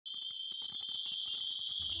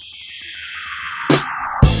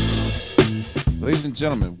Ladies and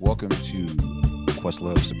gentlemen, welcome to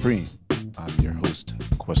Questlove Supreme. I'm your host,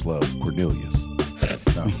 Questlove Cornelius.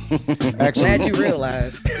 No, actually, glad you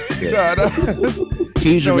realized. Yeah. No.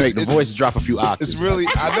 Teedra make the voice drop a few octaves. It's really,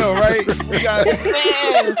 I know, right? We got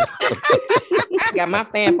got my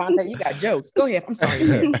fan Fonte. You got jokes. Go ahead. I'm sorry.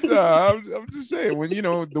 No, I'm just saying, when you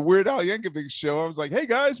know the Weird Al Yankovic show, I was like, "Hey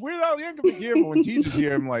guys, Weird Al Yankovic here." But when Teedra's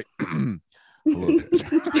here, I'm like,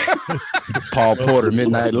 Paul Porter,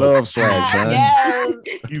 Midnight Love swag, son. Yes.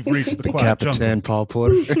 You've reached the Captain jungle. Paul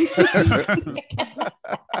Porter.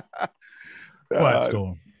 Quiet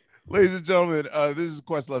storm. Ladies and gentlemen, this is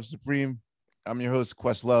Questlove Supreme. I'm your host,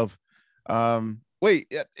 Questlove. Wait,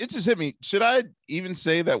 it just hit me. Should I even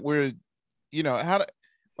say that we're, you know,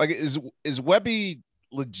 is Webby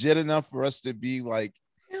legit enough for us to be like,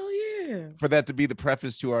 hell yeah, for that to be the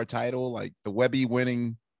preface to our title, like the Webby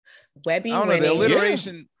winning? Webby I don't winning. know, the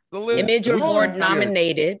alliteration, Image Award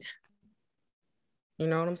nominated. You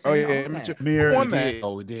know what I'm saying? Oh yeah, Who won that?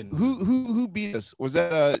 Oh, we didn't. Who beat us? Was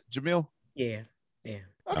that Jamil? Yeah.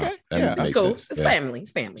 Okay, It's cool. It's family.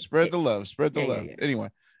 It's family. Spread the love. Spread the love. Yeah. Anyway,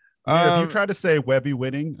 if you try to say Webby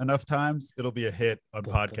winning enough times, it'll be a hit on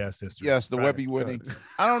podcast history. Yes, the Webby winning.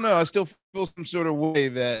 I don't know. I still feel some sort of way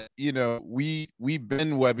that, you know, we've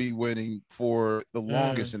been Webby winning for the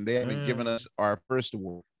longest, and they haven't given us our first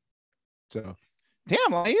award. So,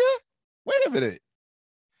 damn, Laia, wait a minute.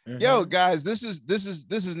 Yo, guys, this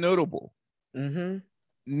is notable.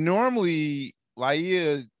 Normally,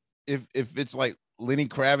 Laia, if it's like Lenny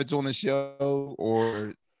Kravitz on the show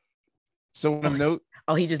or someone of note.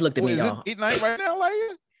 Oh, he just looked at me. Is it Eat Night right now, Laia?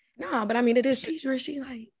 No, but I mean, it is Teedra. She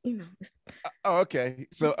like, you know. Okay.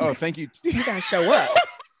 So, thank you. You gotta show up.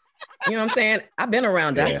 You know what I'm saying? I've been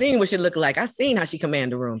around her. I seen what she looked like. I seen how she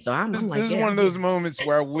command the room. So I'm like, this is one of those moments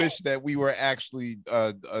where I wish that we were actually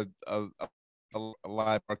a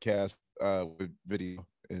live broadcast with video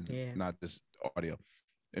and not just audio.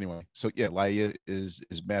 Anyway, so yeah, Laia is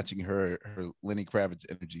matching her Lenny Kravitz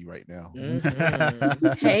energy right now.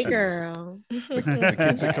 Hey, girl. The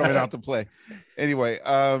kids are coming out to play. Anyway,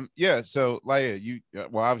 yeah. So Laia, you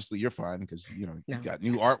well, obviously you're fine because you know you got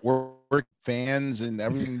new artwork, fans, and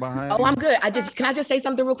everything behind. Oh, I'm good. Can I just say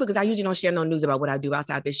something real quick because I usually don't share no news about what I do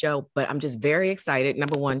outside this show, but I'm just very excited.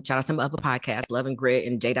 Number one, shout out to my other podcasts, Love and Grit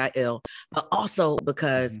and J.Ill, but also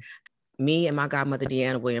because. Me and my godmother,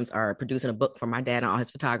 Deanna Williams, are producing a book for my dad and all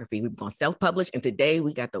his photography. We're going to self-publish. And today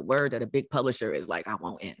we got the word that a big publisher is like, I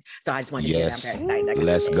won't end. So I just wanted to share that. I'm very excited.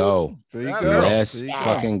 Let's go. There you go. Let's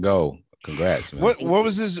fucking go. Congrats, man. What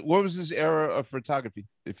was this era of photography,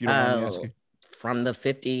 if you don't mind me asking? From the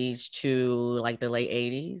 50s to like the late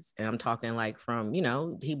 80s. And I'm talking like from, you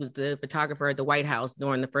know, he was the photographer at the White House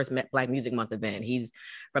during the first Black Music Month event. He's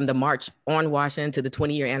from the March on Washington to the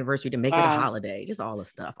 20-year anniversary to make it a holiday. Just all the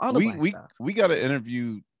stuff. All the stuff. We got to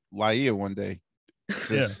interview Laia one day.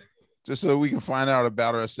 Just so we can find out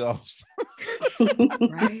about ourselves.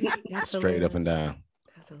 Right? That's Straight hilarious. up and down.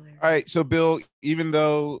 That's hilarious. All right. So Bill, even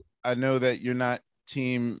though I know that you're not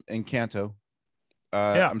team Encanto,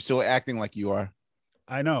 I'm still acting like you are.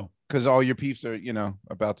 I know. Because all your peeps are, you know,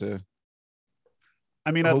 about to.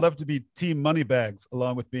 I mean, I'd love to be Team Moneybags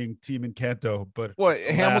along with being Team Encanto, but what,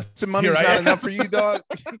 Hamilton money's not enough for you, dog?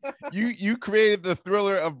 You created the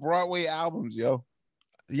Thriller of Broadway albums, yo.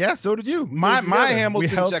 Yeah, so did you. My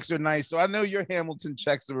Hamilton checks are nice, so I know your Hamilton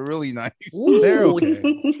checks are really nice. Ooh, they're okay.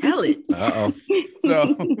 Tell it.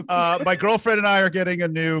 So my girlfriend and I are getting a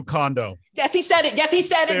new condo. Yes, he said it. Yes, he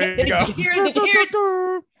said it. Did you hear it? Did you hear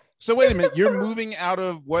it? So wait a minute, you're moving out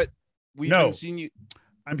of what we've been seeing you.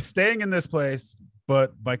 I'm staying in this place,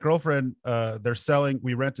 but my girlfriend, they're selling.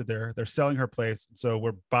 We rented there. They're selling her place, so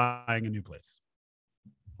we're buying a new place.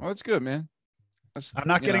 Well, that's good, man. I'm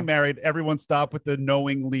not getting married. Everyone stop with the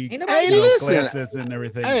knowingly glances and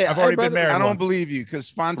everything. Hey, I've already been married. I don't believe you because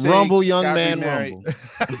Fonte rumble, young man, rumble.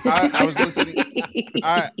 I was listening.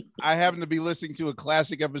 I happened to be listening to a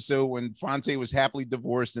classic episode when Fonte was happily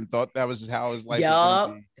divorced and thought that was how his life was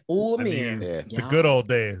going to be. Oh man, the good old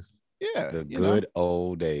days. Yeah, the good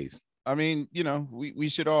old days. I mean, you know, we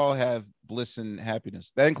should all have bliss and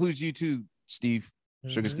happiness. That includes you too, Steve,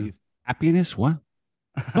 Sugar Steve. Happiness, what?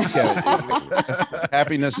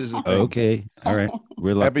 Happiness is a thing. Okay, all right.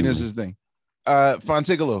 Happiness is a thing.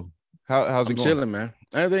 Fontigolo, how's it going? Chilling, man.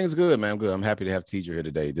 Everything's good, man. I'm good. I'm happy to have Teedra here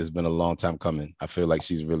today. This has been a long time coming. I feel like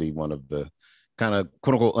she's really one of the kind of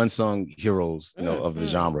quote unquote unsung heroes, you know, of the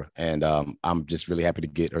genre. And I'm just really happy to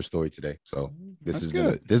get her story today. So this is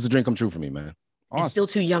a dream come true for me, man. Awesome. It's still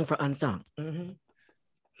too young for unsung.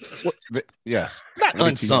 Yes, not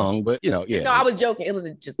unsung, but you know, yeah. No, I was joking. It was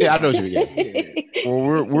just I know you. Yeah.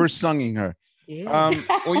 Well, we're sunging her. Yeah.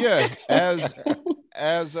 Well, yeah, as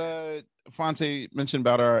Fonte mentioned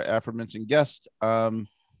about our aforementioned guest, I'm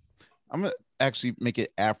gonna actually make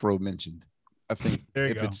it Afro mentioned. I think There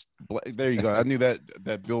you if go. it's there you go. I knew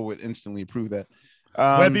that Bill would instantly approve that.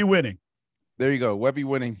 Webby winning. There you go. Webby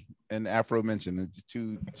winning and Afro mentioned,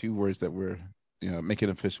 the two words that we're making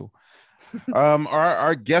official.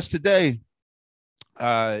 Our guest today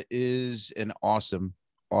is an awesome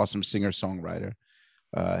singer-songwriter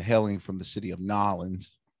hailing from the city of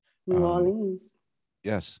Nolens. New Orleans.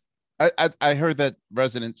 Yes. I heard that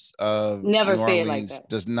residents of Never New say Orleans it like that.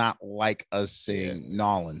 does not like us saying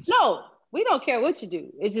Nolens. No, we don't care what you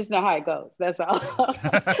do. It's just not how it goes. That's all.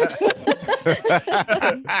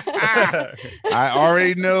 I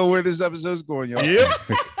already know where this episode's going, y'all. Yep.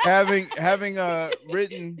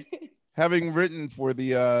 having written for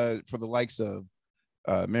the likes of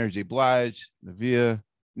Mary J. Blige, Nivea.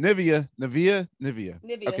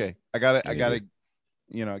 Okay, I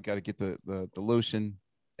gotta get the lotion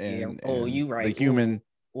and you right. the human.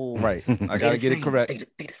 Ooh. Right, I gotta get it correct.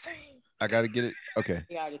 They the same. I gotta get it. Okay.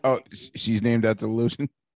 Oh, she's named after the lotion.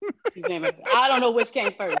 I don't know which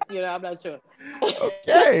came first. I'm not sure.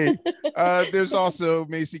 Okay. There's also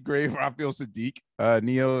Macy Gray, Raphael Sadiq,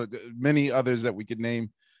 Neo, many others that we could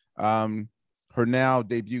name. Her now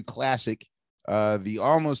debut classic, the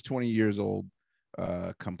almost 20 years old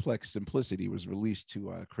Complex Simplicity, was released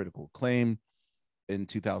to critical acclaim in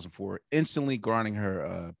 2004, instantly garnering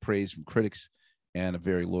her praise from critics and a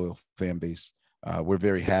very loyal fan base. We're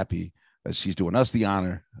very happy that she's doing us the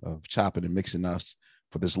honor of chopping and mixing us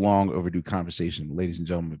for this long overdue conversation. Ladies and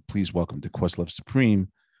gentlemen, please welcome to Questlove Supreme,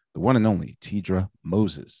 the one and only Teedra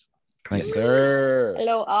Moses. Thanks, sir.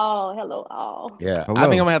 Hello all. Yeah, Hello. I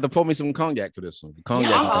think I'm gonna have to pour me some cognac for this one.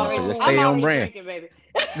 Cognac, just stay on brand. Drinking, baby.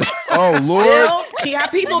 Oh Lord, Bill, she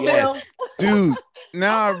got people, Yes. dude!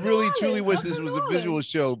 Now I really truly wish this was a visual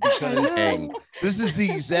show, because this is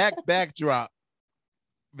the exact backdrop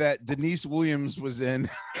that Denise Williams was in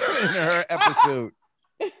her episode.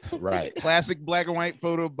 Right. Classic black and white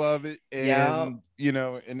photo above it, and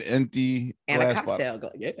an empty and glass a cocktail.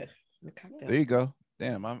 bottle. Yeah, a cocktail. There you go.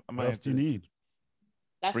 Damn, I What might else have do you to need?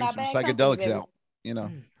 That's bring not some bad psychedelics company,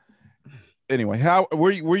 out. Anyway, how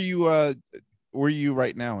where you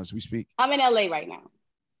right now as we speak? I'm in LA right now.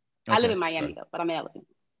 I live Okay. in Miami though, but I'm in LA.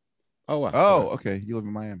 Oh wow. Oh, okay. You live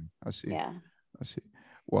in Miami. I see. Yeah. I see.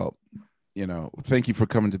 Well, thank you for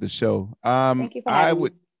coming to the show. Thank you for having me.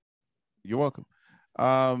 You're welcome.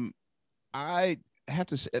 I have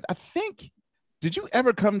to say, I think, did you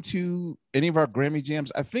ever come to any of our Grammy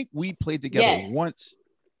jams? I think we played together once.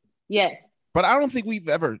 Yes. But I don't think we've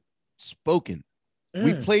ever spoken.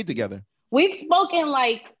 We played together. We've spoken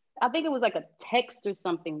I think it was like a text or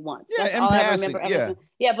something once. Yeah, That's in all passing, I remember.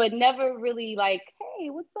 Yeah, but never really hey,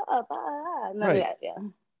 what's up? None of that. Yeah.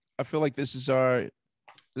 I feel like this is our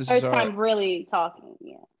First time really talking.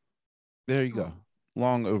 Yeah. There you go.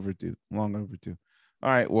 Long overdue. All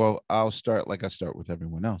right. Well, I'll start like I start with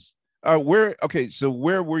everyone else. So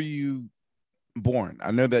where were you born?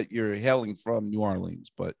 I know that you're hailing from New Orleans,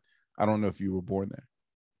 but I don't know if you were born there.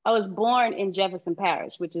 I was born in Jefferson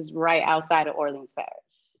Parish, which is right outside of Orleans Parish.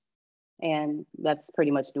 And that's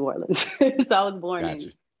pretty much New Orleans. So I was born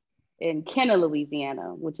in Kenner,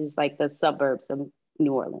 Louisiana, which is like the suburbs of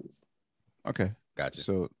New Orleans. Okay. Gotcha.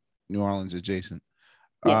 So New Orleans adjacent.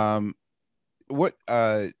 Yeah. What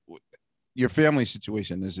your family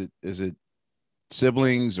situation, is it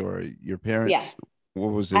siblings or your parents? Yeah.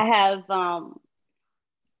 What was it? I have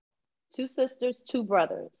 2 sisters, 2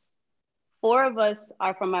 brothers. 4 of us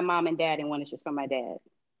are from my mom and dad, and 1 is just from my dad,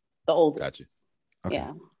 the oldest. Gotcha. Okay.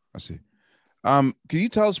 Yeah. I see. Can you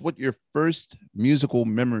tell us what your first musical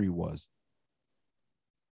memory was?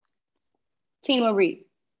 Tina Marie.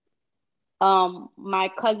 My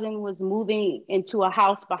cousin was moving into a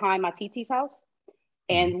house behind my TT's house,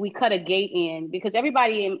 and we cut a gate in because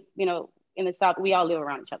everybody in the South, we all live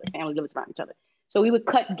around each other. Family lives around each other. So we would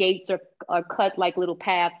cut gates or cut like little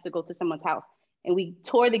paths to go to someone's house. And we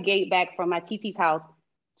tore the gate back from my TT's house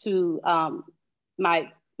to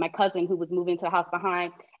my cousin who was moving to the house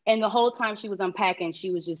behind. And the whole time she was unpacking, she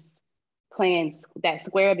was just playing that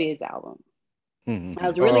Square Biz album. I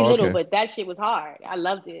was really little, but that shit was hard. I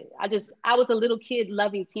loved it. I was a little kid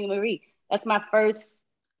loving Tina Marie. That's my first,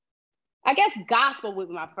 I guess gospel was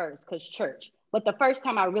my first, because church. But the first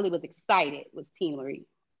time I really was excited was Tina Marie.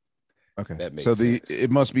 Okay. That makes so sense. It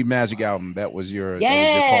must be Magic Album. That was your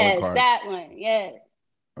yes, calling card. that one. Yes.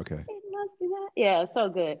 Okay. It must be that. Yeah, so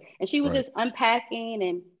good. And she was just unpacking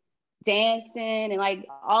and dancing and like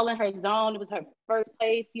all in her zone. It was her first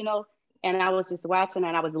place, And I was just watching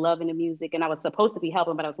and I was loving the music and I was supposed to be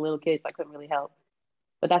helping, but I was a little kid, so I couldn't really help.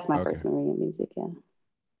 But that's my first memory of music, yeah.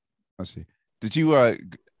 I see. Did you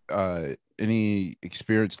any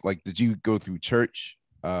experience, like did you go through church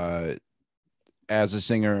as a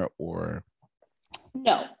singer or?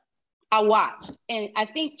 No, I watched. And I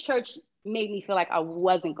think church made me feel like I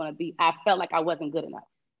felt like I wasn't good enough.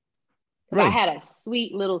 Really? I had a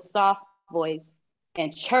sweet little soft voice,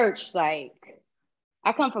 and church, like,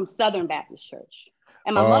 I come from Southern Baptist church.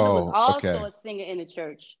 And my mother was also a singer in the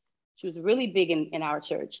church. She was really big in our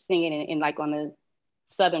church, singing in like on the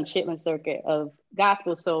Southern Chitlin circuit of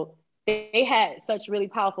gospel. So they had such really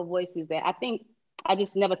powerful voices that I think I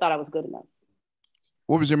just never thought I was good enough.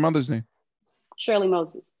 What was your mother's name? Shirley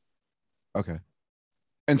Moses. Okay.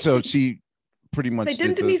 And so she pretty much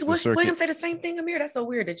didn't Denise Williams say the same thing, Amir? That's so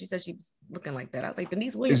weird that you said she was looking like that. I was like,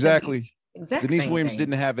 Denise Williams. Exactly. Denise Williams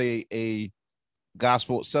didn't have a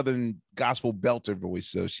Southern gospel belter voice.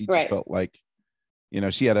 So she just felt like,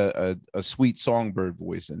 she had a sweet songbird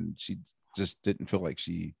voice and she just didn't feel like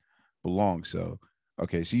she belonged. So,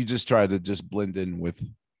 okay. So you just tried to just blend in with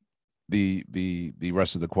the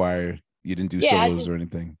rest of the choir. You didn't do solos or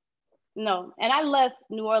anything. No. And I left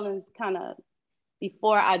New Orleans kind of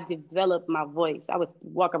before I developed my voice. I would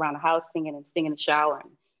walk around the house singing in the shower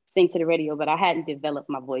and sing to the radio, but I hadn't developed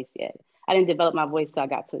my voice yet. I didn't develop my voice till I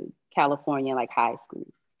got to California, like high school.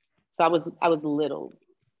 So I was little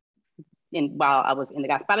while I was in the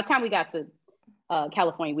gospel. By the time we got to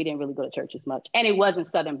California, we didn't really go to church as much. And it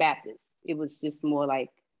wasn't Southern Baptist. It was just more like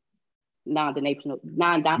non-denominational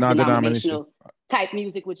type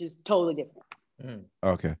music, which is totally different.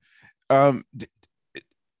 Okay.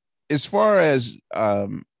 As far as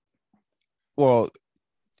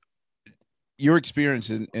your experience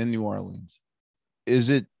in New Orleans,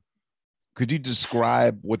 could you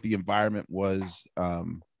describe what the environment was?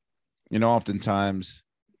 Oftentimes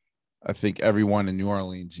I think everyone in New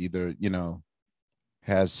Orleans either,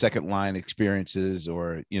 has second line experiences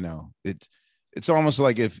or, it's almost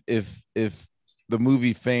like if the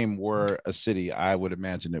movie Fame were a city, I would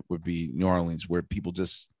imagine it would be New Orleans, where people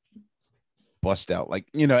just bust out. Like,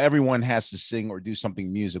 everyone has to sing or do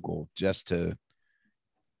something musical just to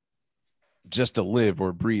live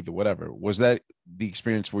or breathe or whatever. Was that the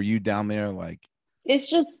experience for you down there? Like, it's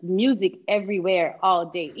just music everywhere all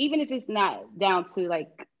day, even if it's not down to like,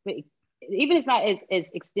 even if it's not as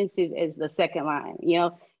extensive as the second line.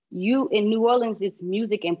 You in New Orleans, it's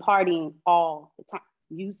music and partying all the time.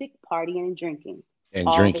 Music, partying, and drinking. And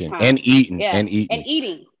drinking and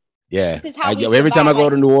eating. Yeah. Every time I go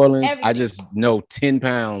to New Orleans, everything. I just know 10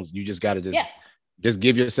 pounds. You just got to just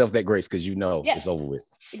give yourself that grace because it's over with.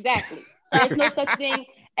 Exactly. There's no such thing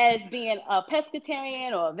as being a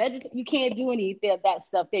pescatarian or a vegetarian. You can't do any of that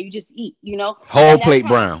stuff there. You just eat, Whole plate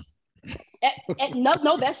brown. And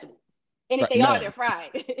no vegetables. And if they are, they're fried.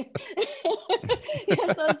 So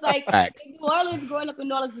it's like in New Orleans, growing up in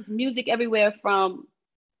New Orleans, there's music everywhere from,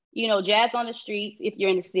 jazz on the streets, if you're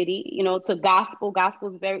in the city, to gospel.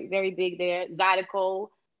 Gospel's very, very big there. Zydeco.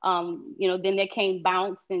 Then there came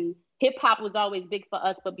bounce, and hip hop was always big for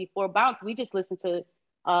us. But before bounce, we just listened to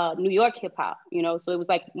New York hip hop, so it was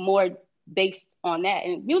like more based on that,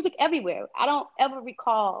 and music everywhere. I don't ever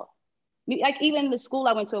recall, like even the school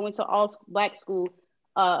I went to all Black school,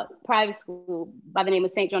 private school by the name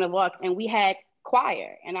of St. Joan of Arc, and we had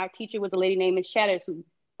choir, and our teacher was a lady named Miss Shatters who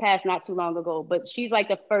passed not too long ago, but she's like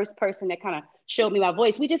the first person that kind of showed me my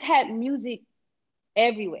voice. We just had music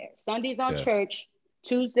everywhere. Sundays on church,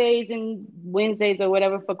 Tuesdays and Wednesdays or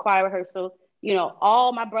whatever for choir rehearsal.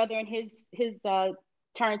 All my brother and his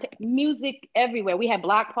turn music everywhere. We had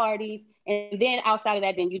block parties, and then outside of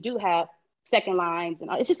that, then you do have second lines, and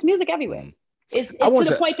it's just music everywhere. It's to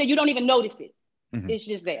the point that you don't even notice it. Mm-hmm. It's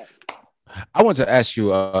just there. I want to ask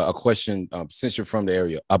you a question, since you're from the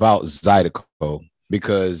area, about Zydeco,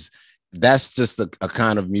 because that's just a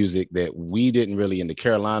kind of music that we didn't really, in the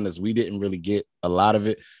Carolinas, we didn't really get a lot of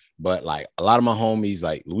it. But like a lot of my homies,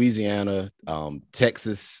 like Louisiana,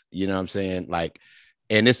 Texas, you know what I'm saying? Like,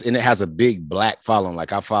 and it has a big Black following.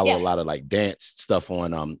 Like I follow a lot of like dance stuff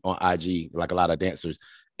on IG, like a lot of dancers.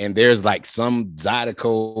 And there's like some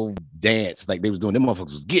Zydeco dance, like they was doing. Them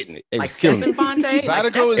motherfuckers was getting it. They like was killing it.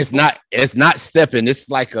 Zydeco is it's not stepping. It's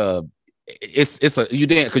like you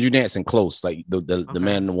dance because you're dancing close. Like the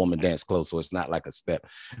man and the woman dance close, so it's not like a step.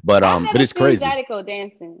 But it's crazy. Zydeco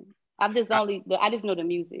dancing. I just know the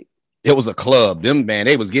music. It was a club. Them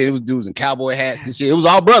it was dudes in cowboy hats and shit. It was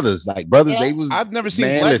all brothers, like brothers. They was. I've never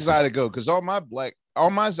seen Black Zydeco because all my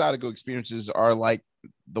Zydeco experiences are like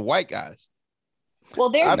the white guys. Well,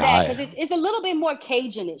 there's that because it's a little bit more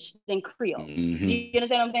Cajun-ish than Creole. Mm-hmm. Do you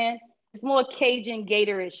understand what I'm saying? it's more Cajun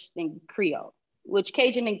Gatorish than Creole, which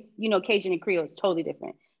Cajun and Creole is totally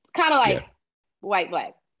different. It's kind of like white,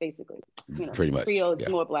 black, basically. Pretty much. Creole is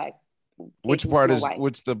more black. Which part is,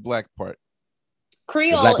 what's the black part?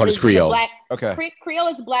 Creole. The black part is Creole. Black, okay. Creole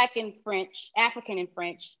is black and French, African and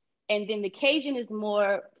French. And then the Cajun is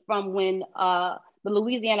more from when the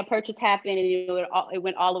Louisiana Purchase happened, and it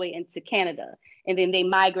went all the way into Canada. And then they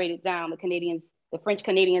migrated down. The French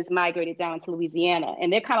Canadians migrated down to Louisiana,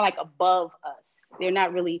 and they're kind of like above us. They're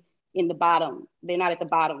not really in the bottom. They're not at the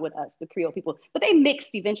bottom with us, the Creole people. But they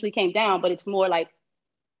mixed, eventually came down, but it's more like,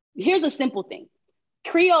 here's a simple ththing.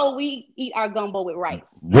 Creole, we eat our gumbo with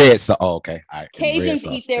rice. Red sauce. Oh, okay. All right. Cajuns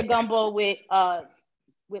eat their gumbo with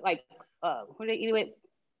like what do they eat it with?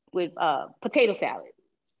 With potato salad.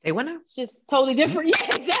 Say what now? It's just totally different.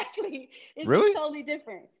 Yeah, exactly. It's really just totally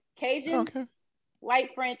different. Cajun, white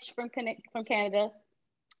French from Canada,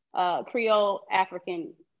 Creole,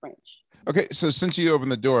 African, French. Okay, so since you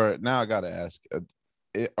opened the door, now I got to ask: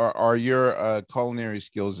 are your culinary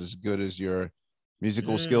skills as good as your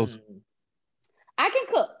musical skills? I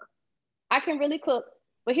can cook. I can really cook.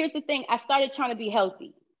 But here's the thing: I started trying to be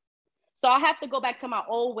healthy, so I have to go back to my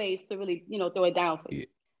old ways to really, throw it down for you.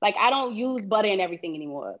 Like, I don't use butter in everything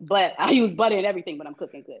anymore, but I use butter in everything when I'm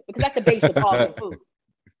cooking good, because that's the base of all the food.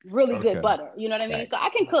 Really good butter. You know what I mean? Thanks. So I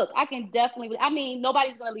can cook. I can definitely. I mean,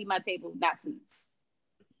 nobody's gonna leave my table not pleased,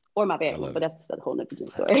 or my bedroom. But that's a whole nother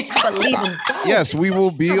story. I believe in yes, we will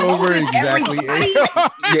be over exactly.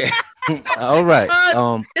 Yeah. All right.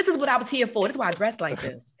 This is what I was here for. This is why I dressed like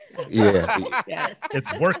this. Yeah. Yes.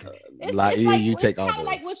 It's working. It's like, you take all kind of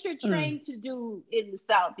like what you're trained to do in the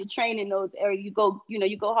South. You're trained in those areas. You go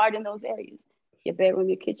hard in those areas. Your bedroom,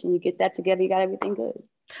 your kitchen. You get that together. You got everything good.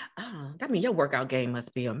 Oh, that means your workout game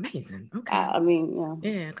must be amazing. Okay. I mean,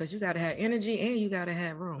 yeah, because you got to have energy and you got to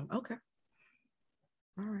have room. Okay.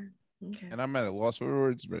 All right. Okay. And I'm at a loss for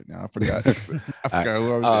words right now. I forgot. Who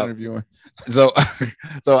I was interviewing. So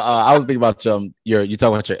I was thinking about you talk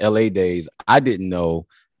about your LA days. I didn't know.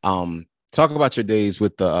 Talk about your days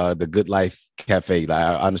with the Good Life Cafe. Like,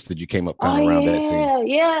 I understood you came up kind of around that scene.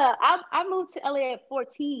 Yeah. I moved to LA at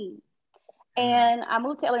 14. And I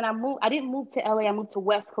moved to LA, and I didn't move to LA. I moved to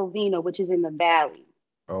West Covina, which is in the Valley.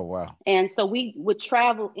 Oh, wow. And so we would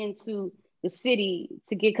travel into the city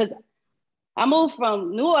because I moved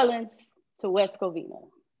from New Orleans to West Covina,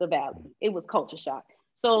 the Valley. It was culture shock.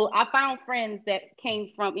 So I found friends that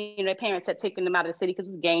came from, their parents had taken them out of the city because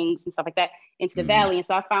it was gangs and stuff like that into the Valley. And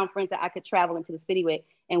so I found friends that I could travel into the city with.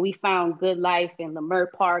 And we found Good Life and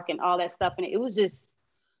Leimert Park and all that stuff. And it was just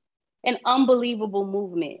an unbelievable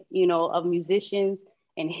movement, of musicians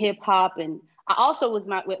and hip hop. And I also was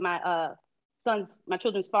with my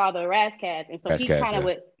children's father, Razkaz. And so he kind of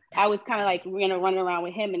I was kind of like, running around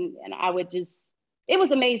with him, and I would just, it was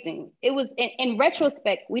amazing. It was, in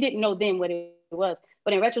retrospect, we didn't know then what it was,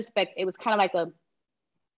 but in retrospect, it was kind of like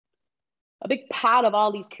a big pot of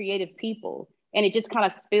all these creative people. And it just kind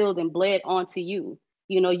of spilled and bled onto you.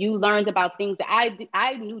 You learned about things that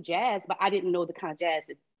I knew jazz, but I didn't know the kind of jazz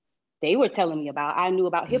that they were telling me about. I knew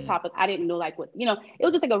about hip hop, but I didn't know it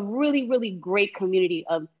was just like a really, really great community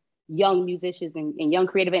of young musicians and young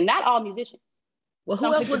creative, and not all musicians. Well,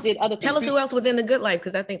 tell us who else was in The Good Life,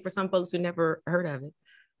 because I think for some folks who never heard of it.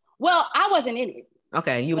 Well, I wasn't in it.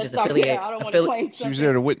 Okay, you were just affiliated. I don't want to claim she was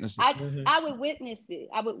there to witness it. I would witness it.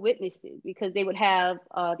 I would witness it because they would have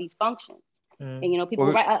these functions, and people.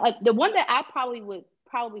 The one that I probably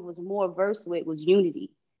was more versed with was Unity.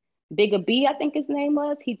 Bigger B, I think his name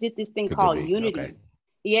was. He did this thing called Unity. Okay.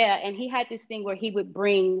 Yeah, and he had this thing where he would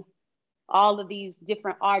bring all of these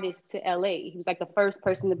different artists to LA. He was like the first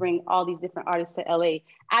person to bring all these different artists to LA.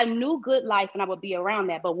 I knew Good Life and I would be around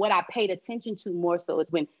that, but what I paid attention to more so is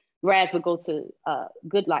when Raz would go to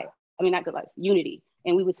Good Life. I mean, not Good Life, Unity.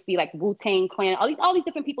 And we would see like Wu-Tang Clan, all these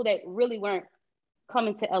different people that really weren't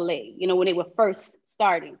coming to LA, when they were first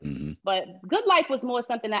starting. Mm-hmm. But Good Life was more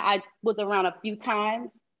something that I was around a few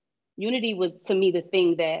times. Unity was, to me, the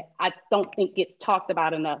thing that I don't think gets talked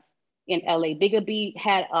about enough in LA. Bigger B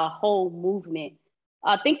had a whole movement.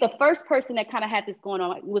 I think the first person that kind of had this going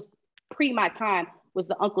on, it was pre my time, was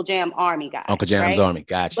the Uncle Jam Army guy. Uncle Jam's Army,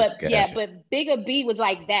 gotcha. But Bigger B was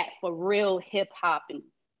like that for real hip hop and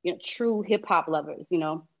true hip hop lovers,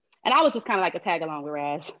 And I was just kind of like a tag along with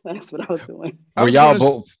Raz. That's what I was doing. Were y'all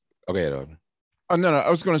both? Okay. Oh no, I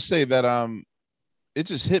was going to say that it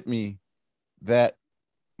just hit me that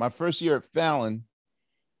my first year at Fallon,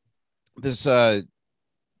 this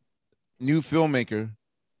new filmmaker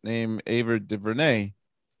named Ava DuVernay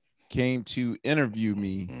came to interview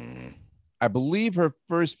me. I believe her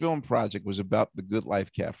first film project was about the Good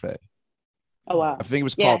Life Cafe. Oh wow. I think it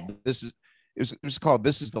was called it was called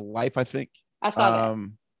This Is the Life, I think. I saw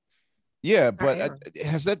that. Yeah, but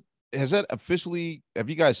has that officially, have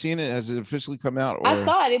you guys seen it? Has it officially come out? Or? I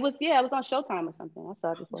saw it. It was on Showtime or something. I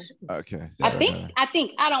saw it before. Okay. I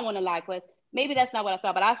think I don't want to lie, Quest. Maybe that's not what I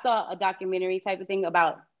saw, but I saw a documentary type of thing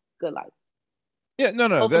about Good Life. Yeah, no,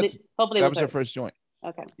 hopefully that was her first joint.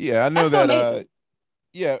 Okay. Yeah, I know that's that.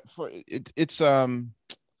 Yeah, for it's I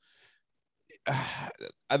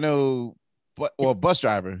know, but Bus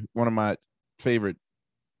Driver, one of my favorite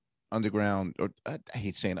underground, or I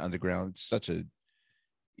hate saying underground. It's such a,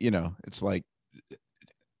 it's like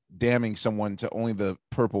damning someone to only the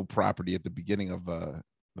purple property at the beginning of the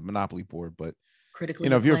Monopoly board. But critically,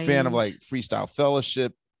 if you're a fan of like Freestyle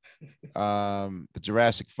Fellowship, the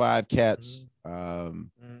Jurassic 5 cats,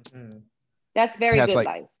 that's very cats Good like,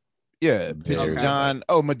 Life. Yeah, Pitcher John.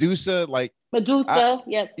 Oh, Medusa, like Medusa,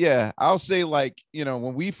 yes. Yeah, I'll say, like,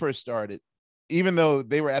 when we first started, even though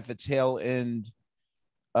they were at the tail end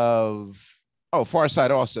of Far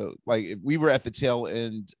Side also, like if we were at the tail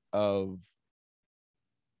end of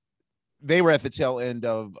they were at the tail end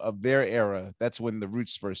of their era. That's when the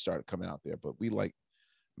Roots first started coming out there. But we like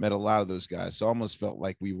met a lot of those guys. So almost felt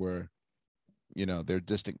like we were, their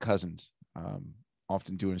distant cousins,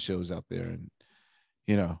 often doing shows out there. And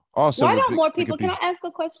also why don't more people, can I ask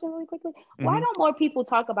a question really quickly? Mm-hmm. Why don't more people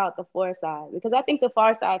talk about the Far Side? Because I think the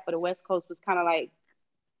Far Side for the West Coast was kind of like,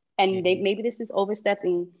 and maybe this is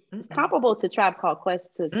overstepping, it's comparable to Tribe Called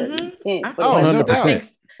Quest to a certain extent.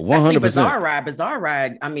 100%. 100%. Bizarre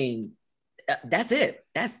Ride. I mean, that's it.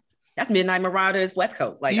 That's Midnight Marauders, West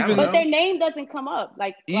Coast. Like, but their name doesn't come up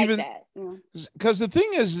like that. Because the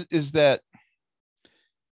thing is that,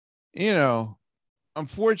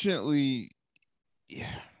 unfortunately, yeah,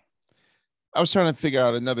 I was trying to figure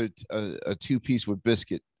out another a 2-piece with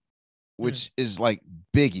Biscuit, which is like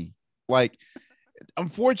Biggie. Like,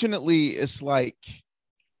 unfortunately, it's like,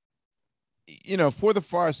 for the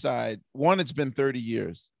Far Side, one, it's been 30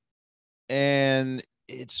 years, and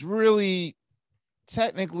it's really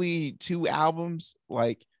technically 2 albums.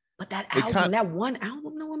 Like, but that album, that one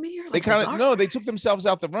album, no Amir. Like, they took themselves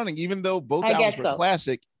out the running, even though both albums were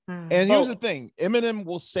classic. And here's the thing: Eminem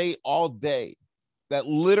will say all day that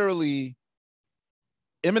literally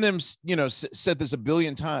Eminem's, said this a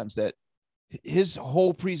billion times, that his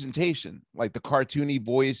whole presentation, like the cartoony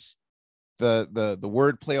voice, the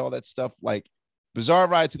wordplay, all that stuff, like Bizarre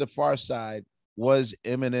Ride to the Far Side was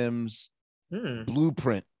Eminem's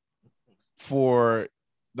blueprint for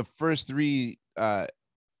the first three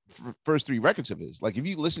records of his. Like, if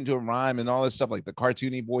you listen to him rhyme and all that stuff, like the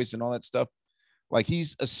cartoony voice and all that stuff, like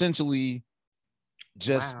he's essentially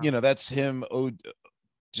just, that's him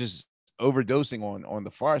just overdosing on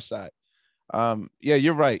the Far Side. Yeah,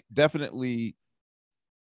 you're right. Definitely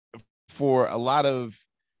for a lot of,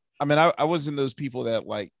 I mean, I wasn't those people that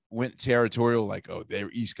like went territorial, like, oh, they're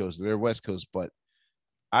East Coast, they're West Coast, but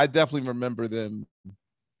I definitely remember them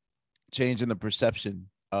changing the perception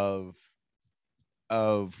of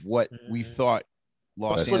what we thought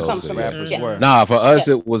Los Angeles rappers were. Nah, for us,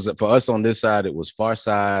 it was, for us on this side, it was Far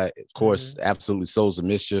Side, of course, absolutely Souls of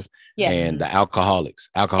Mischief, and the Alcoholics.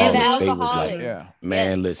 They was like,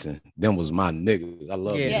 man, listen, them was my niggas. I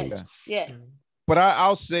love them. Yeah. But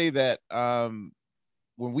I'll say that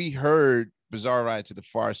when we heard Bizarre Ride to the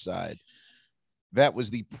Far Side, that was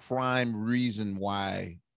the prime reason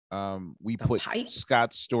why we put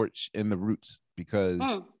Scott Storch in the Roots, because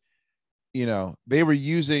they were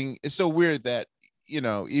using, it's so weird that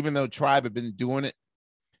even though Tribe had been doing it,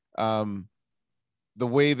 the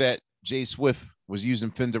way that Jay Swift was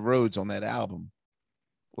using Fender Rhodes on that album,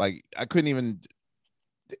 like I couldn't even,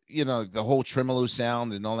 the whole tremolo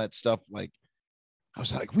sound and all that stuff, like I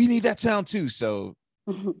was like, we need that sound too. So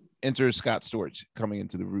enter Scott Storch coming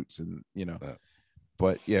into the Roots, and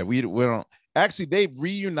but yeah, we don't actually, they've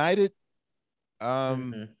reunited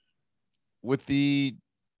with the,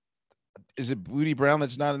 is it Booty Brown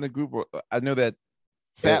that's not in the group? Or I know that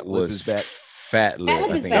Fat Lip is back. Fat Lip,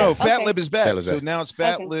 I think. No, Fat Lip is back. So now it's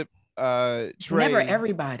Fat Lip, Trey. It's never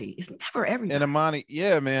everybody. And Amani.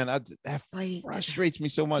 Yeah, man. That frustrates me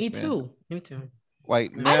so much, me too.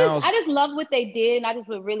 Like, now I just love what they did, and I just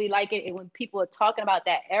would really like it. And when people are talking about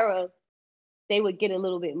that era, they would get a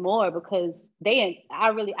little bit more, because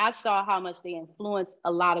I saw how much they influenced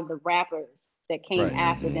a lot of the rappers that came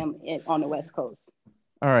after them on the West Coast.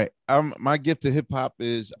 All right. My gift to hip hop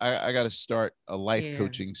is I got to start a life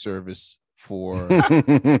coaching service for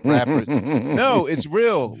rappers. No, it's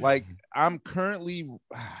real. Like, I'm currently,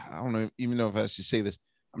 I don't even know if I should say this.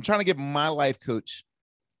 I'm trying to get my life coach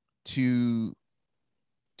to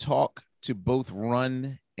talk to both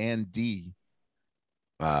Run and D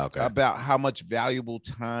about how much valuable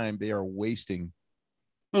time they are wasting.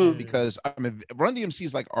 Because I mean, Run DMC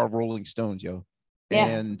is like our Rolling Stones, yo. Yeah.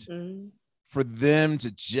 And for them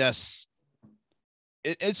to just,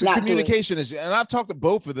 it's a Not communication issue. And I've talked to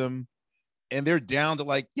both of them, and they're down to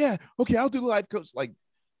like, yeah, okay, I'll do the life coach. Like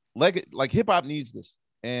hip hop needs this.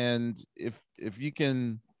 And if you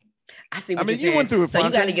can, I see what you're you saying. went through it. So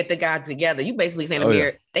you got to get the guys together. You basically saying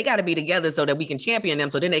they got to be together so that we can champion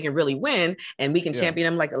them, so then they can really win, and we can champion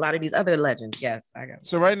them like a lot of these other legends. Yes, I got it.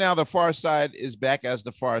 So right now, the Far Side is back as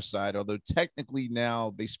the Far Side, although technically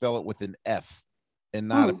now they spell it with an F and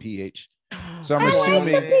not a PH. So I'm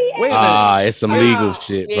assuming. Wait a minute. It's some legal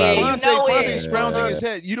shit, probably. Fonte's scrounging his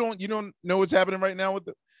head. You don't know what's happening right now with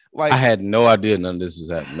the. Like, I had no idea none of this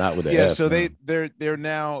was happening. Not with the F. So they're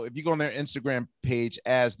now, if you go on their Instagram page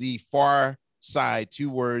as the Far Side, 2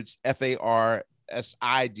 words, FARSIDE.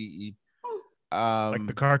 Like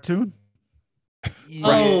the cartoon.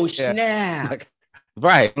 Snap!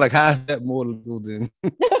 Right, like how's that more legal than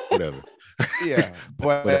whatever? Yeah,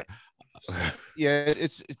 but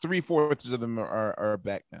it's 3/4 of them are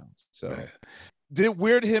back now. So did it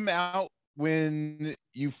weird him out when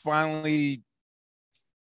you finally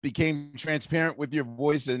became transparent with your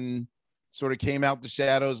voice and sort of came out the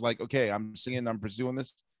shadows, like, okay, I'm singing, I'm pursuing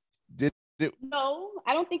this? Did it? No,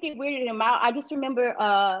 I don't think it weirded him out. I just remember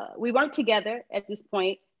we weren't together at this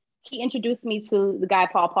point. He introduced me to the guy,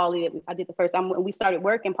 Paul Pauly, that I did the first time when we started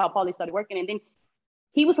working. Paul Pauly started working, and then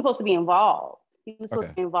he was supposed to be involved.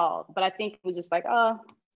 But I think it was just like,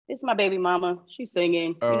 this is my baby mama. She's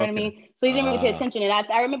singing. You know what I mean? So he didn't really pay attention. And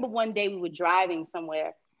I remember one day we were driving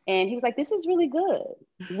somewhere, and he was like, this is really good.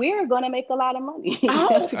 We're going to make a lot of money.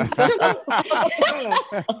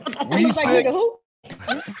 We sick.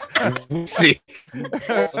 See.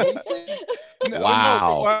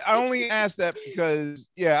 Wow. No, I only asked that because,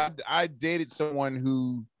 I dated someone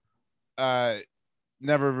who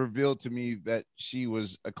never revealed to me that she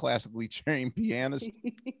was a classically trained pianist.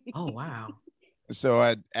 Oh, wow. So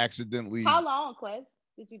I accidentally. How long, Quest?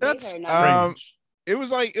 Did you date her? It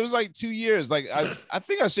was like 2 years. Like I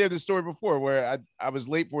think I shared this story before, where I was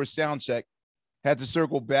late for a sound check, had to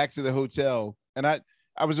circle back to the hotel, and I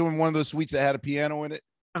was in one of those suites that had a piano in it.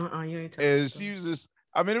 You ain't and she was just,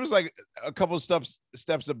 I mean, it was like a couple of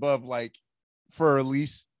steps above like for a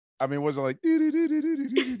lease. I mean, it wasn't like,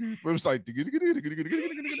 it was like,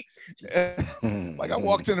 like I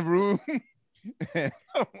walked in the room and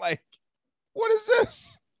I'm like, what is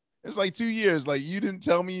this? It's like 2 years. Like, you didn't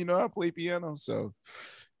tell me you know how to play piano. So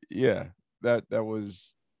yeah, that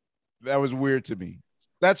was weird to me.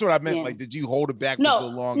 That's what I meant. Yeah. Like, did you hold it back for so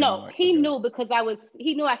long? No, like, he knew because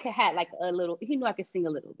he knew I could have like a little, he knew I could sing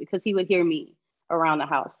a little because he would hear me around the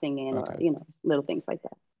house singing or, little things like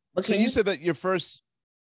that. But so you said that your first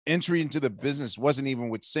entry into the business wasn't even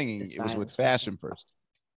with singing. It was with fashion first.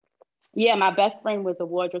 Yeah. My best friend was a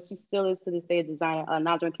wardrobe. She still is to this day a designer,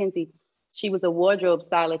 Nadra Kinsey. She was a wardrobe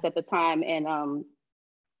stylist at the time. And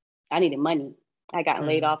I needed money. I got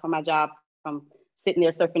laid off from my job from sitting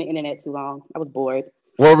there surfing the internet too long. I was bored.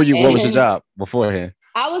 What were you? What was your job beforehand?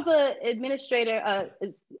 I was an administrator,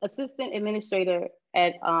 assistant administrator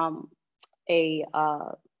at a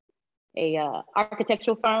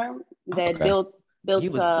architectural firm that built.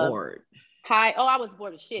 You was bored. I was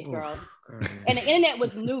bored as shit, girl. And the internet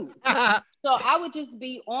was new, so I would just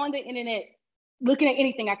be on the internet looking at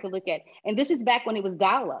anything I could look at. And this is back when it was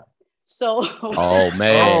dial-up. So. Oh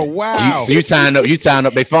man! Oh wow! So you tying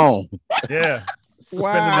up their phone? Yeah.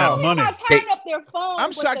 Spending that money. Up their phone.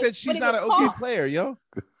 I'm shocked that she's not an OK player, yo.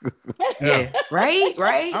 Yeah, right.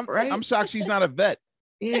 I'm shocked she's not a vet.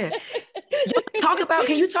 Yeah.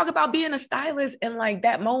 Can you talk about being a stylist and like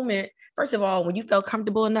that moment? First of all, when you felt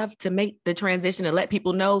comfortable enough to make the transition and let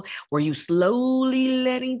people know, were you slowly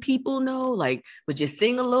letting people know? Like, would you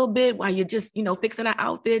sing a little bit while you're just, fixing an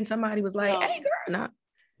outfit and somebody was like, hey girl,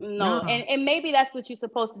 No. And maybe that's what you're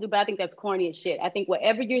supposed to do, but I think that's corny as shit. I think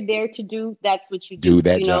whatever you're there to do, that's what you do.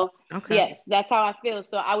 That job. Okay. Yes, that's how I feel.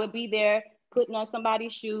 So I would be there putting on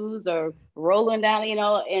somebody's shoes or rolling down,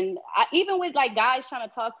 and even with like guys trying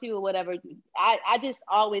to talk to you or whatever, I just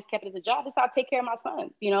always kept it as a job. That's how I take care of my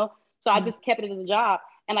sons, So I just kept it as a job.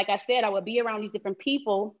 And like I said, I would be around these different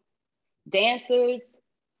people, dancers,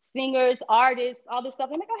 singers, artists, all this stuff.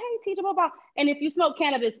 And they go, hey, Teedra, blah, blah. And if you smoke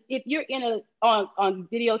cannabis, if you're on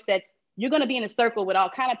video sets, you're going to be in a circle with all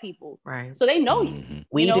kind of people. Right. So they know you.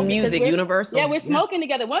 Weed and music, universal. Yeah, we're smoking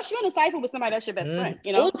together. Once you're in a cycle with somebody, that's your best friend,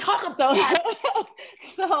 We'll talk about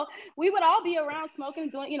So we would all be around smoking,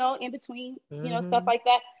 doing, in between, stuff like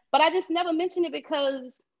that. But I just never mentioned it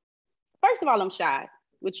because, first of all, I'm shy,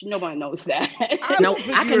 which nobody knows that. I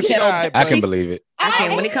can tell. I can believe it.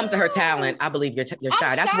 When it comes to her talent, I believe you're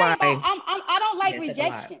shy. That's why I don't like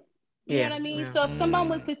rejection. You know what I mean? Yeah. So if someone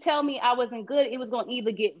was to tell me I wasn't good, it was going to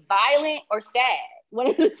either get violent or sad. One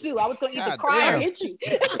of the two. I was going to either cry or hit you.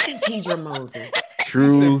 Teedra Moses.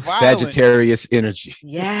 True Sagittarius energy.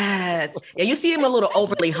 Yes. Yeah, you see him a little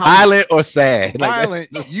overly humble. Violent or sad. Violent.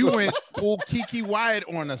 You went full Kiki Wyatt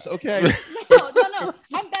on us, okay? No.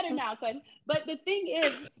 I'm better now, but the thing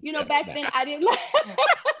is, back then I didn't like.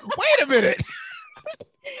 Wait a minute.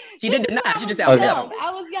 She didn't deny. She just said, I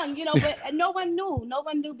was young, but no one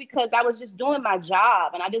knew because I was just doing my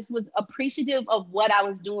job and I just was appreciative of what I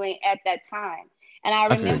was doing at that time. And I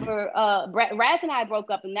remember Raz and I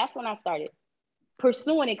broke up, and that's when I started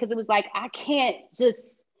pursuing it because it was like, I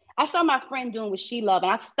saw my friend doing what she loved,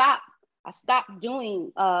 and I stopped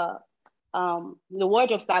doing the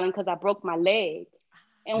wardrobe styling because I broke my leg.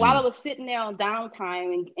 And while I was sitting there on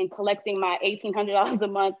downtime and collecting my $1,800 a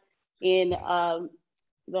month in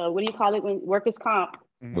what do you call it when workers' comp?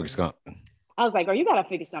 Workers' comp. I was like, "Oh, you gotta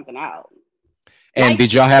figure something out." And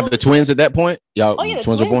did y'all have the twins at that point? Y'all, the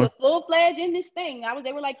twins were born full-fledged in this thing.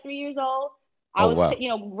 They were like 3 years old.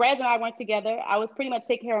 Raz and I weren't together. I was pretty much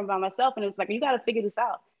taking care of them by myself, and it was like, you got to figure this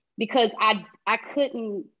out because I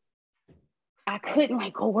couldn't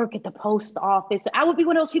like go work at the post office. I would be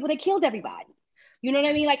one of those people that killed everybody. You know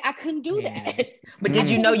what I mean? Like I couldn't do that. But did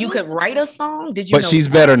you know you could write a song? Did you? But she's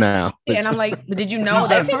better now. And I'm like, but did you know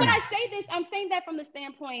that? See, when I say this, I'm saying that from the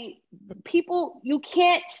standpoint, you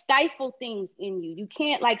can't stifle things in you. You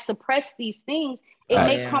can't like suppress these things. It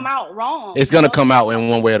may come out wrong. It's gonna come out in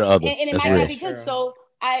one way or the other. And it might not be good. Sure. So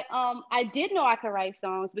I did know I could write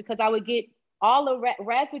songs because I would get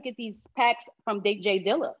Raz would get these packs from J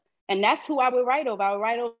Dilla. And that's who I would write over. I would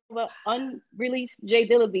write over unreleased J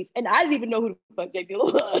Dilla beats. And I didn't even know who the fuck J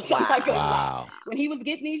Dilla was. Wow. When he was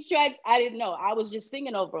getting these tracks, I didn't know. I was just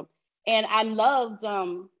singing over them. And I loved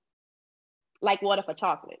Like Water for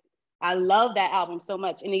Chocolate. I love that album so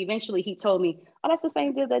much. And eventually he told me, oh, that's the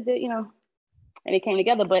same dude that did, and it came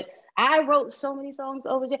together. But I wrote so many songs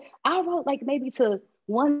over J. I wrote like maybe to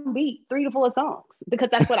one beat, 3 to 4 songs because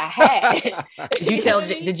that's what I had.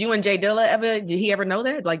 Did you and J Dilla ever, did he ever know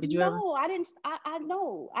that? Like, did you ever? No, I didn't. I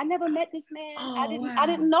know. I never met this man. I didn't know, I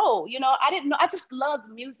didn't know. I just loved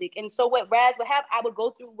music. And so what Raz would have, I would go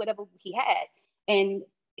through whatever he had. And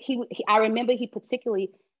I remember he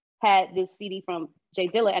particularly had this CD from J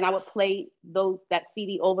Dilla and I would play that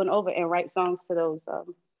CD over and over and write songs to those.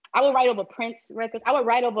 I would write over Prince records. I would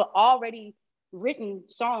write over already written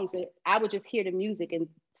songs that I would just hear the music and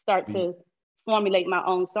start to formulate my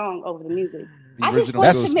own song over the music.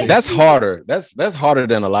 That's harder. That's harder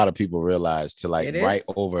than a lot of people realize to like write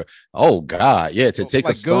over. Oh God, yeah, to take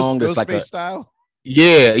like a song that's like a style.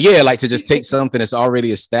 Yeah, like to just take something that's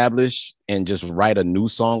already established and just write a new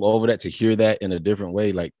song over that to hear that in a different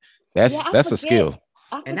way. Like that's a skill.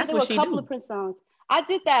 And that's what she did. A couple of Prince songs. I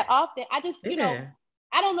did that often. I just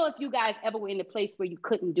I don't know if you guys ever were in a place where you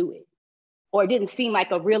couldn't do it. Or it didn't seem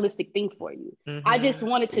like a realistic thing for you. Mm-hmm. I just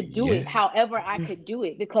wanted to do it however I could do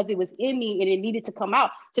it because it was in me and it needed to come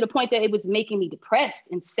out to the point that it was making me depressed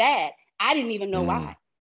and sad. I didn't even know why,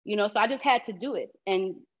 so I just had to do it.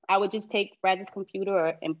 And I would just take Raz's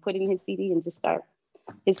computer and put in his CD and just start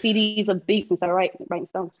his CDs of beats and start writing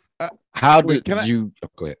songs. Go ahead.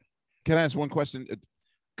 Can I ask one question?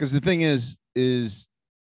 Because the thing is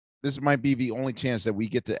this might be the only chance that we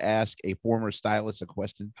get to ask a former stylist a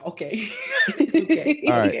question. Okay. Okay.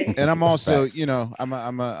 All right. And I'm also,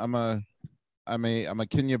 I'm a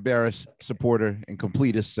Kenya Barris supporter and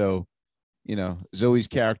completist. So, Zoe's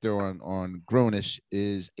character on Grownish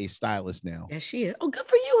is a stylist now. Yes, she is. Oh, good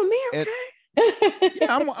for you, Amir. Okay.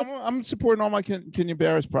 Yeah, I'm supporting all my Kenya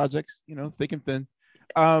Barris projects, thick and thin.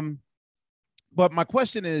 But my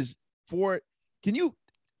question is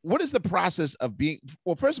what is the process of being?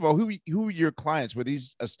 Well, first of all, who are your clients? Were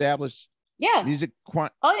these established music?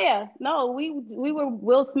 Oh yeah, no, we were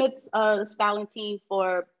Will Smith's styling team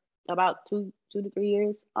for about 2 to 3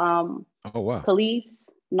 years. Oh wow. Police,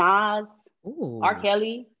 Nas, R.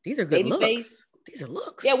 Kelly. These are good looks. These are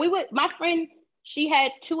looks. Yeah, my friend, she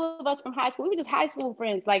had 2 of us from high school. We were just high school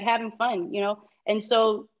friends, like having fun, And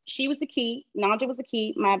so she was the key. Nanja was the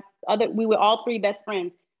key. We were all 3 best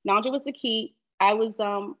friends. Nanja was the key. I was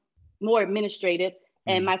more administrative,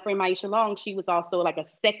 and my friend Maisha Long, she was also like a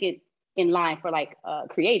second in line for like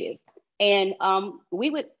creative. And we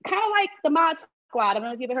would kind of like the Mod Squad. I don't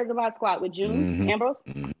know if you ever heard of the Mod Squad with June Ambrose.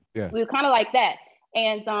 Yeah, we were kind of like that.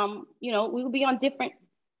 And we would be on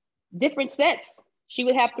different sets. She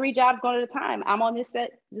would have 3 jobs going at a time. I'm on this set,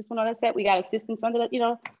 this one on that set. We got assistants under that.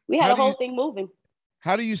 We had a whole thing moving.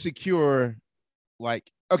 How do you secure,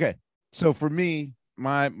 okay? So for me,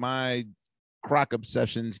 my croc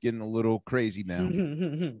obsession's getting a little crazy now.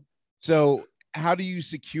 So how do you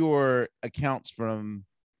secure accounts from?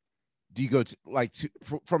 Do you go to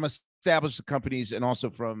from established companies and also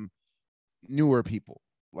from newer people?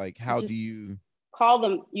 Like, how do you call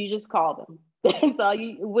them? You just call them. That's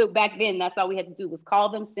all back then, that's all we had to do was call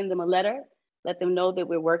them, send them a letter, let them know that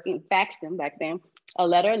we're working, fax them back then, a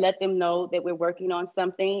letter, let them know that we're working on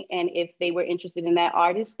something. And if they were interested in that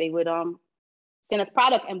artist, they would send us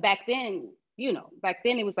product. And back then,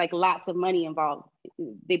 it was like lots of money involved.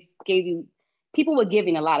 They people were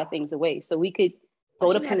giving a lot of things away. So we could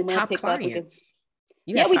go to Puma, pick clients. Up.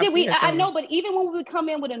 Yeah, we did. I know, but even when we would come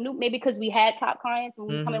in with a new, maybe because we had top clients, when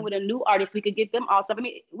we would come in with a new artist, we could get them all stuff. I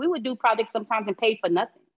mean, we would do projects sometimes and pay for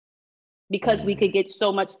nothing because we could get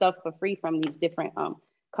so much stuff for free from these different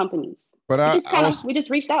companies. But we just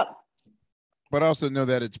reached out. But I also know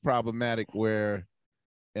that it's problematic where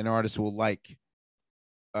an artist will like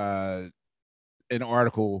an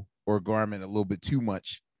article or garment a little bit too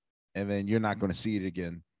much, and then you're not going to see it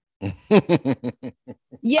again.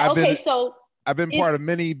 Yeah. I've been part of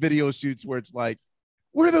many video shoots where it's like,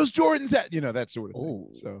 where are those Jordans at? That sort of thing.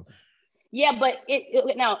 So, yeah, but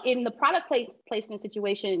now in the product placement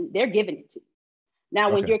situation, they're giving it to you.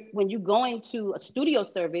 Now, when you're going to a studio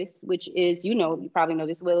service, which is, you probably know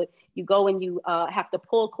this, well, you go and you have to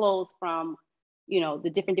pull clothes from,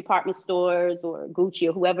 the different department stores or Gucci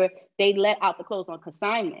or whoever, they let out the clothes on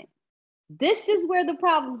consignment. This is where the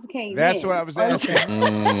problems came That's in. what I was asking. This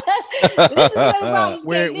is where the problems came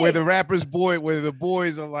where in. where the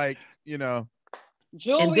boys are like,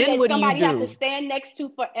 jewelry that somebody has to stand next to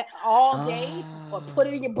for all day or put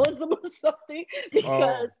it in your bosom or something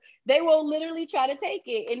because they will literally try to take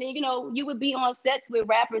it. And then, you would be on sets with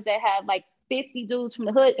rappers that have like 50 dudes from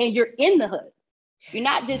the hood and you're in the hood. You're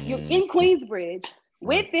not just, you're in Queensbridge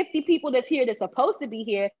with 50 people that's here that's supposed to be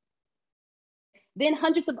here. Then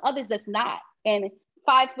hundreds of others that's not. And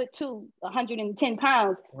 5'2", 110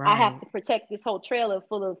 pounds, I have to protect this whole trailer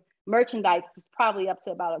full of merchandise. It's probably up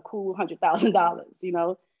to about a cool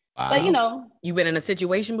 $100,000, Wow. But you've been in a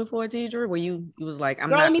situation before, Teedra, where you was like, I'm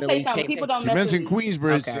girl, not let me really tell you something. People don't she mentioned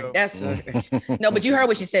Queensbridge. Okay. So. That's no, but you heard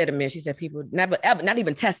what she said to me. She said people never ever not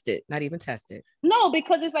even tested. No,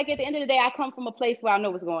 because it's like at the end of the day, I come from a place where I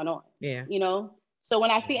know what's going on. Yeah. So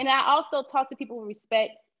when I see, and I also talk to people with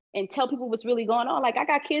respect and tell people what's really going on. Like, I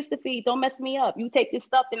got kids to feed. Don't mess me up. You take this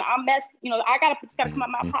stuff, then I'm messed. I it's gotta come out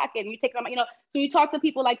my pocket, and you take it out my, So you talk to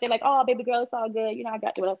people like they're like, oh, baby girl, it's all good. I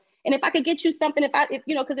got you. And if I could get you something,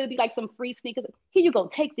 because it'd be like some free sneakers. Here you go.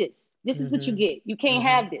 Take this. This is what you get. You can't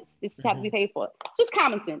have this. This has to be paid for. Just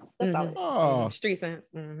common sense. That's all. Oh, street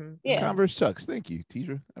sense. Yeah. Converse Chucks. Thank you,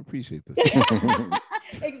 Teedra. I appreciate this.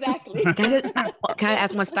 Exactly. Can I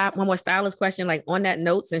ask one more stylist question? Like, on that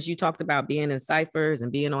note, since you talked about being in ciphers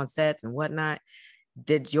and being on sets and whatnot,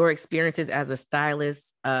 did your experiences as a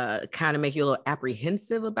stylist kind of make you a little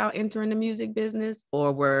apprehensive about entering the music business?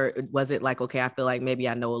 Or was it like, okay, I feel like maybe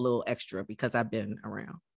I know a little extra because I've been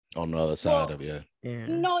around? On the other side of it, yeah.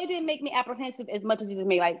 No, it didn't make me apprehensive as much as it just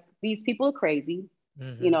made like, these people are crazy,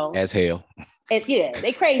 as hell.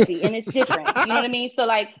 They crazy, and it's different. You know what I mean? So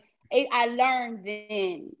like, I learned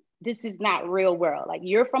then this is not real world. Like,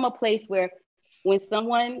 you're from a place where when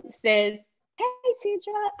someone says, hey,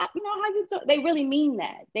 teacher, how you doing? They really mean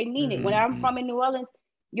that. They mean it. When I'm from in New Orleans,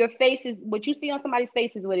 your face is what you see on somebody's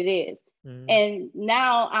face is what it is. And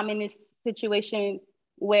now I'm in this situation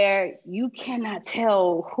where you cannot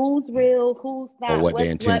tell who's real, who's not, or what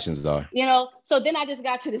their intentions are. So then I just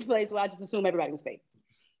got to this place where I just assume everybody was fake.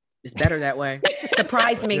 It's better that way.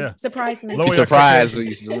 Surprise me. Yeah. Surprise me. Be surprised when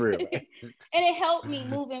you see real. And it helped me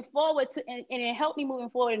moving forward and it helped me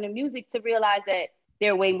moving forward in the music to realize that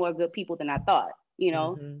there are way more good people than I thought.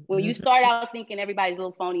 When you start out thinking everybody's a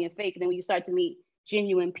little phony and fake, and then when you start to meet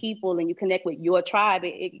genuine people and you connect with your tribe,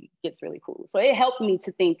 it gets really cool. So it helped me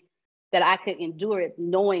to think that I could endure it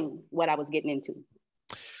knowing what I was getting into.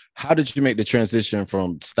 How did you make the transition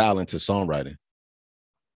from styling to songwriting?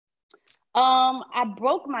 I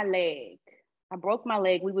broke my leg.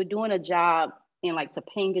 We were doing a job in like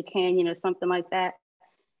Topanga Canyon or something like that.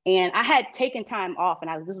 And I had taken time off,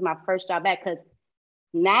 and this was my first job back, because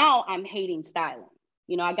now I'm hating styling.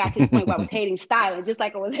 I got to the point where I was hating styling, just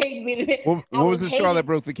like I was hating me. What was the straw that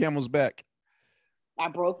broke the camel's back? I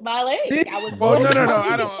broke my leg. No,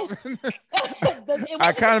 I don't.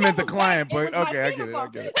 I kind of meant the client, but okay, I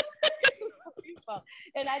get it.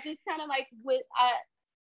 And I just kind of like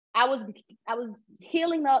I was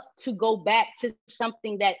healing up to go back to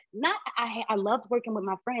something that I loved working with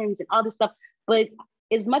my friends and all this stuff, but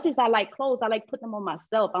as much as I like clothes, I like putting them on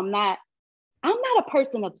myself. I'm not I'm not a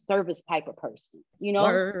person of service type of person, you know.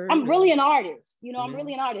 Word. I'm really an artist, you know. I'm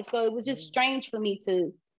really an artist. So it was just strange for me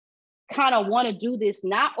to kind of want to do this,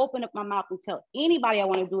 not open up my mouth and tell anybody I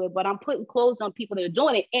want to do it, but I'm putting clothes on people that are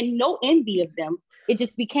doing it and no envy of them. It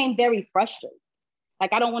just became very frustrating.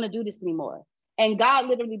 Like, I don't want to do this anymore. And God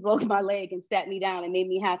literally broke my leg and sat me down and made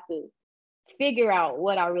me have to figure out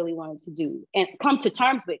what I really wanted to do and come to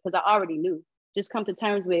terms with, because I already knew. Just come to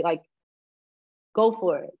terms with, like, go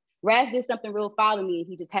for it. Raz did something real foul to me and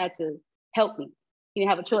he just had to help me. He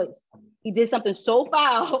didn't have a choice. He did something so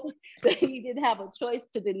foul that he didn't have a choice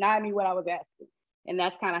to deny me what I was asking. And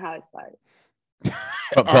that's kind of how it started.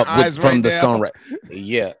 From the songwriter.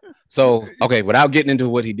 Yeah. So, okay, without getting into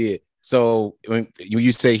what he did. So when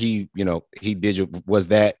you say he did was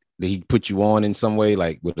that he put you on in some way,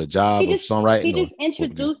 like with a job of songwriting? He just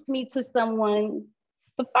introduced me to someone.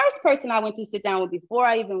 The first person I went to sit down with before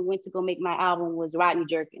I even went to go make my album was Rodney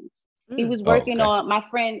Jerkins. He was working on my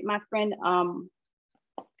friend,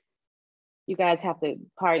 you guys have to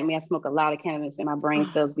pardon me. I smoke a lot of cannabis and my brain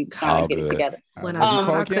cells be trying to get it together. When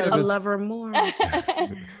I could have loved her more.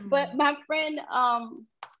 But my friend,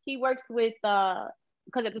 he works with,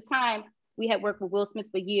 because at the time we had worked with Will Smith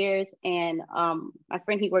for years, and my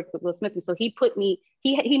friend, he worked with Will Smith, and so he put me,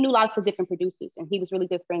 he knew lots of different producers, and he was really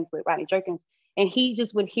good friends with Rodney Jerkins, and he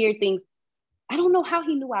just would hear things. I don't know how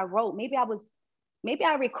he knew I wrote. Maybe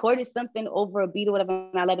I recorded something over a beat or whatever,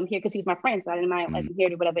 and I let him hear because he was my friend, so I didn't mind letting him hear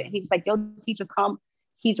it or whatever. And he was like, "Yo, Teedra, come."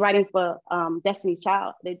 He's writing for Destiny's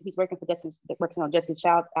Child. He's working on Destiny's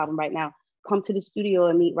Child's album right now. Come to the studio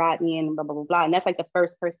and meet Rodney and blah, blah, blah, blah. And that's like the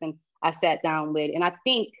first person I sat down with. And I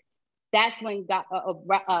think that's when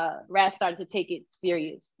Raz started to take it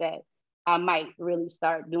serious, that I might really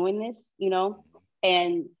start doing this, you know?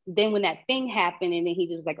 And then when that thing happened, and then he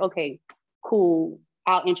just was like, okay, cool,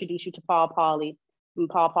 I'll introduce you to Paul Pauly. And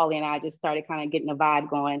Paul Pauly and I just started kind of getting a vibe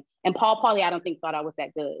going. And Paul Pauly, I don't think thought I was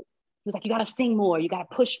that good. He was like, you got to sing more, you got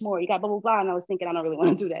to push more, you got blah, blah, blah. And I was thinking, I don't really want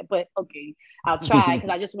to do that, but okay, I'll try, because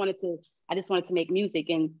I just wanted to make music.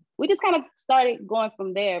 And we just kind of started going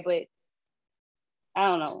from there, but I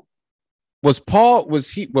don't know. Well,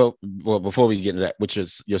 before we get into that, which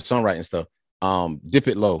is your songwriting stuff, Dip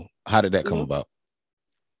It Low, how did that come about?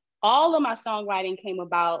 All of my songwriting came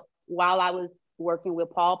about while I was working with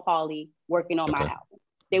Paul Pauly, working on my album.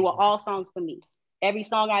 They were all songs for me. Every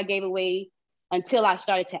song I gave away until I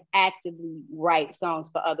started to actively write songs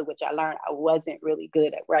for others, which I learned I wasn't really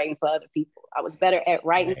good at writing for other people. I was better at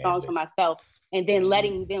writing songs for myself and then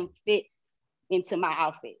letting them fit into my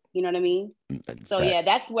outfit. You know what I mean? So yeah,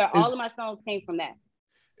 that's where all of my songs came from that.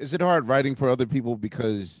 Is it hard writing for other people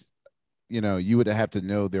because, you know, you would have to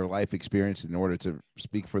know their life experience in order to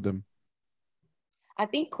speak for them? I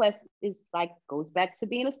think Quest goes back to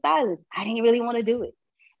being a stylist. I didn't really want to do it.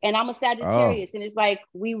 And I'm a Sagittarius, and it's like,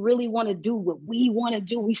 we really want to do what we want to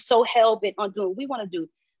do. We so hell-bent on doing what we want to do.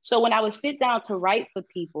 So when I would sit down to write for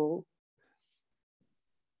people,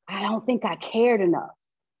 I don't think I cared enough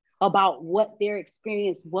about what their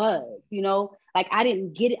experience was, you know? Like, I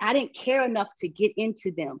didn't get it. I didn't care enough to get into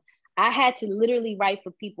them. I had to literally write for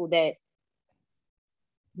people that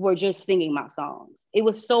were just singing my songs. It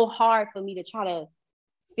was so hard for me to try to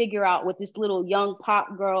figure out what this little young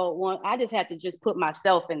pop girl want. I just had to just put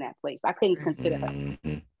myself in that place. I couldn't consider her,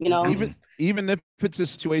 you know? Even if it's a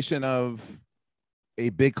situation of a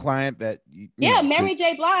big client that Mary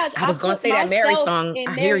J. Blige. I was gonna say that Mary song.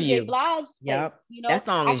 I hear you. Yep, you know, that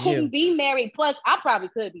song is you. I couldn't be married. Plus, I probably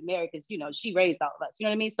could be married because, you know, she raised all of us. You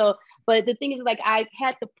know what I mean? So, but the thing is, like, I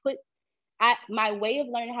had to put. My way of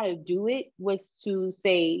learning how to do it was to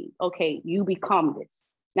say, okay, you become this.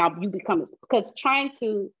 Now you become this, because trying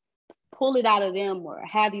to pull it out of them or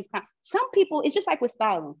have these some people, it's just like with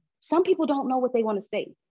styling. Some people don't know what they want to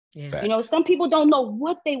say. Yeah. You know, some people don't know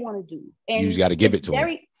what they want to do. And you just got to give it to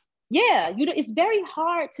them. Yeah, it's very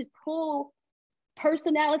hard to pull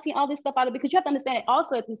personality and all this stuff out of it, because you have to understand it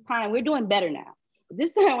also at this time, we're doing better now. But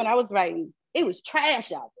this time when I was writing, it was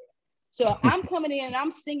trash out there. So I'm coming in and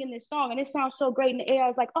I'm singing this song and it sounds so great in the air. I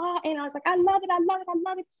was like, oh, and I was like, I love it. I love it. I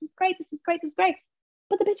love it. This is great. This is great. This is great.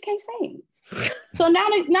 But the bitch can't sing. So now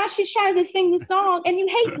she's trying to sing the song and you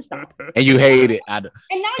hate the song. And you hate it. And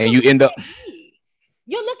you end up.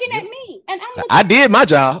 You're looking at me. And I did my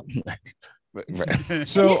job.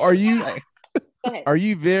 So are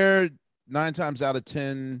you there 9 times out of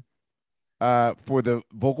 10 for the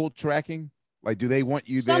vocal tracking? Like, do they want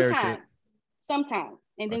you there? Sometimes.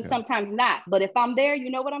 And then sometimes not. But if I'm there,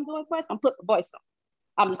 you know what I'm doing, Quest? I'm putting the voice on.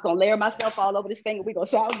 I'm just going to layer myself all over this thing and we're going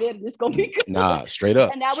to sound good and it's going to be good. Nah, straight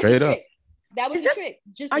up. And that was straight the up. trick. That was the trick.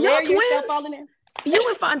 Just are layer y'all yourself twins? all in there. You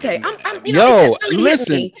and Fonte. I'm Yo, it's really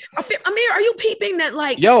listen. me. Amir, are you peeping that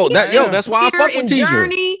like That's why I fuck with Teedra.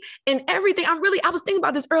 Journey and everything. I was thinking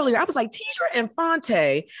about this earlier. I was like, Teedra and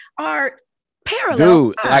Fonte are parallel.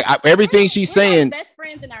 Dude, like everything she's saying, best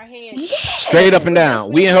friends in our head. Yeah. straight up and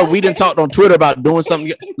down. We and her, we didn't talk on Twitter about doing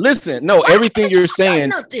something. Listen, no, everything you're saying,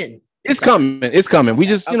 nothing. it's coming. It's coming. We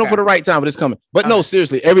just, for the right time, but it's coming. But no,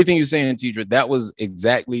 seriously, everything you're saying, Teedra, that was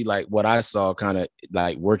exactly like what I saw kind of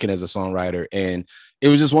like working as a songwriter. And it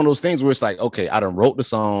was just one of those things where it's like, okay, I done wrote the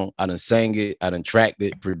song, I done sang it, I done tracked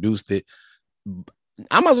it, produced it.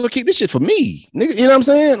 I might as well keep this shit for me. Nigga, you know what I'm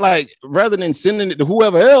saying? Like, rather than sending it to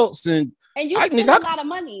whoever else. And you spend a lot of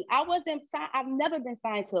money. I've never been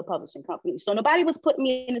signed to a publishing company. So nobody was putting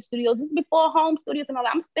me in the studios. This is before home studios and all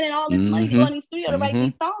that. I'm spending all this money to go in these studios to write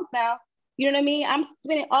these songs now. You know what I mean? I'm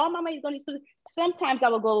spending all my money to go in these studios. Sometimes I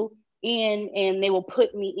will go in and they will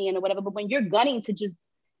put me in or whatever. But when you're gunning to just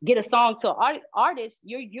get a song to an artist,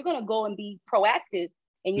 you're gonna go and be proactive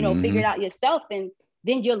and figure it out yourself. And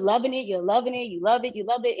then you're loving it, you love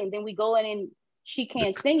it. And then we go in and she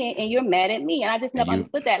can't sing it and you're mad at me. And I just never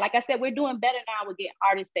understood that. Like I said, we're doing better now with getting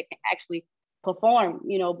artists that can actually perform,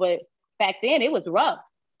 but back then it was rough.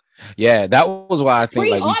 Yeah, that was why I think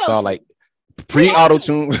like we saw like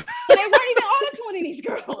pre-auto-tune. So they weren't even auto-tuning these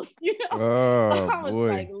girls, Oh, I was boy.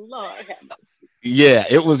 like, Lord. Yeah,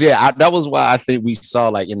 it was. Yeah, that was why I think we saw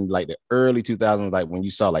like in like the early 2000s, like when you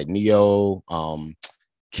saw like Neo,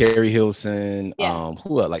 Carrie Hilson,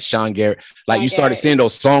 who else? Like Sean Garrett, like you started seeing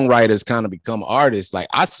those songwriters kind of become artists. Like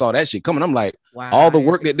I saw that shit coming. I'm like, wow, all the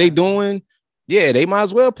work that they doing, yeah, they might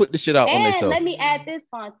as well put the shit out on themselves. Let me add this,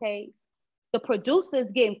 Fonte. The producer's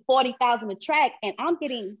getting 40,000 a track, and I'm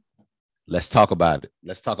getting. Let's talk about it.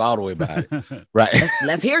 Let's talk all the way about it. Right.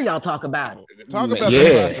 Let's hear y'all talk about it. Talk about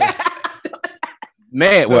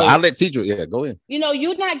Man, well, I'll let Teedra. Yeah, go in.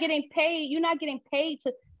 You're not getting paid. You're not getting paid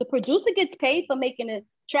the producer gets paid for making a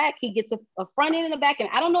track. He gets a front end and a back end.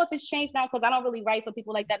 I don't know if it's changed now because I don't really write for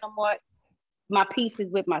people like that no more. My piece is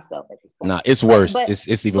with myself at this point. Nah, it's worse.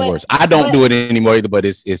 It's even worse. I don't do it anymore either, but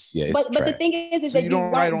it's But the thing is so that you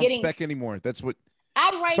don't write on spec anymore. That's what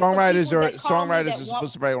I write. Songwriters are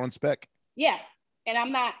supposed to write on spec. Yeah, and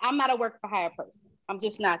I'm not a work for hire person. I'm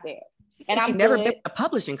just not there. And I've never been a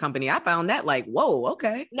publishing company. I found that like, whoa,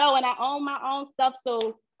 okay. No, and I own my own stuff,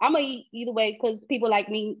 so I'm gonna eat either way because people like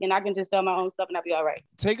me, and I can just sell my own stuff and I'll be all right.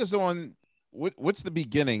 Take us on what's the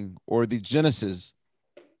beginning or the genesis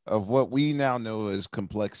of what we now know as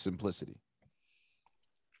complex simplicity?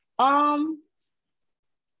 Like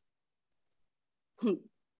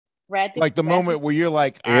the moment where you're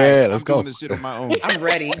like, all right, let's go. This shit on my own. I'm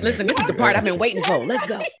ready. Listen, this is the part I've been waiting for. Let's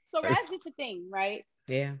go. So Raz is the thing, right?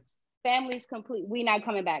 Yeah. Family's complete. We're not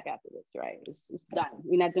coming back after this, right? It's done.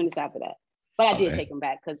 We're not doing this after that. But I did take him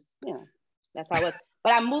back because, that's how it was.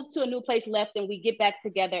 But I moved to a new place, left, and we get back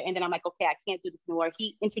together. And then I'm like, okay, I can't do this anymore.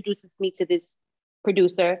 He introduces me to this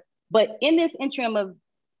producer. But in this interim of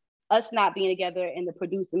us not being together and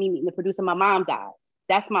me meeting the producer, my mom dies.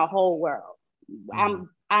 That's my whole world. My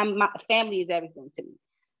family is everything to me.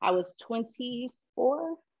 I was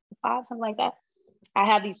 24, 5, something like that. I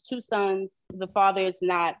have these 2 sons. The father is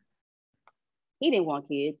not. He didn't want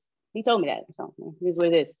kids. He told me that or something. Here's what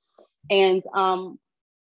it is. And I'm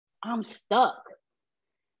stuck.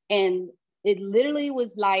 And it literally was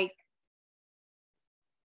like,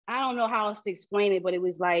 I don't know how else to explain it, but it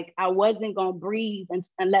was like I wasn't going to breathe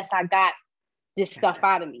unless I got this stuff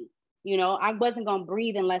out of me. I wasn't going to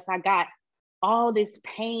breathe unless I got all this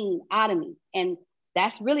pain out of me. And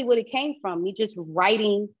that's really what it came from. Me just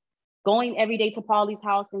writing, going every day to Paulie's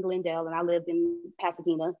house in Glendale, and I lived in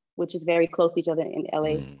Pasadena, which is very close to each other in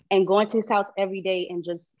LA, and going to his house every day and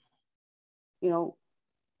just,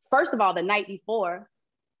 first of all, the night before,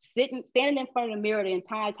 standing in front of the mirror the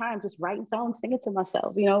entire time, just writing songs, singing to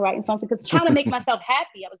myself, writing songs, because trying to make myself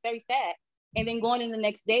happy. I was very sad. And then going in the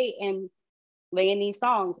next day and laying these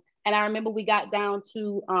songs. And I remember we got down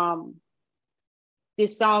to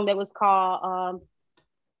this song that was called,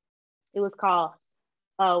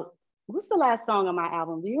 what's the last song on my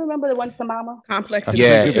album? Do you remember the one to Mama? Complex.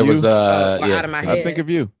 Yeah, it was out of my head. I Think of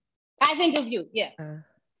You. I Think of You. Yeah.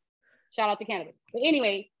 Shout out to Cannabis. But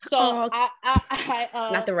anyway, so I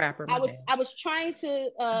not the rapper. I was trying to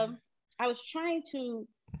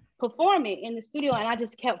perform it in the studio, and I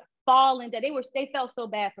just kept falling. They felt so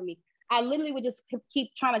bad for me. I literally would just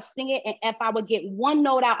keep trying to sing it, and if I would get one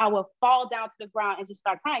note out, I would fall down to the ground and just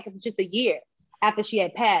start crying because it's just a year after she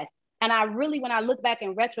had passed. And I really, when I look back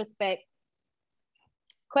in retrospect,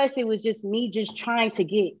 Questlove was just me just trying to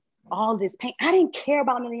get all this pain. I didn't care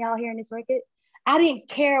about none of y'all hearing this record. I didn't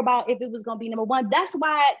care about if it was going to be number one. That's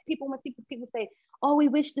why when people say, oh, we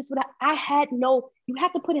wish this would I had no, you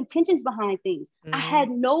have to put intentions behind things. I had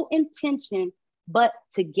no intention but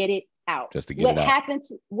to get it out. Just to get it out.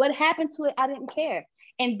 What happened to it, I didn't care.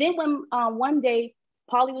 And then when one day,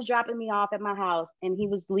 Paulie was dropping me off at my house and he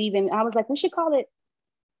was leaving, I was like, we should call it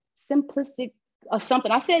simplistic or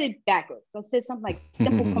something. I said it backwards. I said something like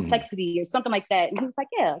simple complexity or something like that. And he was like,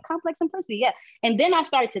 yeah, complex simplicity. Yeah. And then I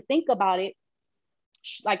started to think about it,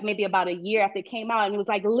 like maybe about a year after it came out. And it was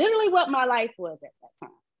like literally what my life was at that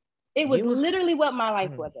time. It was literally what my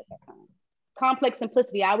life was at that time. Complex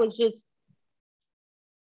simplicity. I was just,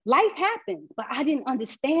 life happens, but I didn't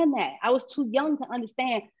understand that. I was too young to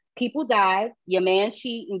understand. People die, your man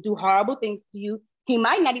cheat and do horrible things to you. He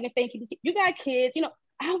might not even stay and keep his kids. You got kids, you know,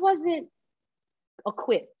 I wasn't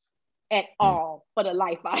equipped at all for the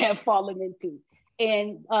life I have fallen into.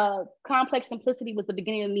 And complex simplicity was the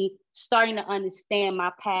beginning of me starting to understand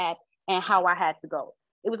my path and how I had to go.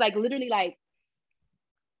 It was like literally like,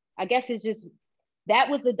 I guess it's just, that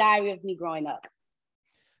was the diary of me growing up.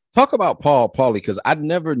 Talk about Paulie, because I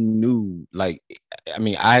never knew, like, I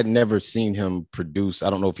mean, I had never seen him produce. I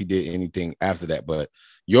don't know if he did anything after that, but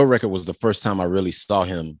your record was the first time I really saw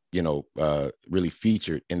him, you know, really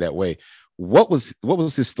featured in that way. What was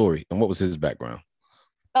his story and what was his background?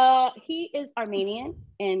 He is Armenian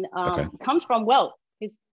and comes from wealth.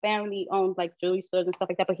 His family owned like jewelry stores and stuff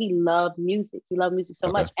like that, but he loved music. He loved music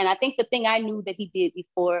so much. And I think the thing I knew that he did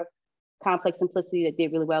before Complex Simplicity that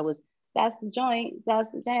did really well was That's the Joint, That's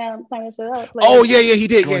the Jam, Turn It Up. Like, oh, yeah, he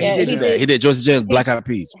did. Yeah, he did do that. He did Joyce Jams, Black Eyed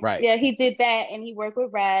Peas, right. Yeah, he did that, and he worked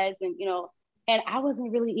with Raz, and, you know, and I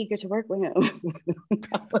wasn't really eager to work with him.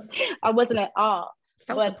 I wasn't at all.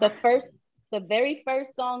 But the very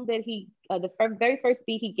first song that he, very first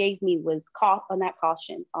beat he gave me was not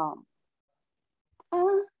Caution. I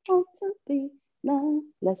want to be none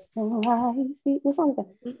less than right. What song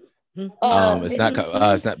is that?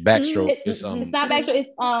 It's not Backstroke. It's not Backstroke.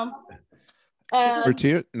 It's For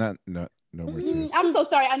Tears? No more tears. I'm so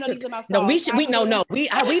sorry. I know these are my songs. No,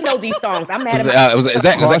 we know these songs. I'm mad at is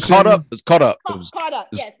that Caught Up? It's Caught Up. Caught Up.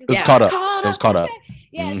 Yes. It was Caught Up. It was Caught Up.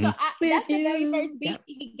 Yeah. So that's the very first beat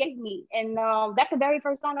he gave me, and that's the very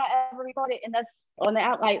first song I ever recorded, and that's on the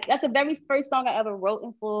out. Like that's the very first song I ever wrote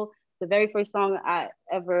in full. It's the very first song I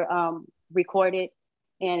ever recorded.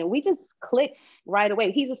 And we just clicked right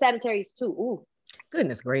away. He's a Sagittarius too. Ooh.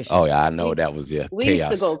 Goodness gracious. Oh yeah, I know that was we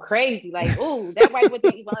chaos. used to go crazy. Like, ooh, that wife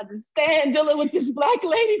wouldn't even understand dealing with this black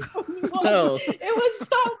lady. No. It was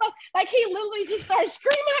so much. Like he literally just started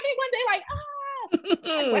screaming at me one day, like,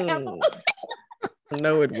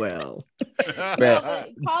 Know it well.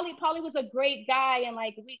 Paulie was a great guy, and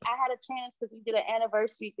like I had a chance because we did an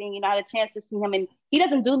anniversary thing. You know, I had a chance to see him, and he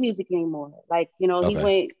doesn't do music anymore. Like, you know, he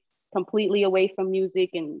went completely away from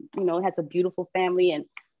music, and you know, has a beautiful family and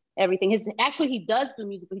everything. He does do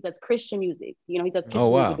music, but he does Christian music. You know, he does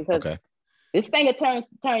Christian music because this thing will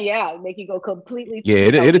turn you out, make you go completely. Yeah,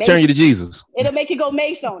 it'll turn you to Jesus. It'll make you go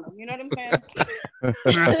Mace on him. You know what I'm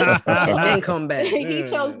saying? And then come back. He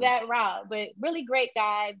chose that route, but really great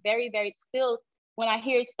guy. Very, very. Still, when I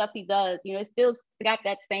hear stuff he does, you know, it still got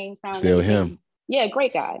that same sound. Still him. Yeah,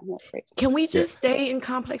 great guy. Yeah, great. Can we just stay in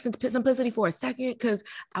Complex and Simplicity for a second? Because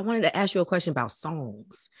I wanted to ask you a question about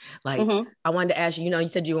songs. Like, I wanted to ask you, you know, you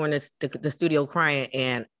said you were in the studio crying,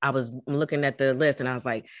 and I was looking at the list, and I was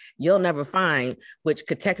like, You'll Never Find, which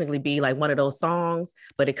could technically be like one of those songs,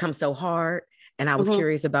 but it comes so hard. And I was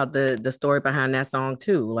curious about the story behind that song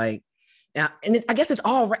too. Like, and I guess it's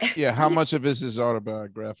all right. Yeah, how much of this is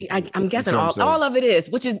autobiographical? I'm guessing all of it is,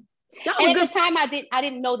 which is. And at the time, I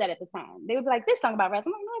didn't know that at the time. They would be like, "This song about rap."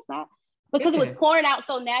 I'm like, "No, it's not," because it was pouring out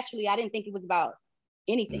so naturally. I didn't think it was about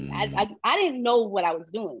anything. I didn't know what I was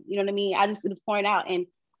doing. You know what I mean? It was pouring out, and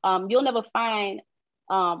You'll Never Find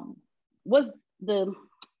was the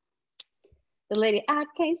lady. I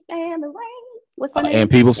can't stand the rain. What's her name? Ann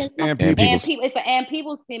Peebles. It's an Ann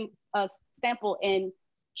Peebles sample, and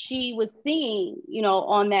she was singing, you know,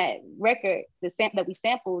 on that record, that we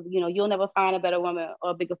sampled, you know, You'll Never Find a Better Woman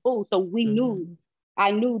or a Bigger Fool. So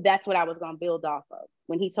I knew that's what I was going to build off of.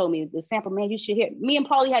 When he told me the sample, man, you should hear it. Me and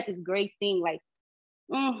Paulie had this great thing, like,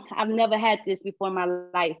 I've never had this before in my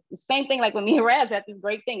life. The same thing like when me and Raz had this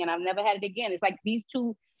great thing, and I've never had it again. It's like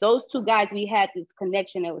those two guys, we had this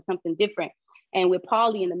connection. It was something different. And with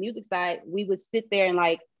Paulie and the music side, we would sit there and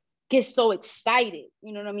like, get so excited,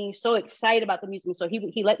 you know what I mean? So excited about the music. So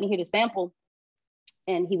he let me hear the sample,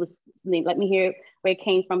 and he let me hear where it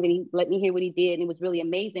came from, and he let me hear what he did, and it was really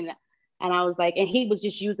amazing. And I was like, and he was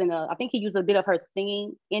just using I think he used a bit of her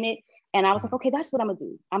singing in it, and I was like, okay, that's what I'm gonna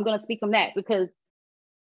do. I'm gonna speak from that, because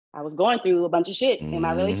I was going through a bunch of shit in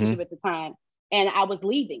my relationship Mm-hmm. at the time. And I was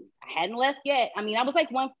leaving. I hadn't left yet. I mean, I was like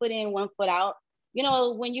 1 foot in, 1 foot out. You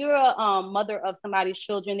know, when you're a mother of somebody's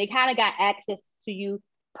children, they kind of got access to you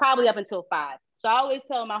probably up until 5. So I always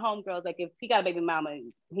tell my homegirls, like, if he got a baby mama,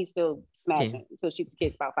 he's still smashing until she's the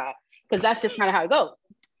kid's about 5. Because that's just kind of how it goes.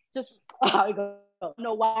 Just how it goes. I don't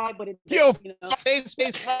know why, but it's, Yo, you know. take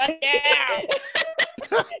space right now.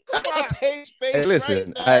 Take space Hey,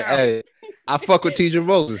 listen, right now. I fuck with Teedra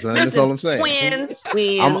Moses, son. That's all I'm saying. Twins.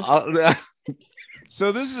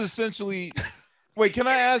 So this is essentially. Wait, can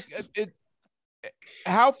I ask?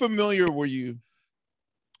 How familiar were you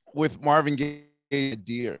with Marvin Gaye's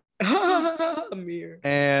Dear?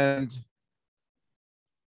 And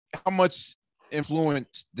how much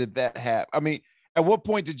influence did that have? I mean, at what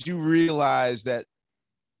point did you realize that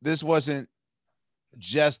this wasn't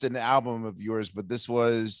just an album of yours, but this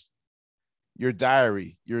was your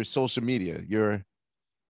diary, your social media,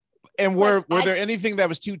 and were there anything that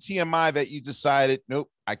was too TMI that you decided, nope,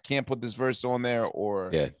 I can't put this verse on there? Or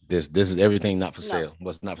this is everything not for sale.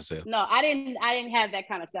 What's not for sale? No, I didn't have that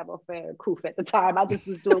kind of savoir-faire coof at the time. I just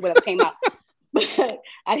was doing whatever came out. But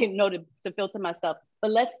I didn't know to filter myself.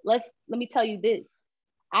 But let me tell you this.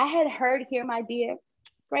 I had heard Hear My Dear,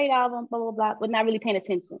 great album, blah, blah, blah, but not really paying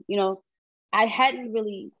attention. You know, I hadn't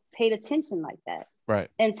really paid attention like that. Right.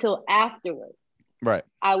 Until afterwards. Right.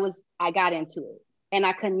 I got into it and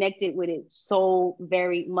I connected with it so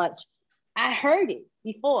very much. I heard it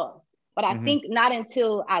before, but I think not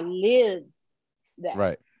until I lived that.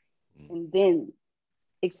 Right. And then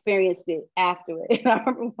experienced it after it. And I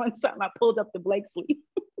remember one time I pulled up the Blakesley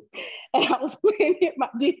and I was playing Hear My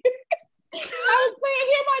Dear. I was playing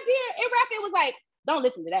Hear My Dear. And Raphael was like, don't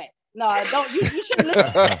listen to that. No, don't. You shouldn't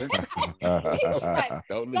listen. Like,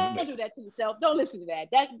 don't do that to yourself. Don't listen to that.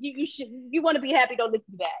 That you should. You want to be happy. Don't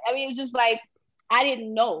listen to that. I mean, it was just like I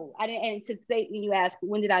didn't know. And to say when you ask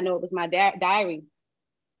when did I know it was my diary?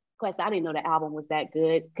 Quest, I didn't know the album was that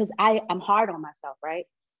good because I'm hard on myself, right?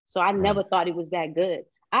 So I never thought it was that good.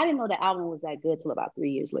 I didn't know the album was that good till about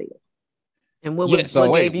 3 years later. And what was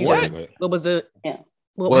what gave you that? What was the? Yeah.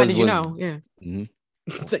 Well, how did you know? Yeah. Mm-hmm.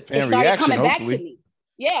 It started coming back to me.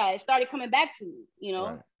 Yeah, it started coming back to me, you know.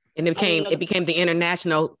 Right. And it became the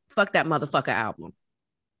international fuck that motherfucker album.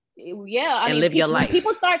 Yeah, I mean, live your life.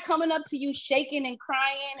 People start coming up to you shaking and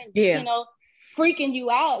crying and you know, freaking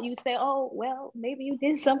you out. You say, "Oh, well, maybe you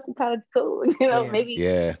did something kind of cool." You know, maybe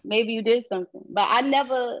you did something. But I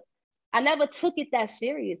never took it that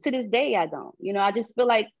serious. To this day, I don't. You know, I just feel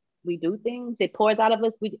like we do things. It pours out of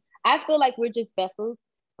us. I feel like we're just vessels.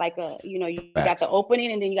 Like you know, you got the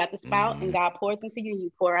opening and then you got the spout, and God pours into you and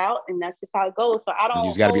you pour out, and that's just how it goes. So I don't. You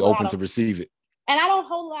just got to be open to receive it. And I don't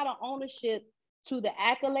hold a lot of ownership to the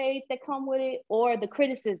accolades that come with it or the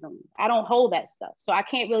criticism. I don't hold that stuff. So I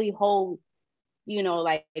can't really hold, you know,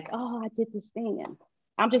 like oh, I did this thing. And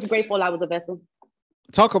I'm just grateful I was a vessel.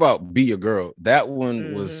 Talk about Be Your Girl. That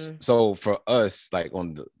one was so for us, like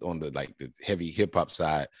on the like the heavy hip hop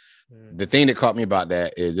side. The thing that caught me about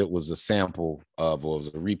that is it was a sample of, or it was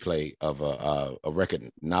a replay of a record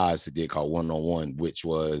Nas did called 1-on-1, which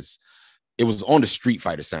was on the Street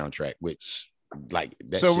Fighter soundtrack, which like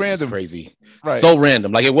that so shit random, was crazy, right. So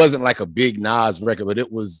random. Like it wasn't like a big Nas record, but it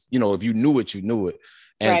was, you know, if you knew it, you knew it.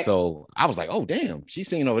 And so I was like, oh damn, she's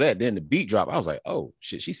singing over that. Then the beat drop, I was like, oh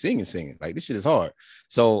shit, she's singing. Like this shit is hard.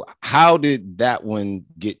 So how did that one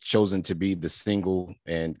get chosen to be the single,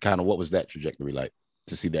 and kind of what was that trajectory like?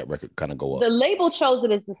 To see that record kind of go up. The label chose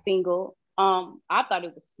it as the single. I thought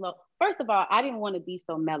it was slow. First of all, I didn't want to be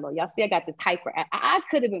so mellow. Y'all see, I got this hyper. I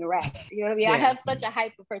could have been a rapper. You know what I mean? Yeah. I have such a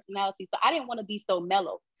hyper personality, so I didn't want to be so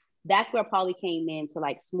mellow. That's where Paulie came in to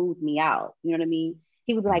like smooth me out. You know what I mean?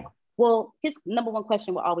 He would be like, well, his number one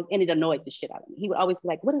question would always, and it annoyed the shit out of me. He would always be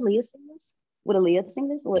like, would Aaliyah sing this? Would Aaliyah sing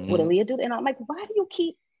this? Would Aaliyah do that? And I'm like, why do you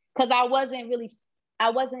keep? Because I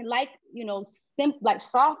wasn't like, you know, like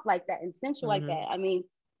soft like that and sensual like that. I mean,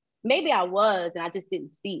 maybe I was, and I just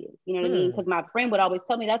didn't see it. You know what I mean? Because my friend would always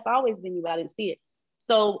tell me that's always been you, but I didn't see it.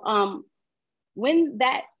 So when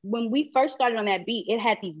we first started on that beat, it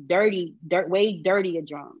had these way dirtier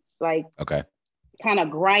drums, like kind of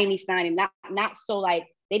grimy sounding, not so like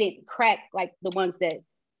they didn't crack like the ones that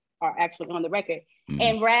are actually on the record.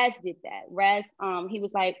 And Raz did that. Raz, he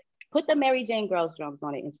was like, put the Mary Jane Girls drums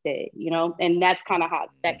on it instead, you know? And that's kind of how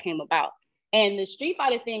that came about. And the Street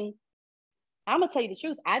Fighter thing, I'm gonna tell you the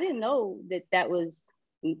truth. I didn't know that was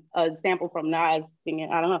a sample from Nas singing.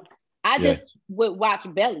 I don't know. I just would watch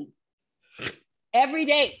Belly every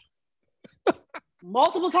day,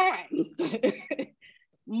 multiple times, sitting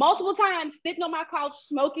on my couch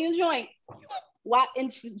smoking a joint,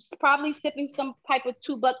 and probably sipping some type of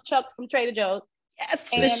 $2 chuck from Trader Joe's.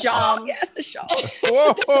 Yes, and, the shawl. Yes, the shawl.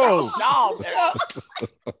 Whoa. Shawl.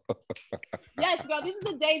 Yes, girl. These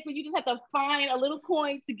are the days where you just have to find a little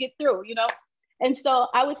coin to get through, you know? And so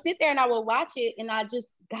I would sit there and I would watch it, and I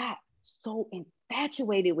just got so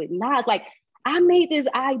infatuated with Nas. Like, I made this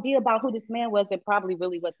idea about who this man was that probably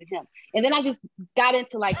really wasn't him. And then I just got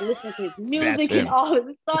into like listening to his music and all of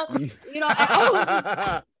this stuff. You know,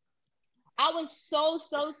 I was so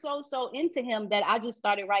into him that I just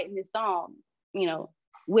started writing this song, you know,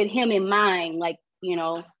 with him in mind. Like, you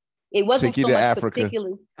know, it wasn't so much Africa.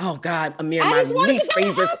 Particularly. Oh God, Amir, my least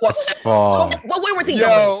favorite quote. Well, where was he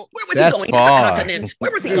going? Where was he going? It's a continent.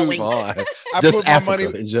 Where was he going?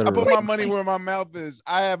 I put my money where my mouth is.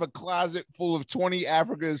 I have a closet full of 20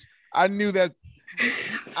 Africas. I knew that.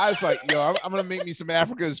 I was like, yo, I'm gonna make me some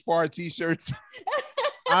Africa's Far t-shirts.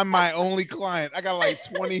 I'm my only client. I got like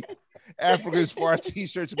 20 Africa's Far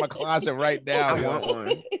t-shirts in my closet right now. I want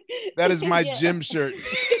one. That is my gym shirt.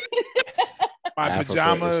 My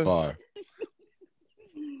pajama.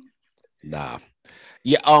 Nah.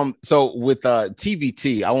 Yeah. So with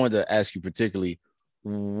TVT, I wanted to ask you particularly,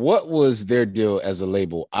 what was their deal as a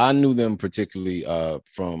label? I knew them particularly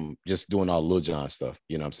from just doing all Lil Jon stuff,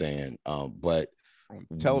 you know what I'm saying? But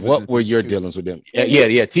what were your dealings with them?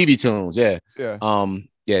 Yeah, TV Tunes, yeah.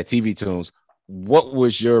 TV Tunes. What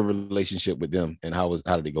was your relationship with them, and how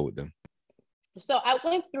did it go with them? So I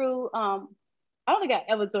went through I don't think I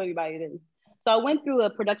ever told anybody this. So I went through a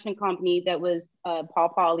production company that was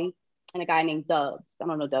Paul Pauly and a guy named Dubs. I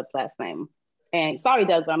don't know Dubs' last name. And sorry,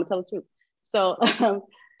 Doug, but I'm gonna tell the truth. So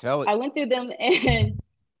tell it. I went through them,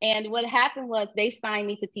 and what happened was they signed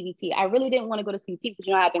me to TVT. I really didn't want to go to TVT because,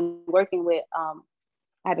 you know, I've been working with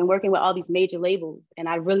all these major labels, and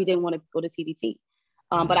I really didn't want to go to TVT.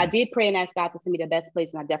 But I did pray and ask God to send me the best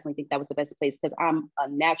place, and I definitely think that was the best place because I'm a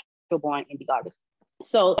natural born indie artist.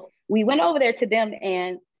 So we went over there to them,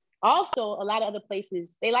 and also a lot of other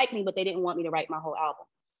places, they liked me, but they didn't want me to write my whole album.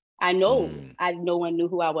 I know no one knew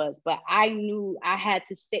who I was, but I knew I had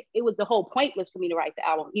to sit. It was the whole point was for me to write the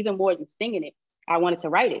album, even more than singing it. I wanted to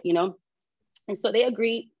write it, you know? And so they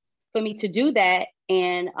agreed for me to do that.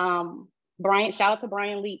 And shout out to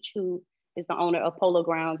Brian Leach, who is the owner of Polo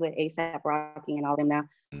Grounds with A$AP Rocky and all them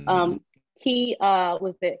now. He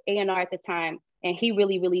was the A&R at the time, and he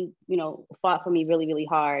really, really, you know, fought for me really, really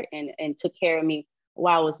hard and took care of me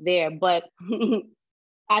while I was there. But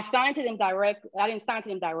I signed to them direct. I didn't sign to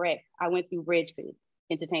them direct. I went through Bridgefield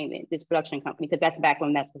Entertainment, this production company, because that's back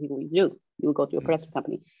when that's what people would do. You would go through a production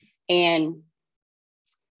company. And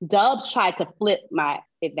Dubs tried to flip my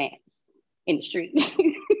advance in the street.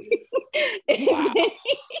 Wow.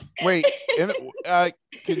 Wait,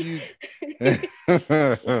 can you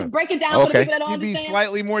break it down for the people that don't you understand? Be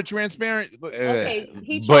slightly more transparent?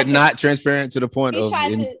 Okay, but not transparent to the point of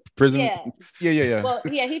imprisonment. Yeah. Well,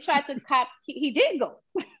 yeah, he tried to cop. He did go.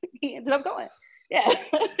 He ended up going. Yeah.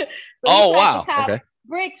 So wow. Okay.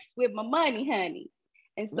 Bricks with my money, honey.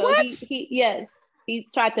 And so he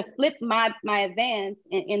tried to flip my advance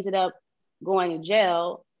and ended up going to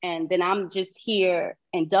jail. And then I'm just here,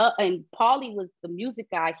 and Paulie was the music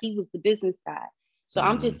guy. He was the business guy. So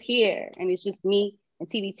I'm just here, and it's just me and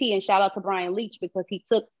TVT. And shout out to Brian Leach, because he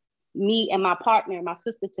took me and my partner, my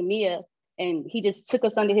sister Tamia, and he just took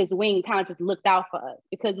us under his wing and kind of just looked out for us,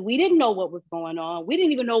 because we didn't know what was going on. We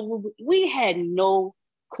didn't even know, we had no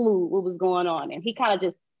clue what was going on. And he kind of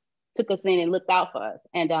just took us in and looked out for us.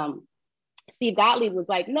 And Steve Gottlieb was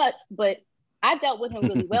like nuts, but I dealt with him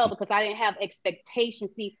really well because I didn't have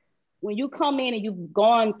expectations. See, when you come in and you've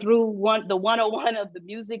gone through the 101 of the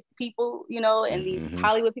music people, you know, and these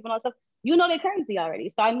Hollywood people and all that stuff, you know they're crazy already.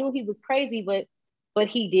 So I knew he was crazy, but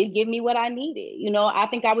he did give me what I needed. You know, I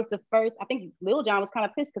think I was the first. I think Lil Jon was kind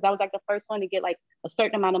of pissed because I was like the first one to get like a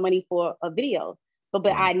certain amount of money for a video. But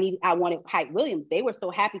I wanted Hype Williams. They were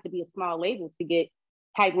so happy to be a small label to get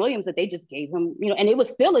Hype Williams that they just gave him, you know, and it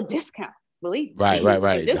was still a discount. Believe me.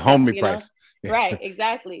 Right. The homie price. Right,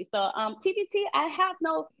 exactly. So TVT, I have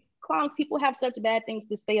no qualms. People have such bad things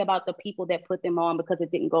to say about the people that put them on because it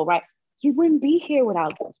didn't go right. You wouldn't be here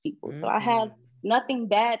without those people. So I have nothing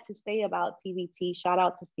bad to say about TVT. Shout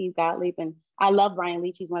out to Steve Gottlieb. And I love Brian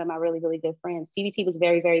Leach. He's one of my really, really good friends. TVT was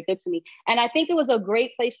very, very good to me. And I think it was a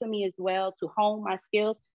great place for me as well to hone my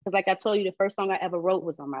skills. Because like I told you, the first song I ever wrote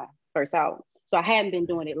was on my first album. So I hadn't been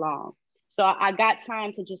doing it long. So I got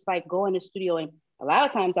time to just like go in the studio, and a lot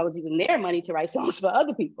of times I was using their money to write songs for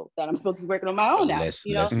other people that I'm supposed to be working on my own now.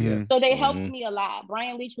 So they helped me a lot.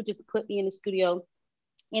 Brian Leach would just put me in the studio,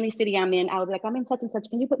 any city I'm in. I would be like, I'm in such and such.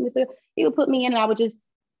 Can you put me in the studio? He would put me in, and I would just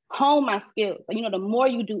hone my skills. You know, the more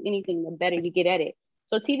you do anything, the better you get at it.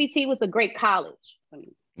 So TVT was a great college for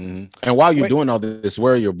me. Mm-hmm. And while you're doing all this,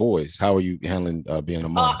 where are your boys? How are you handling being a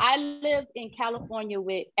mom? I lived in California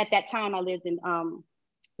at that time I lived in,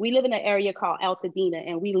 we live in an area called Altadena,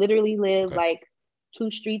 and we literally live like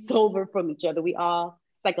 2 streets over from each other.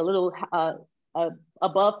 It's like a little,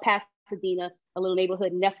 above Pasadena, a little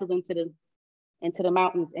neighborhood nestled into the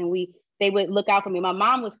mountains. And they would look out for me. My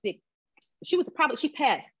mom was sick. She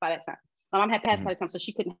passed by that time. My mom had passed by the time, so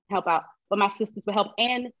she couldn't help out. But my sisters would help,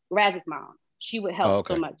 and Raz's mom, she would help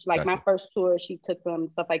so much. Like my first tour, she took them,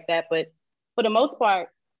 stuff like that. But for the most part,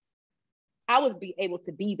 I was able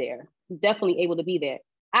to be there. Definitely able to be there.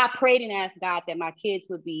 I prayed and asked God that my kids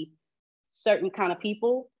would be certain kind of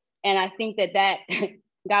people. And I think that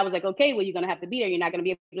God was like, okay, well, you're going to have to be there. You're not going to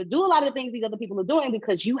be able to do a lot of the things these other people are doing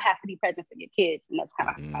because you have to be present for your kids. And that's kind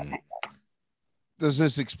of how I think that. Does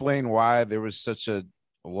this explain why there was such a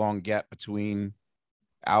long gap between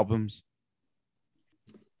albums?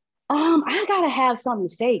 I gotta have something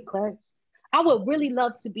to say, Clarence. I would really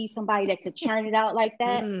love to be somebody that could churn it out like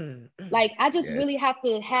that. Like, I just really have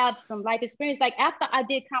to have some life experience. Like, after I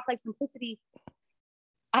did Complex Simplicity,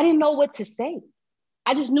 I didn't know what to say.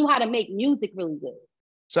 I just knew how to make music really good.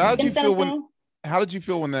 So how did you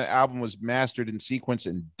feel when the album was mastered in sequence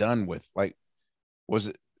and done with? Like, was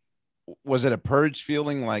it a purge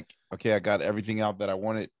feeling? Like, okay, I got everything out that I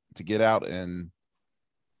wanted to get out, and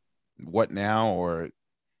what now? Or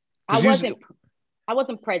I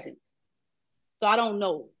wasn't present, so I don't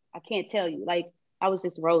know. I can't tell you. Like, I was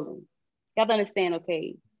just rolling. You have to understand.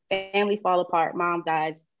 Okay, family fall apart. Mom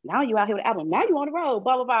dies. Now you out here with the album. Now you on the road.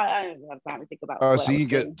 Blah blah blah. I didn't have time to think about. Oh, so you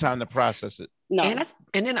get time to process it. No.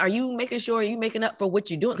 And then are you making sure you making up for what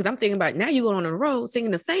you're doing? Because I'm thinking about now you going on the road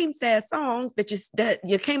singing the same sad songs that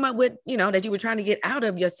you came up with. You know, that you were trying to get out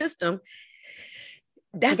of your system.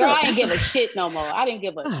 I didn't give a shit no more. I didn't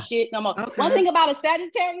give a shit no more. Okay. One thing about a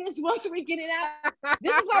Sagittarius, once we get it out,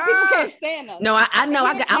 this is why people can't stand us. No, I know.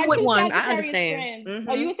 I'm with one. I understand. Mm-hmm.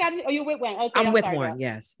 Are you a Sagittarius? Are you with one? Okay, I'm with one.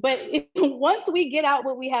 Yes. But once we get out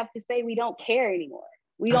what we have to say, we don't care anymore.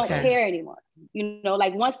 We don't care anymore. You know,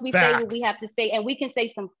 like once we say what we have to say, and we can say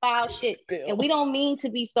some foul shit, and we don't mean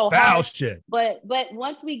to be so foul shit. But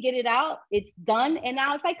once we get it out, it's done. And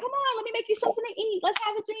now it's like, come on, let me make you something to eat. Let's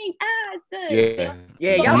have a drink. It's good.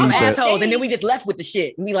 Yeah, y'all some assholes. And then we just left with the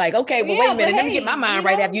shit. And we like, okay, well, wait a minute. Let me get my mind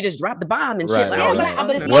right after you just dropped the bomb and shit.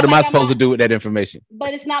 Like, what am I supposed to do with that information?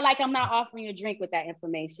 But it's not like I'm not offering you a drink with that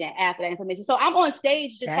information after that information. So I'm on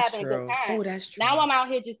stage just having a good time. Oh, that's true. Now I'm out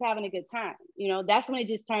here just having a good time. You know, that's when it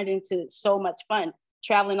just turned into so much fun,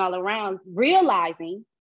 traveling all around, realizing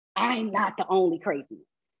I'm not the only crazy.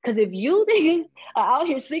 Because if you niggas are out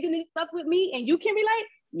here singing this stuff with me and you can relate,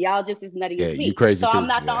 y'all just as nutty as me. You crazy so too. I'm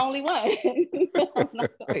not the only one.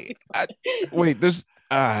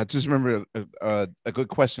 I just remember a good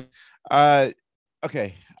question.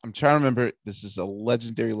 Okay, I'm trying to remember. This is a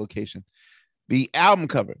legendary location. The album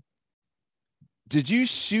cover. Did you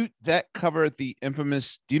shoot that cover at the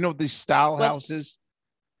infamous? Do you know what the Style House is?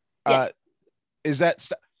 Yes. Is that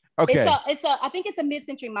okay? I think it's a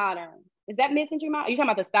mid-century modern. Is that mid-century modern? Are you talking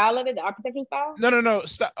about the style of it, the architectural style? No.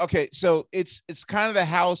 Okay, so it's kind of the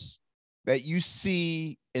house that you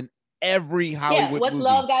see in every Hollywood what's movie.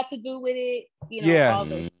 Love got to do with it? You know, all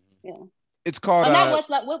those, It's called.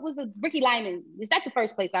 What was the Ricky Lyman? Is that the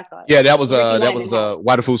first place I saw it? Yeah, that was Why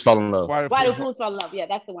Do Fools Fall in Love. Why Do Fools Fall in Love? Yeah,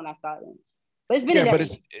 that's the one I saw it in. But it's been but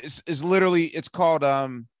it's literally it's called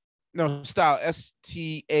Style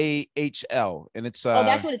STAHL, and it's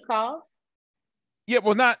that's what it's called. Yeah,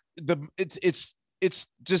 well, not the it's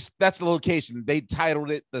just that's the location. They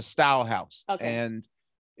titled it the Style House, and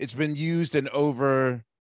it's been used in over,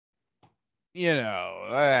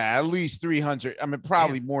 at least 300. I mean,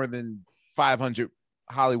 probably more than 500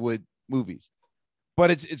 Hollywood movies. But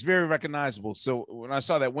it's very recognizable. So when I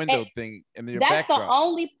saw that window thing and the backdrop, the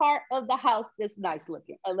only part of the house that's nice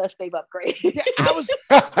looking, unless they've upgraded. Yeah, I was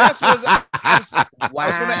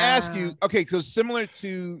going to ask you. Okay, because similar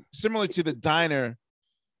to the diner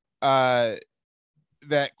that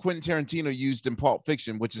Quentin Tarantino used in Pulp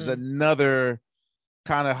Fiction, which is another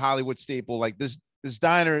kind of Hollywood staple. Like this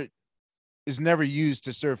diner is never used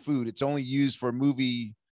to serve food. It's only used for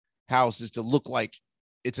movie houses to look like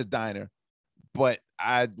it's a diner. But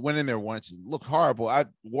I went in there once and it looked horrible. I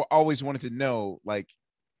always wanted to know, like,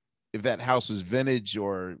 if that house was vintage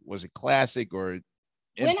or was it classic or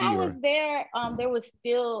empty. When I was there was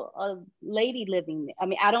still a lady living there. I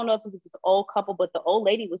mean, I don't know if it was this old couple, but the old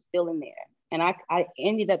lady was still in there. And I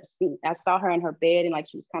ended up I saw her in her bed and like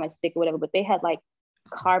she was kind of sick or whatever, but they had like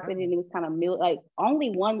carpet and it was kind of like only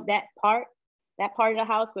that that part of the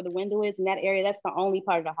house where the window is in that area, that's the only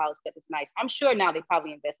part of the house that is nice. I'm sure now they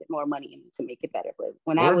probably invested more money in it to make it better. But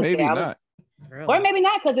when I was maybe there, not. Or maybe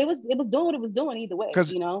not, because it was doing what it was doing either way.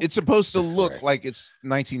 Because it's supposed to look like it's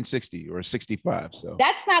 1960 or 65. So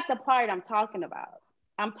that's not the part I'm talking about.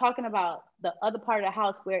 I'm talking about the other part of the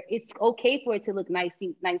house where it's okay for it to look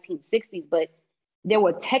 1960s, but there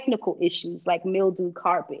were technical issues like mildew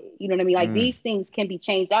carpet. You know what I mean? Like these things can be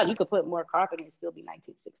changed out. You could put more carpet and still be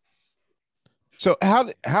 1960s. So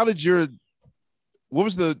what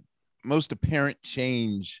was the most apparent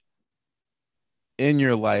change in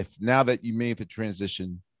your life now that you made the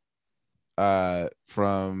transition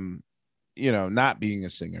from, not being a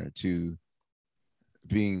singer to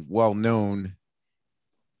being well known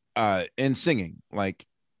in singing? Like,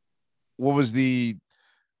 what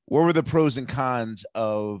were the pros and cons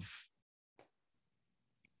of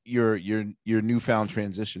your newfound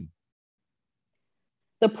transition?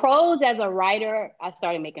 The pros, as a writer, I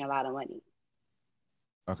started making a lot of money.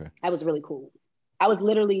 Okay. That was really cool. I was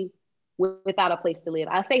literally without a place to live.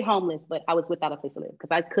 I say homeless, but I was without a place to live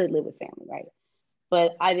because I could live with family, right?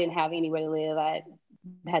 But I didn't have anywhere to live. I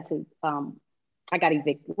had to, I got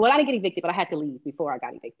evicted. Well, I didn't get evicted, but I had to leave before I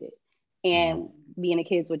got evicted. And me and the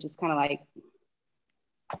kids were just kind of like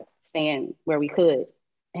staying where we could.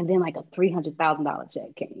 And then like a $300,000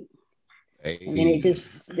 check came. Hey. And then it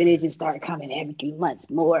just started coming every 3 months,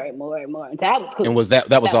 more and more and more. And that was cool. And was that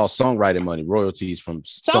was all songwriting money, royalties from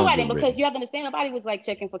songwriting? Because you have to understand, nobody was like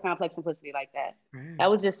checking for Complex Simplicity like that. That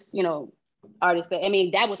was just, artists that,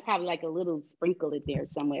 that was probably like a little sprinkle in there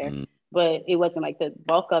somewhere, but it wasn't like the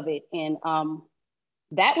bulk of it. And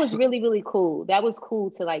that was really, really cool. That was cool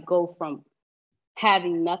to like go from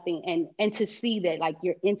having nothing and to see that like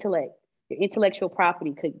your intellectual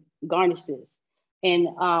property could garnish this. And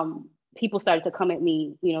people started to come at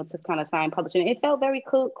me, to kind of sign publishing. It felt very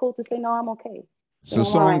cool to say, no, I'm okay. So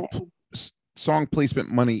song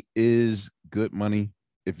placement money is good money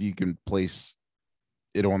if you can place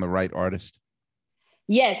it on the right artist.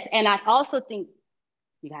 Yes, and I also think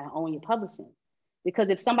you gotta own your publishing, because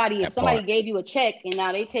if somebody gave you a check and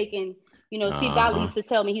now they taking, Steve Gottlieb used to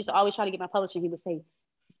tell me, he used to always try to get my publishing. He would say,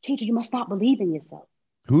 Teedra, you must not believe in yourself.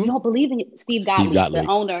 Who? You don't believe in it. Steve Gottlieb, the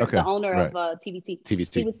owner of TVT.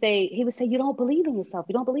 He would say, you don't believe in yourself.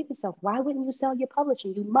 You don't believe in yourself. Why wouldn't you sell your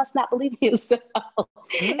publishing? You must not believe in yourself.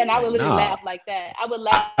 And I would literally laugh like that. I would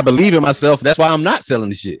laugh. I believe in myself. That's why I'm not selling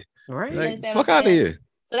the shit. Right. Like, fuck out of here.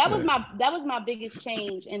 So that was my biggest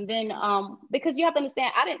change. And then because you have to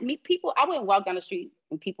understand, I didn't meet people. I wouldn't walk down the street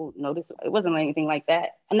and people notice. It wasn't anything like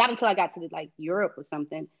that. And not until I got to like Europe or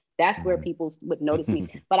something. That's where people would notice me.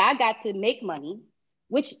 But I got to make money,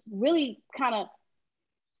 which really kind of,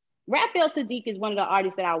 Raphael Sadiq is one of the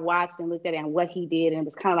artists that I watched and looked at and what he did. And it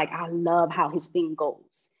was kind of like, I love how his thing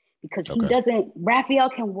goes, because Raphael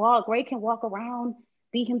can walk, Ray can walk around,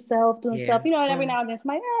 be himself, doing stuff, and every now and then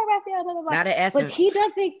somebody, Raphael, blah, blah, blah. Not an essence. But he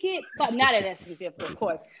doesn't get, not an essence, of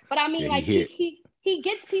course. But I mean, he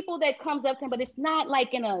gets people that comes up to him, but it's not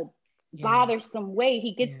like in a bothersome way.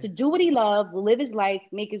 He gets to do what he loves, live his life,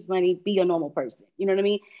 make his money, be a normal person. You know what I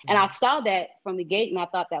mean? And I saw that from the gate, and I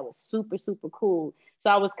thought that was super, super cool. So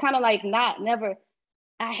I was kind of like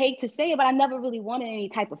I hate to say it, but I never really wanted any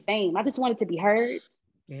type of fame. I just wanted to be heard.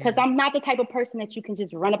 Because I'm not the type of person that you can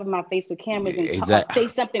just run up in my face with cameras and say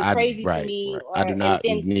something crazy to me. Or, I do not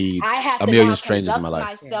need I have a million strangers in my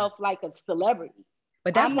life. Myself like a celebrity.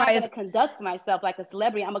 But that's why I'm not going to conduct myself like a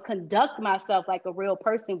celebrity. I'm going to conduct myself like a real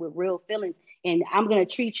person with real feelings. And I'm going to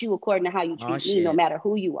treat you according to how you treat me, no matter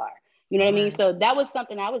who you are. You know what I mean? So that was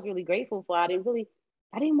something I was really grateful for. I didn't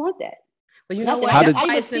want that. But you know what? I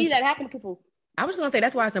even see that happen to people. I was gonna say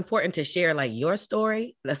that's why it's important to share like your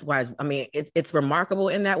story. That's why it's remarkable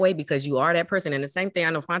in that way, because you are that person. And the same thing, I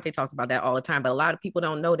know Fonte talks about that all the time, but a lot of people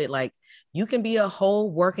don't know that like you can be a whole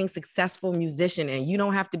working successful musician and you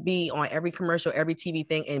don't have to be on every commercial, every TV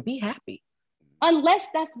thing, and be happy. Unless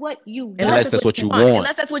that's what you want. Unless that's what you want.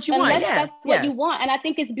 Unless that's what you want. Unless that's what you want. And I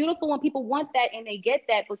think it's beautiful when people want that and they get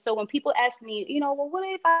that. But so when people ask me, well, what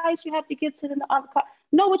advice you have to give to the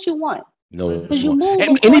know what you want. No, because you move.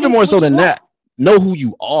 And even more so than that, know who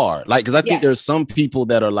you are. Like, because I think there's some people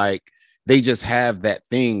that are like, they just have that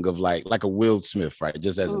thing of like a Will Smith, right?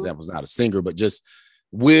 Just as an example, he's not a singer, but just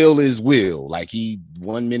Will is Will. Like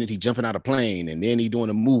one minute he jumping out of a plane, and then he doing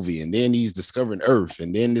a movie, and then he's discovering Earth,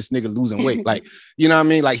 and then this nigga losing weight. Like, you know what I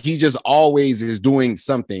mean? Like he just always is doing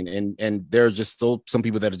something. And there are just some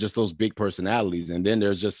people that are just those big personalities. And then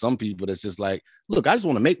there's just some people that's just like, look, I just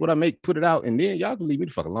want to make what I make, put it out, and then y'all can leave me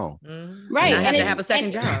the fuck alone. Right. And I have to have a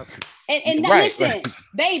second job. And Right, listen, right.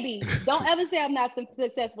 baby, don't ever say I'm not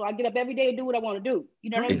successful. I get up every day and do what I want to do. You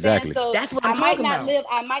know what I'm Exactly. saying? So That's what I I'm might talking not about.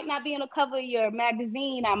 I might not be on the cover of your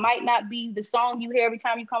magazine. I might not be the song you hear every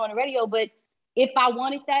time you come on the radio. But if I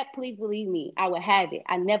wanted that, please believe me, I would have it.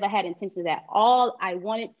 I never had intention of that. All I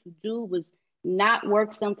wanted to do was not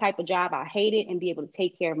work some type of job I hated and be able to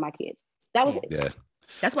take care of my kids. That was it. Yeah.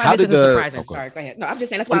 That's why How this did isn't the- surprising. okay. Sorry, go ahead. No, I'm just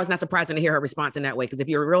saying that's why it's not surprising to hear her response in that way. Because if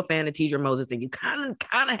you're a real fan of Teedra Moses, then you kind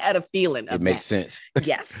of had a feeling of It makes that. sense.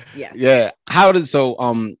 Yes. Yeah. How did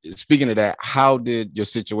speaking of that, how did your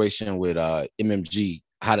situation with MMG,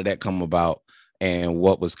 how did that come about? And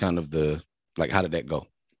what was kind of how did that go?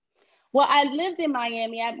 Well, I lived in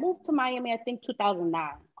Miami. I moved to Miami, I think 2009,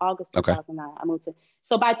 August 2009. I moved to.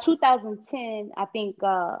 So by 2010, I think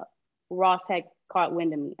Ross had caught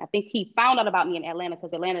wind of me. I think he found out about me in Atlanta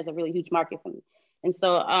because Atlanta is a really huge market for me. And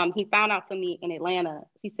so he found out for me in Atlanta.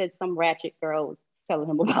 He said some ratchet girl was telling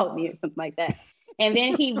him about me or something like that. And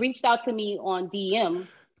then he reached out to me on DM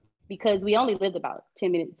because we only lived about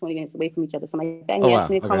 10 minutes, 20 minutes away from each other. Something like that. He asked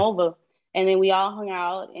me to come over. And then we all hung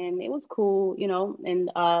out and it was cool, you know, and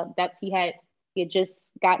he had just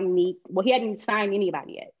gotten me. Well, he hadn't signed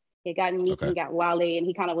anybody yet. He had gotten me and he got Wale and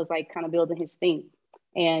he kind of was building his thing.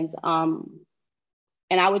 And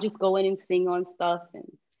I would just go in and sing on stuff and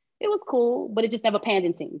it was cool, but it just never panned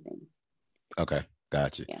into anything. Okay.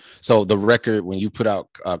 Gotcha. Yeah. So the record, when you put out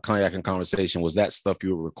Cognac and Conversation, was that stuff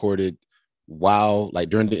you recorded during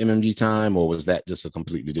the MMG time, or was that just a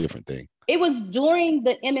completely different thing? It was during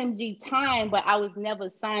the MMG time, but I was never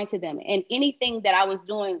signed to them. And anything that I was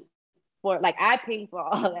doing I paid for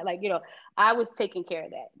all that. I was taking care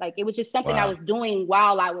of that. It was just something I was doing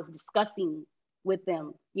while I was discussing with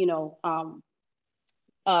them,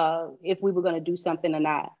 if we were going to do something or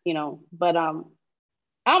not, but I'm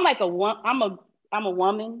I'm a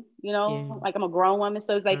woman, I'm a grown woman.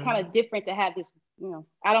 So it's kind of different to have this,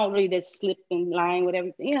 I don't really just slip in line with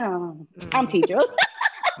everything. I'm Teedra.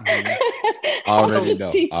 Already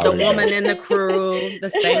know. The woman in the crew, the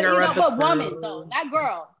singer of the crew. Woman though, not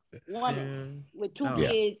girl. Woman with two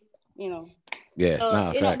kids, Yeah,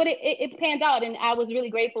 so, but it panned out, and I was really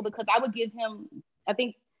grateful because I would give him, I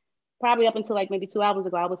think, probably up until maybe 2 albums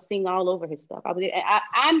ago, I was sing all over his stuff.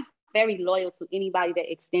 I'm very loyal to anybody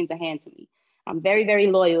that extends a hand to me. I'm very, very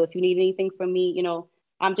loyal. If you need anything from me,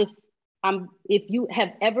 if you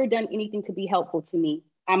have ever done anything to be helpful to me,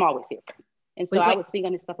 I'm always here. And so I would sing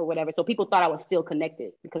on his stuff or whatever. So people thought I was still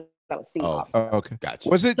connected because I was singing. Okay. Gotcha.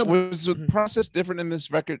 Was the process different in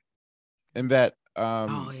this record in that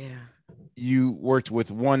you worked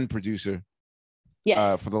with one producer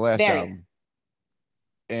for the last album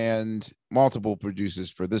and multiple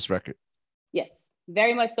producers for this record? Yes,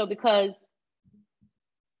 very much so, because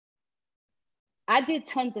I did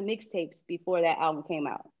tons of mixtapes before that album came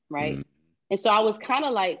out, right? And so I was kind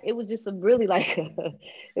of it was just it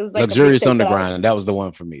was Luxurious Underground. That was the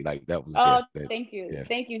one for me. That was. Thank you. Yeah.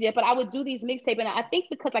 Thank you. Yeah, but I would do these mixtapes, and I think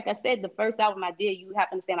because, like I said, the first album I did, you have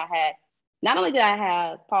to understand, I had, not only did I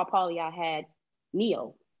have Paul Pauly, I had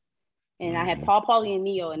Neo, and I had Paul Pauly and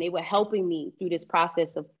Neo, and they were helping me through this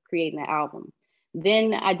process of creating an album.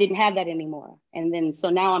 Then I didn't have that anymore, and then so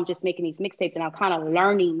now I'm just making these mixtapes, and I'm kind of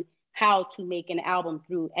learning how to make an album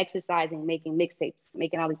through exercising, making mixtapes,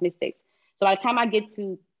 making all these mixtapes. So by the time I get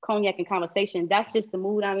to Cognac and Conversation, that's just the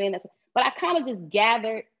mood I'm in. But I kind of just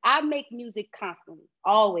gather. I make music constantly,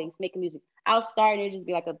 always making music. I'll start and it'll just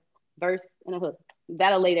be like a verse and a hook.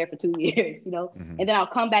 That'll lay there for 2 years, and then I'll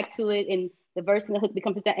come back to it and the verse and the hook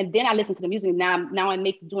becomes that. And then I listen to the music. Now I'm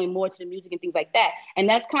doing more to the music and things like that. And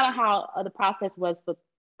that's kind of how the process was for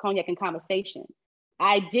Cognac and Conversation.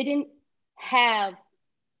 I didn't have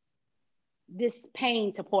this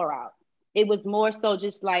pain to pour out. It was more so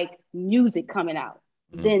just music coming out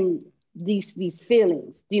than these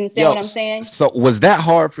feelings. Do you understand what I'm saying? So was that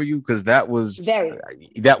hard for you? Because that was very.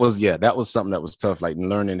 That was something that was tough.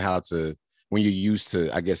 Learning how to, when you're used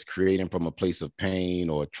to, I guess, creating from a place of pain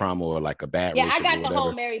or trauma or a bad relationship. I got the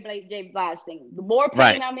whole Mary J. Blige thing. The more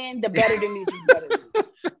pain I'm in, the better the music's better.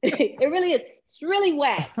 It really is. It's really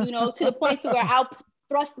whack, to the point to where I'll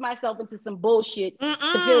thrust myself into some bullshit to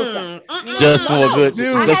feel something. Just for a good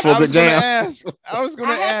jam. I was going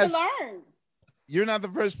to ask. To learn. You're not the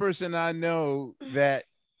first person I know that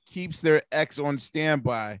keeps their ex on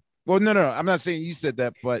standby. Well, no. I'm not saying you said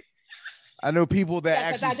that, but I know people that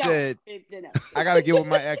actually said, I got to get with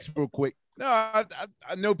my ex real quick. No, I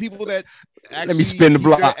know people that actually let me spin the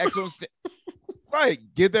block. Right,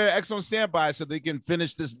 get their ex on standby so they can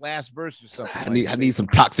finish this last verse or something. I need some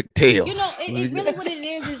toxic tales. It really what it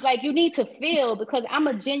is you need to feel, because I'm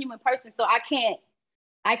a genuine person, so I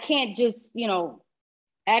can't just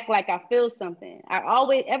act like I feel something. I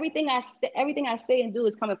always, everything I say and do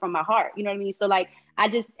is coming from my heart. You know what I mean? So like, I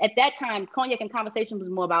just, at that time, Cognac and Conversation was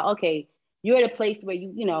more about, okay, you're at a place where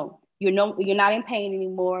you're not in pain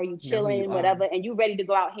anymore. You chilling, whatever, and you ready to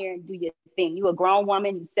go out here and do your thing. You a grown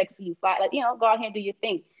woman, you sexy, you fly, like, go out here and do your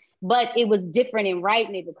thing. But it was different in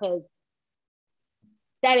writing it because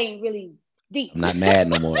that ain't really deep. I'm not mad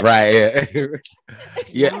no more. Right.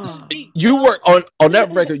 Yeah. You work on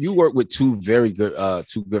that record, you work with two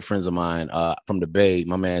good friends of mine from the Bay,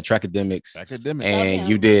 my man Trackademics. And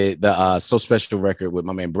you did the So Special record with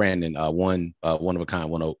my man Brandon, one of a kind,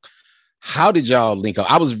 One Oak. How did y'all link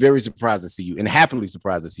up? I was very surprised to see you and happily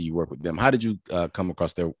surprised to see you work with them. How did you come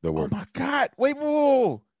across their work? Oh my God. Wait,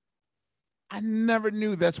 whoa. I never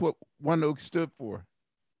knew that's what One Oak stood for.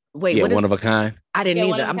 Wait, yeah, One of a Kind. I didn't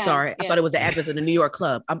either. I'm sorry. I thought it was the address of the New York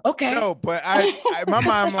club. I'm okay. No, but I my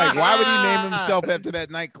mom like, why would he name himself after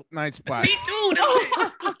that night spot? Me too.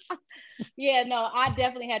 Yeah, no, I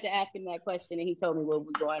definitely had to ask him that question, and he told me what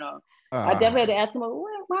was going on. I definitely had to ask him,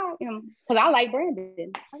 why? Because I like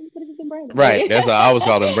Brandon. How you could have been Brandon? Right. That's how I always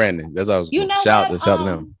call him Brandon. That's how I was. Shout to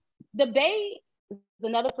them. The Bay is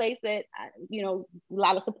another place that a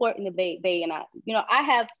lot of support in the Bay, and I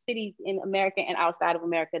have cities in America and outside of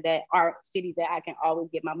America that are cities that I can always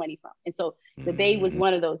get my money from, and so the Bay was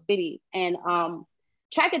one of those cities. And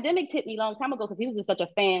Trackademics hit me a long time ago because he was just such a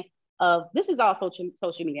fan of, this is all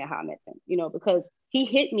social media how I met him, because he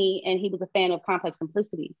hit me and he was a fan of Complex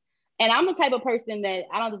Simplicity. And I'm the type of person that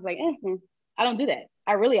I don't just like, I don't do that.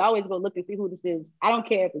 I really always go look and see who this is. I don't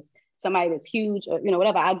care if it's somebody that's huge or,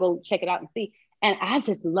 whatever. I go check it out and see. And I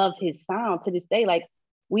just loved his sound to this day. Like,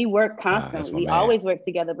 we work constantly. We always work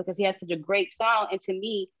together because he has such a great sound. And to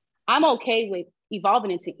me, I'm okay with evolving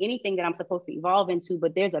into anything that I'm supposed to evolve into,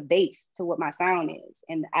 but there's a base to what my sound is.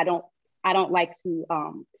 And I don't like to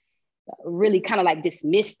really kind of like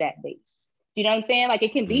dismiss that base. You know what I'm saying? Like,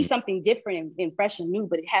 it can be something different and fresh and new,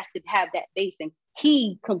 but it has to have that base. And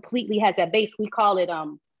he completely has that base. We call it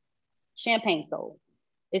champagne soul.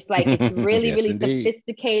 It's like, it's really, yes, really indeed.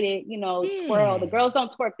 Sophisticated, twirl. The girls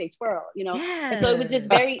don't twerk, they twirl, And so it was just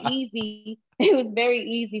very easy. It was very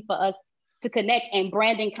easy for us to connect. And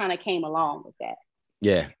Brandon kind of came along with that.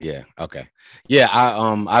 Yeah. Okay. Yeah,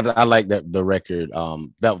 I like that the record.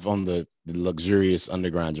 That was on the Luxurious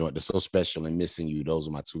Underground joint, the So Special and Missing You. Those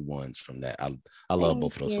are my two ones from that. I love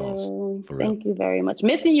both of those songs. Thank you very much.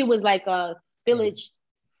 Missing You was like a spillage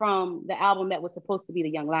from the album that was supposed to be the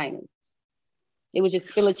Young Lioness. It was just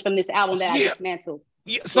spillage from this album that I dismantled.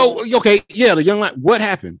 Yeah. So okay, yeah, the Young Lion. What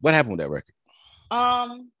happened? What happened with that record?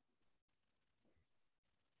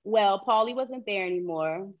 Well, Paulie wasn't there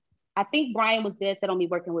anymore. I think Brian was dead set on me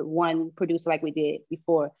working with one producer like we did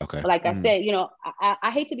before. Okay. But like I said,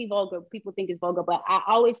 I hate to be vulgar. People think it's vulgar, but I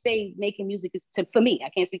always say making music is, for me, I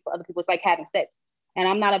can't speak for other people, it's like having sex. And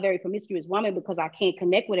I'm not a very promiscuous woman because I can't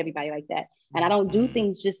connect with everybody like that. And I don't do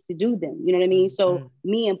things just to do them. You know what I mean? So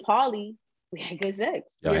me and Paulie, we had good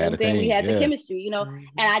sex. Y'all had a thing, we had the chemistry, and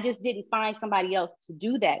I just didn't find somebody else to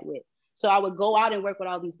do that with. So I would go out and work with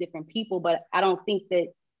all these different people, but I don't think that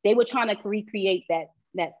they were trying to recreate that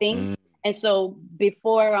thing. And so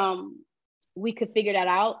before we could figure that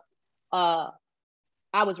out,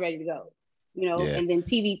 I was ready to go, and then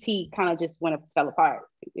TVT kind of just fell apart.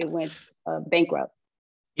 It went bankrupt.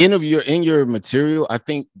 In your material, I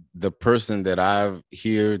think the person that I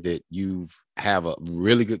hear that you have a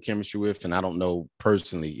really good chemistry with, and I don't know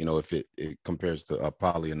personally, if it compares to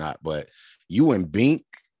Paulie or not, but you and Bink,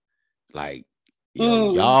 like,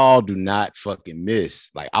 y'all do not fucking miss.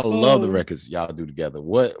 Like, I love the records y'all do together.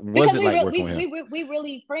 What was it like working with him? We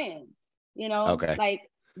really friends, Okay. Like,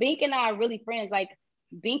 Bink and I are really friends. Like,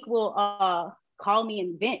 Bink will call me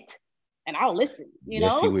and vent, and I'll listen.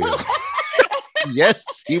 Yes, he will.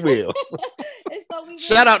 Yes, he will. And so we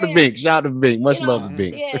Shout out to Bink. Shout out to Bink. Much love to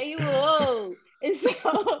Bink. Yeah, you will. And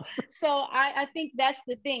so I think that's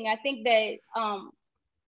the thing. I think that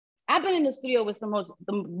I've been in the studio with the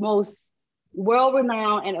most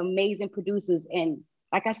world-renowned and amazing producers, and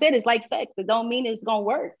like I said, it's like sex. It don't mean it's gonna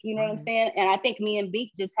work. You know what I'm saying? And I think me and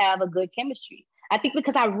Bink just have a good chemistry. I think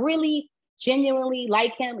because I really genuinely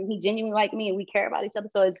like him and he genuinely like me, and we care about each other,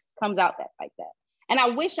 so it comes out like that. And I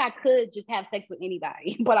wish I could just have sex with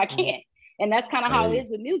anybody, but I can't. And that's kind of how it is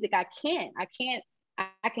with music. I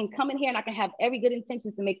can come in here and I can have every good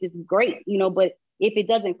intentions to make this great, but if it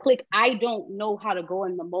doesn't click, I don't know how to go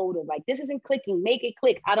in the mode of like, this isn't clicking, make it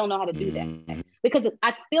click. I don't know how to do that because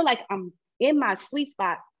I feel like I'm in my sweet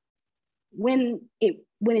spot when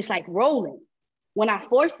it's like rolling. When I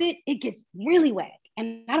force it, it gets really whack.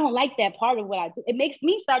 And I don't like that part of what I do. It makes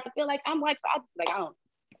me start to feel like I'm like, so I just like,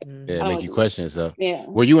 Yeah, make you question yourself. Yeah.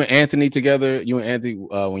 Were you and Anthony together? You and Anthony,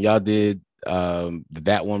 when y'all did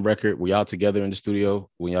that one record, were y'all together in the studio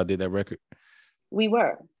when y'all did that record? We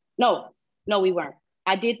were. No, we weren't.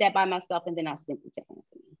 I did that by myself, and then I sent it to Anthony.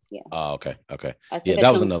 Yeah. Oh, okay. Yeah,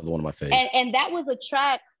 that was another one of my favorites. And that was a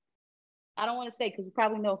track. I don't want to say because you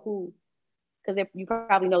probably know who, because you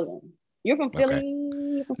probably know them. You're from Philly.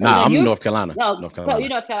 Okay. You're from Philly. Nah, I'm in North Carolina. No, North Carolina. You're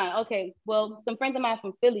North Carolina. Okay. Well, some friends of mine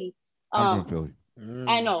from Philly. I'm from Philly.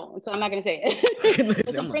 I know, so I'm not gonna say it.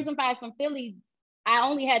 But some friends of mine from Philly, I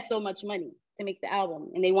only had so much money to make the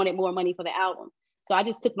album, and they wanted more money for the album. So I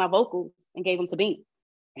just took my vocals and gave them to Bink,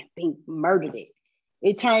 and Bink murdered it.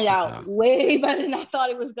 It turned out way better than I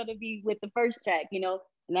thought it was gonna be with the first track, and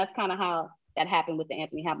that's kind of how that happened with the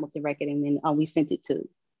Anthony Hamilton record, and then we sent it to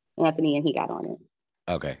Anthony, and he got on it.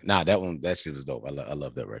 Okay, that shit was dope. I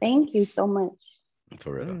love that record. Thank you so much.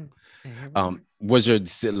 For real. Was your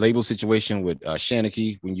label situation with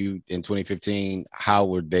Shanachie when you in 2015? How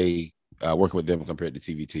were they working with them compared to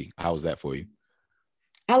TVT? How was that for you?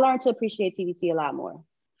 I learned to appreciate TVT a lot more.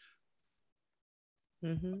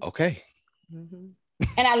 Okay. And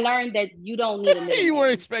I learned that you don't need a middleman. You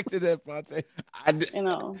weren't expecting that, Fonte.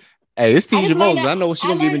 Hey, it's Teedra Moses. I know what she's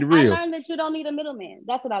gonna give me the real. I learned that you don't need a middleman.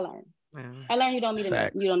 That's what I learned. Wow. I learned you don't need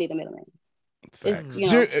a middleman. Facts.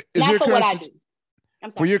 Not for what I do. I'm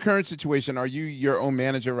sorry. For your current situation, are you your own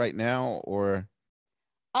manager right now, or?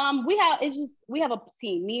 We have a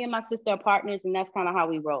team. Me and my sister are partners, and that's kind of how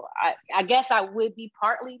we roll. I guess I would be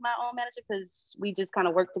partly my own manager because we just kind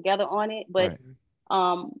of work together on it. But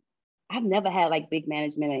I've never had like big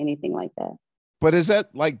management or anything like that. But is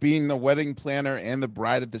that like being the wedding planner and the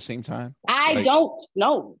bride at the same time? I don't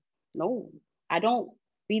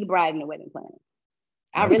be the bride and the wedding planner.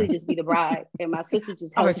 I really just be the bride, and my sister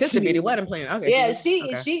just. Her sister be the wedding planner. Okay. Yeah,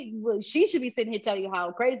 she should be sitting here telling you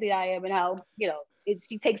how crazy I am and how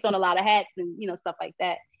she takes on a lot of hats and stuff like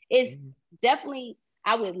that. It's definitely,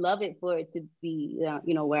 I would love it for it to be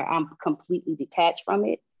where I'm completely detached from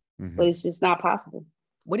it, but it's just not possible.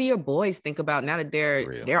 What do your boys think about now that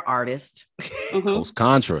they're artists? Coast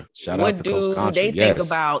Contra. Shout out to Coast Contra. What do they think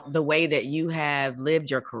about the way that you have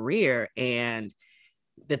lived your career and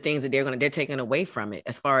the things that they're taking away from it,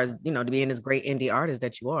 as far as to being this great indie artist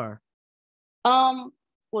that you are?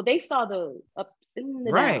 Well, they saw the ups and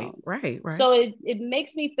the downs. Right. So it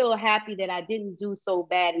makes me feel happy that I didn't do so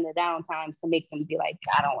bad in the down times to make them be like,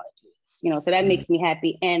 I don't want to do this. So that makes me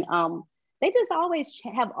happy. And they just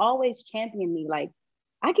have always championed me. Like,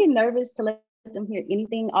 I get nervous to let them hear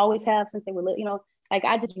anything. Always have since they were little. Like,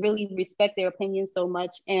 I just really respect their opinions so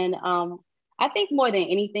much. And I think more than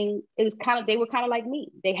anything, they were kind of like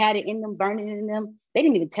me. They had it in them, burning in them. They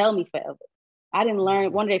didn't even tell me forever. I didn't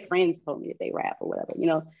learn. One of their friends told me that they rap or whatever.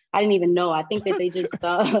 I didn't even know. I think that they just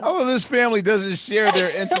oh, this family doesn't share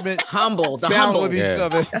their intimate humble with each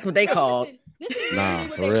other. That's what they call. This is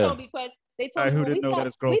what for real. Told me, they told me, who didn't know that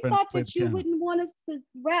his girlfriend we thought that you wouldn't want us to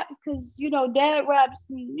rap because dad raps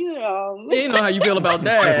and You know how you feel about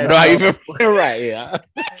dad. No, how you feel right, yeah.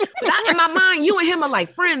 But in my mind, you and him are like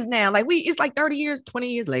friends now. Like it's like 30 years, 20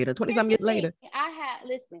 years later, 20-some years later.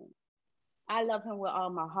 Listen, I love him with all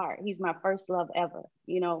my heart. He's my first love ever,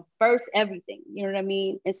 first everything, you know what I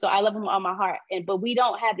mean? And so I love him with all my heart. But we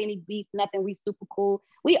don't have any beef, nothing. We super cool.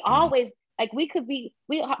 We always, we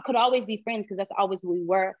could always be friends because that's always who we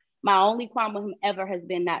were. My only problem with him ever has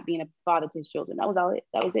been not being a father to his children. That was all it.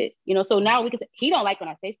 That was it. So now we can say, he don't like when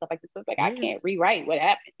I say stuff like this, but I can't rewrite what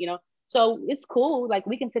happened, So it's cool. Like,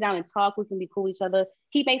 we can sit down and talk. We can be cool with each other.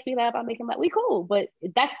 He makes me laugh. I make him laugh. We cool. But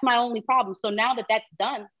that's my only problem. So now that that's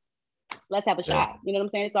done, let's have a shot. You know what I'm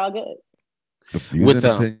saying? It's all good. The views and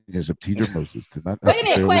opinions of Teedra Moses do not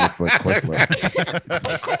necessarily reflect Questlove.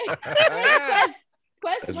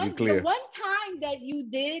 Questlove, the one time that you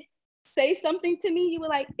did say something to me, you were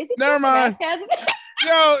like, is it never mind.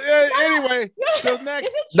 Anyway, so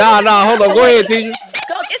next. Nah, hold on. Go ahead, Teedra.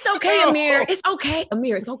 It's okay, Amir. It's okay,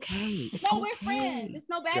 Amir. It's okay. We're friends. It's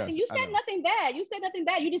no bad thing. You said nothing bad.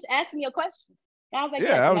 You just asked me a question. And I was like,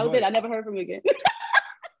 that was it. I never heard from you again.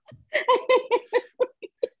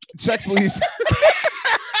 Check, please.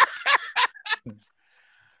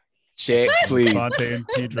 Check, please. Fonte and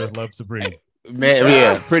Teedra love Supreme. Man,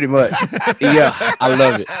 yeah, pretty much. Yeah, I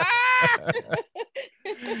love it.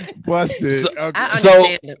 Busted. I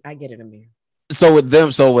understand it. I get it, Amir. So with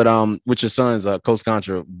your sons, Coast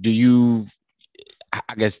Contra, do you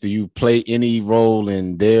play any role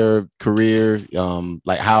in their career?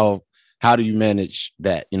 Like how do you manage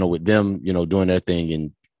that? With them, doing their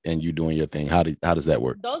thing and you doing your thing. How does that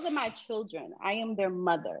work? Those are my children. I am their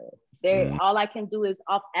mother. All I can do is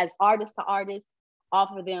as artist to artist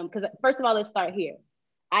offer them, because first of all, let's start here.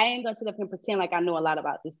 I ain't gonna sit up and pretend like I know a lot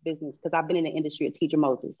about this business because I've been in the industry of Teedra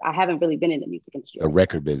Moses. I haven't really been in the music industry. The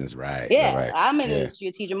record business, right? Yeah, right. I'm in the industry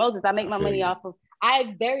of Teedra Moses. I make my money off of.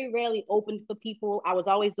 I very rarely opened for people. I was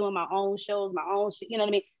always doing my own shows, my own shit. You know what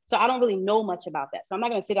I mean? So I don't really know much about that. So I'm not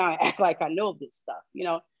gonna sit down and act like I know this stuff. You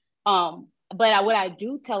know, but what I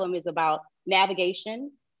do tell them is about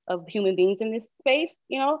navigation of human beings in this space.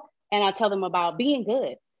 You know, and I tell them about being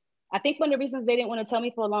good. I think one of the reasons they didn't want to tell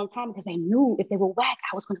me for a long time because they knew if they were whack,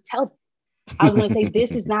 I was going to tell them. I was going to say,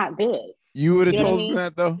 this is not good. You would have told them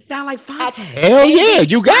that though? Sound like Fonte. Hell yeah,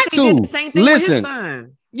 you got to. Did the same thing with his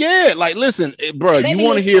son. Yeah, like listen, bro, you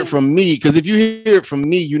want to hear it from me because if you hear it from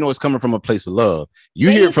me, you know it's coming from a place of love. You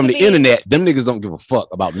hear it from the internet, them niggas don't give a fuck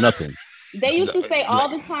about nothing. They used to say all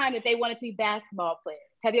the time that they wanted to be basketball players.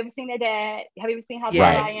 Have you ever seen their dad? Have you ever seen how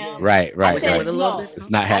bad I am? Right. No, it's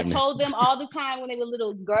not happening. I told them all the time when they were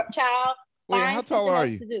little child. Wait, how tall are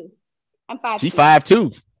you? I'm 5'2". She's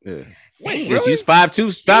 5'2". Yeah. Wait, really? She's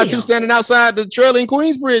 5'2", standing outside the trail in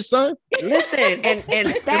Queensbridge, son. Listen, and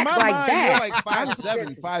stats like that. You're like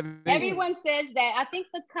 5'7", 5'8". Everyone says that. I think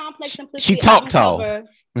the complex simplicity. She talk tall.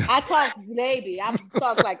 I talk, baby. I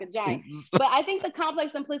talk like a giant. But I think the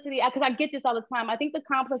complex simplicity, because I get this all the time. I think the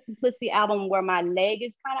complex simplicity album where my leg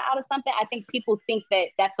is kind of out of something. I think people think that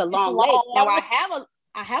that's a long leg. Now I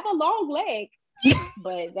have a long leg,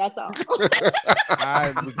 but that's all.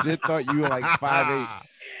 I legit thought you were like 5'8".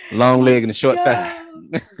 Long leg and a short thigh.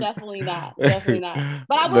 Definitely not. But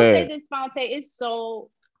I will say this, Fonte, is so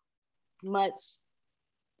much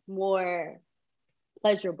more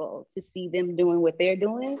pleasurable to see them doing what they're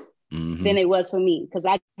doing than it was for me, because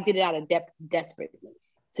I did it out of desperateness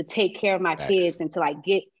to take care of my kids and to like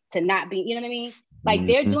get to not be, you know what I mean? Like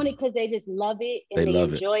they're doing it because they just love it and they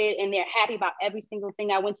enjoy it and they're happy about every single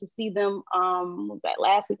thing. I went to see them, what was that,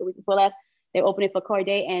 last week or week before last? They're opening for Corey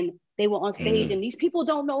Day and they were on stage and these people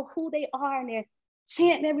don't know who they are and they're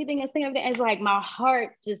chanting everything and singing everything. And it's like my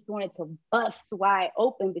heart just wanted to bust wide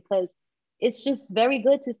open because it's just very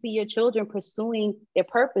good to see your children pursuing their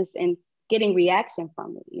purpose and getting reaction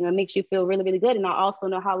from it. You know, it makes you feel really, really good. And I also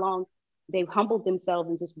know how long they've humbled themselves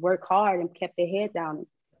and just worked hard and kept their head down. And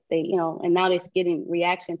they, you know, and now they're getting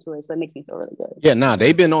reaction to it. So it makes me feel really good. Yeah,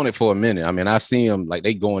 they've been on it for a minute. I mean, I've seen them like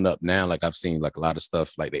they going up now. Like I've seen like a lot of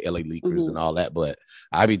stuff like the LA Leakers and all that. But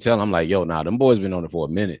I be telling them like, yo, them boys been on it for a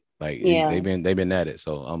minute. Like they've been at it.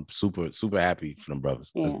 So I'm super, super happy for them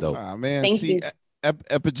brothers. That's dope. Man, Thank you.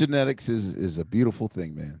 Epigenetics is a beautiful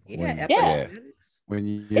thing, man.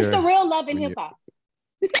 When it's the real love in hip hop.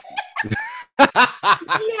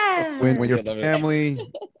 When your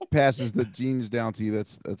family passes the genes down to you,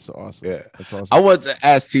 that's awesome. Yeah, that's awesome. I want to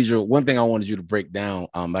ask Teedra one thing. I wanted you to break down.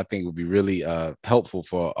 I think would be really helpful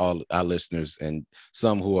for all our listeners and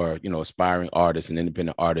some who are aspiring artists and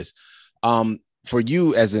independent artists. For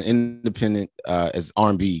you as an independent as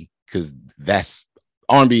R&B, because that's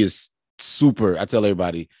R&B is super. I tell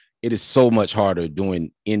everybody it is so much harder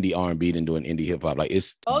doing indie R&B than doing indie hip hop. Like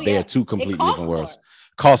they are two completely different worlds.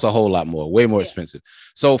 Costs a whole lot more, way more expensive.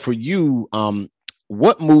 So for you,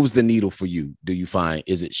 what moves the needle for you? Do you find,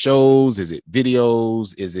 is it shows? Is it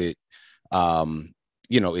videos? Is it,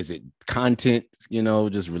 is it content,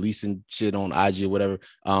 just releasing shit on IG or whatever?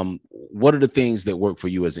 What are the things that work for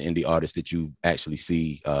you as an indie artist that you actually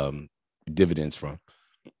see dividends from?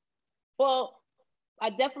 Well, I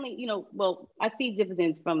definitely, I see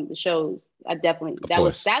dividends from the shows. I definitely,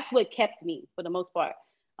 that's what kept me for the most part.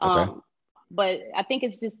 Okay. But I think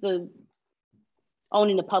it's just the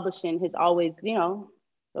owning the publishing has always,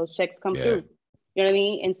 those checks come through. You know what I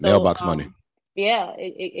mean? And so mailbox money. Yeah,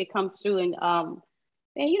 it comes through, and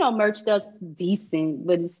merch does decent,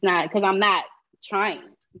 but it's not, because I'm not trying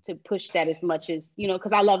to push that as much as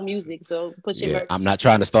because I love music, so pushing merch. I'm not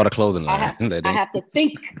trying to start a clothing line. I have to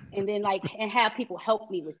think and then and have people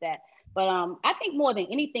help me with that. But I think more than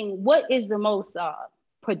anything, what is the most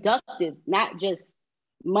productive, not just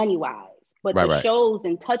money wise, but the shows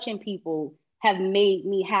and touching people have made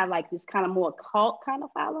me have like this kind of more cult kind of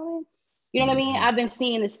following. You know what I mean? I've been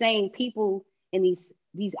seeing the same people in these.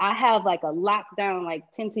 I have like a lockdown, like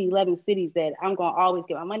 10 to 11 cities that I'm gonna always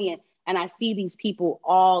get my money in, and I see these people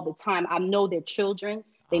all the time. I know their children.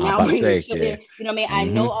 They now bring their children. You know what I mean? I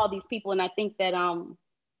know all these people, and I think that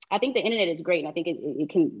I think the internet is great, and I think it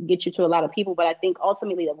can get you to a lot of people. But I think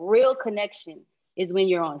ultimately the real connection is when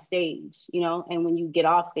you're on stage, and when you get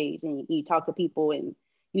off stage and you talk to people and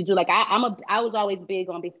you do, like I was always big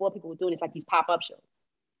on, before people were doing this, like these pop-up shows.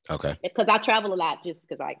 Okay. Because I travel a lot, just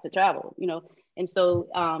because I like to travel, and so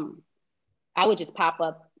I would just pop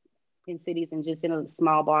up in cities and just in a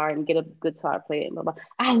small bar and get a guitar player and blah, blah.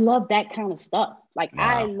 I love that kind of stuff. Like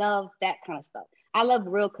I love that kind of stuff. I love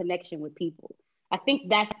real connection with people. I think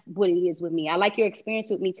that's what it is with me. I like your experience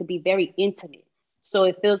with me to be very intimate. So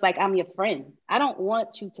it feels like I'm your friend. I don't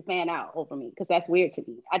want you to fan out over me because that's weird to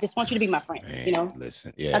me. I just want you to be my friend, you know?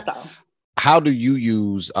 Listen, yeah. That's all. How do you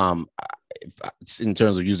use in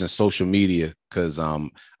terms of using social media? Because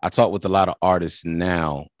I talk with a lot of artists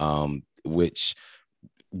now, which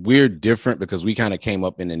we're different because we kind of came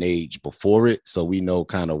up in an age before it. So we know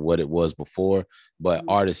kind of what it was before. But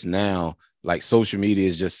artists now, like social media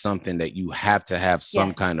is just something that you have to have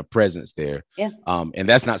some kind of presence there. Yeah. And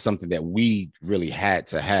that's not something that we really had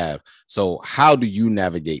to have. So how do you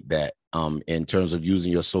navigate that in terms of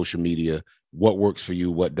using your social media? What works for you?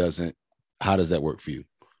 What doesn't? How does that work for you?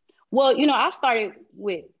 Well, you know, I started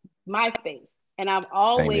with MySpace and I've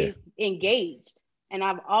always engaged and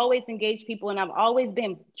I've always engaged people and I've always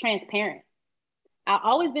been transparent. I've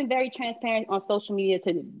always been very transparent on social media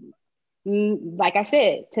to, like I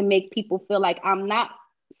said, to make people feel like I'm not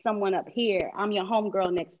someone up here. I'm your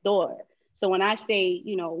homegirl next door. So when I say,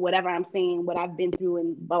 you know, whatever I'm saying, what I've been through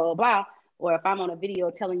and blah, blah, blah, or if I'm on a video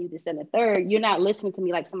telling you this and the third, you're not listening to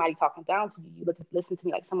me like somebody talking down to you. You listen to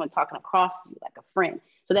me like someone talking across to you, like a friend.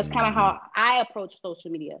 So that's kind of how I approach social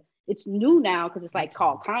media. It's new now because it's like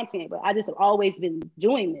called content, but I just have always been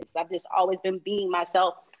doing this. I've just always been being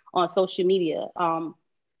myself on social media.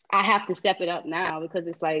 I have to step it up now because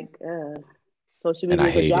it's like social media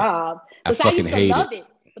is a job. Because I used to love it.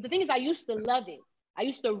 But the thing is, I used to love it. I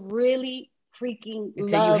used to really freaking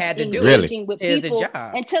love engaging with people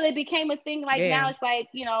until it became a thing. Like now it's like,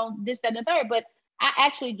 you know, this, that, and the third. But I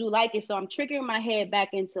actually do like it. So I'm triggering my head back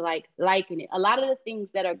into like liking it. A lot of the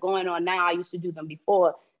things that are going on now, I used to do them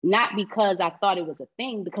before, not because I thought it was a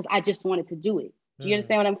thing, because I just wanted to do it. Do you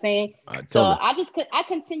understand what I'm saying? So I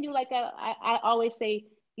continue, like I always say,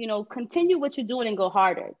 you know, continue what you're doing and go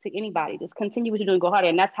harder. To anybody, just continue what you're doing and go harder.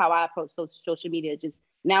 And that's how I approach social media. Just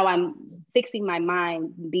now I'm fixing my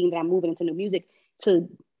mind, being that I'm moving into new music, to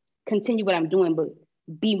continue what I'm doing, but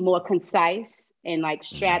be more concise and like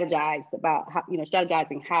strategize about how, you know,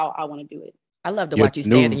 strategizing how I want to do it. I love to watch you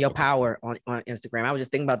stand in your power on Instagram. I was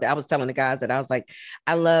just thinking about that. I was telling the guys that I was like,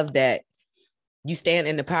 I love that you stand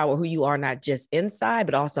in the power of who you are, not just inside,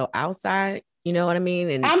 but also outside. You know what I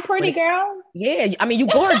mean? And I'm pretty, girl. Yeah. I mean, you're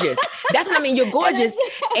gorgeous. That's what I mean. You're gorgeous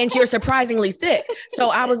and you're surprisingly thick. So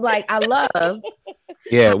I was like, I love.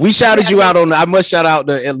 Yeah, we shouted you out on. I must shout out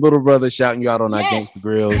the little brother shouting you out on our Gangsta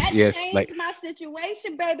Grills. That yes, like my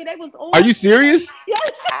situation, baby. They was. Are you serious?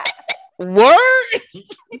 Yes. What?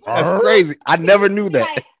 That's crazy. I never knew that.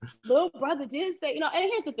 Like, little brother did say, you know, and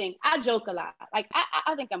here's the thing. I joke a lot. Like,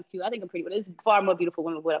 I think I'm cute. I think I'm pretty, but there's far more beautiful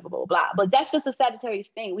women, whatever, blah, blah, blah. But that's just a Sagittarius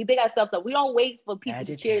thing. We big ourselves up. We don't wait for people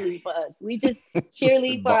to cheerlead for us. We just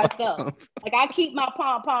cheerlead for ourselves. Like, I keep my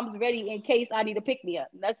pom-poms ready in case I need to pick me up.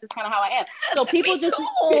 That's just kind of how I am. So people just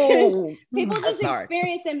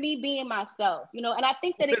experiencing me being myself, you know, and I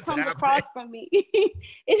think that it comes across from me.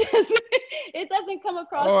 It doesn't come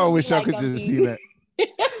across. Oh, I wish I could just see that.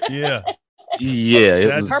 Yeah.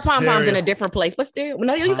 Her pom-poms in a different place, but still,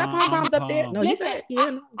 no, you got pom-poms up there. No, listen,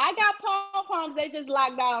 I got pom-poms. They just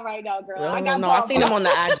locked down right now, girl. I seen them on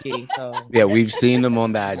the IG. So yeah, we've seen them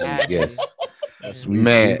on the IG. Yes, we've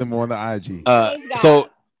seen them on the IG. So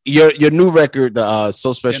your new record, the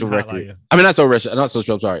So Special record. I mean, not so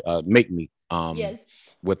special. Sorry, Make Me. Yes.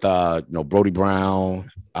 With Brody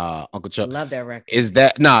Brown, Uncle Chuck. Love that record.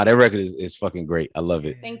 That record is fucking great. I love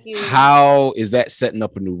it. Thank you. How is that setting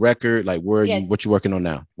up a new record? Like where you what you working on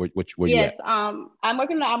now? Where you at? I'm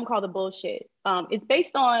working on an album called The Bullshit. It's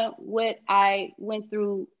based on what I went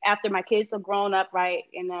through after my kids were grown up, right?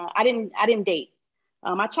 And I didn't date.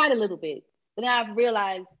 I tried a little bit, but then I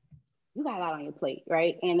realized you got a lot on your plate,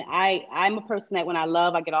 right? And I'm a person that when I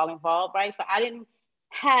love, I get all involved, right? So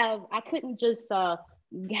I couldn't just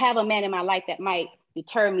have a man in my life that might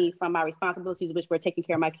deter me from my responsibilities, which were taking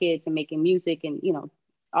care of my kids and making music and, you know,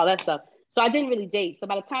 all that stuff. So I didn't really date. So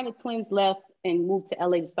by the time the twins left and moved to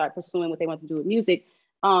LA to start pursuing what they wanted to do with music,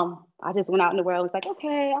 I just went out in the world. I was like,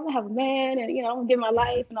 okay, I'm gonna have a man and, you know, I'm gonna give my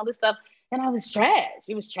life and all this stuff. And I was trash.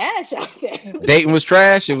 It was trash out there. Dating was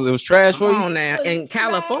trash. It was trash for you. Oh, now in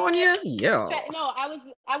California, yeah. No,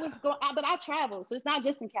 I was going, but I travel, so it's not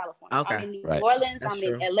just in California. Okay. I'm in New Orleans. That's I'm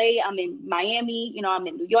true. in LA. I'm in Miami. You know, I'm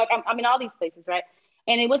in New York. I'm in all these places, right?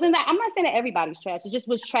 And it wasn't that. I'm not saying that everybody's trash. It just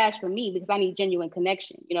was trash for me because I need genuine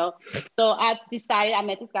connection. You know, so I decided. I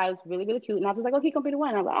met this guy who was really, really cute, and I was just like, okay, come be the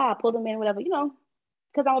one. I'm like, I pulled him in, whatever, you know.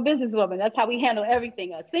 Because I'm a businesswoman. That's how we handle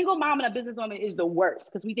everything. A single mom and a businesswoman is the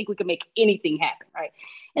worst because we think we can make anything happen, right?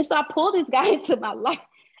 And so I pulled this guy into my life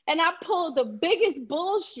and I pulled the biggest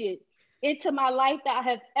bullshit into my life that I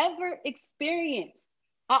have ever experienced.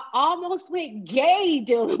 I almost went gay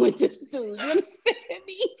dealing with this dude. You understand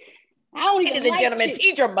me? I don't even Ladies and like gentlemen,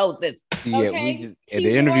 Teedra Moses. Yeah, okay? we just and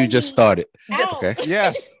the interview just started. Okay.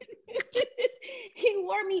 Yes. He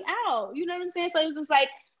wore me out. You know what I'm saying? So it was just like,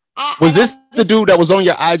 Was this the dude that was on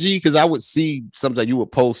your IG? Because I would see something you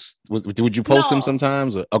would post. Would you post him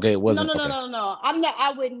sometimes? Or, okay, it wasn't. No.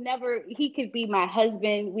 I would never. He could be my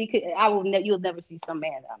husband. We could. I will. You'll never see some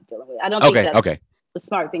man that I'm dealing with. I don't think that's the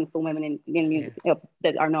smart thing for women in music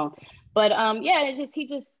that are known. But yeah,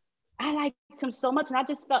 I liked him so much, and I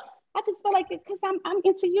just felt like because I'm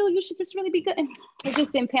into you, you should just really be good. And it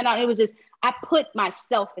just didn't pan out. It was just I put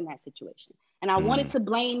myself in that situation, and I wanted to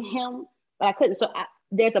blame him, but I couldn't. So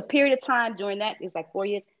there's a period of time during that, it's like 4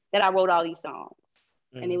 years, that I wrote all these songs.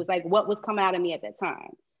 And it was like what was coming out of me at that time,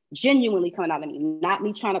 genuinely coming out of me, not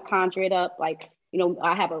me trying to conjure it up. Like,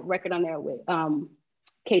 I have a record on there with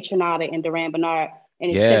Kate Trinata and Duran Bernard,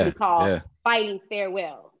 and it's simply called Fighting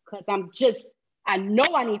Farewell, because I know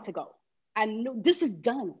I need to go. I know this is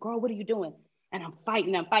done. Girl, what are you doing? And I'm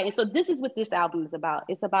fighting. So this is what this album is about.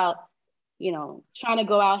 It's about, trying to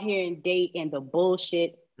go out here and date and the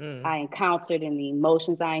bullshit I encountered and the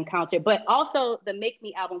emotions I encountered. But also the Make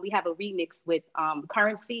Me album, we have a remix with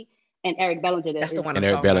Currency and Eric Bellinger. That's the one. And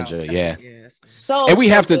Eric Bellinger, yeah. So and we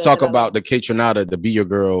have to talk about the Kate Trinata, the Be Your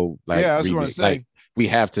Girl, that's remix. What I'm saying. Like we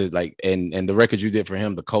have to and the record you did for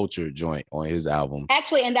him, the Culture joint on his album.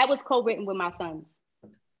 Actually, and that was co-written with my sons.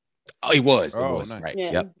 Oh, it was. Nice. Right.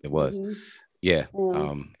 Yeah. Yep, it was. Mm-hmm. Yeah.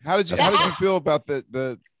 How did you feel about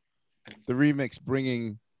the remix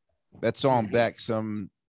bringing that song back some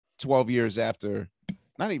 12 years after?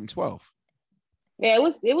 Not even 12. Yeah, it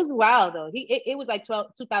was wild though. It was like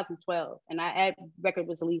 2012, and that record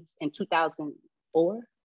was released in 2004.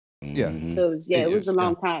 Yeah. So it was a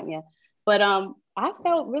long time. Yeah, but I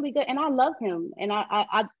felt really good, and I love him, and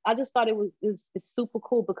I just thought it's super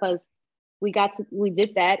cool because we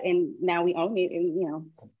did that, and now we own it,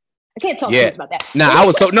 and I can't talk too much about that. I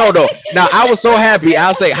was so happy.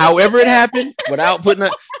 I'll say, however it happened, without putting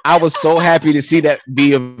it, I was so happy to see that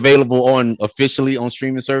be available officially on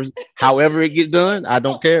streaming services. However it gets done, I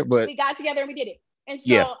don't care. But we got together and we did it. And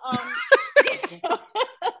so,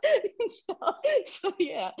 so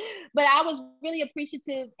yeah. But I was really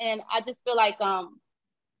appreciative, and I just feel like,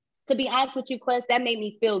 to be honest with you, Quest, that made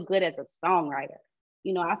me feel good as a songwriter.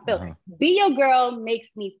 I felt Be Your Girl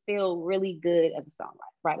makes me feel really good as a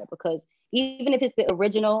songwriter, because even if it's the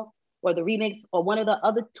original or the remix or one of the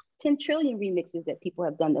other 10 trillion remixes that people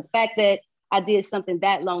have done, the fact that I did something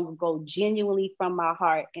that long ago genuinely from my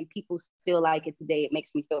heart and people still like it today, it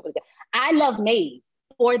makes me feel really good. I love Maze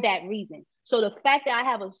for that reason. So the fact that I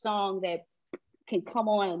have a song that can come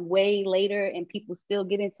on way later and people still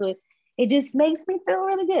get into it, it just makes me feel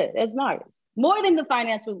really good as an artist. More than the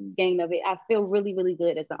financial gain of it, I feel really, really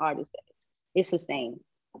good as an artist. It's sustained.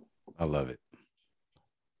 I love it.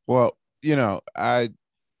 Well, I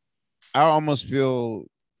almost feel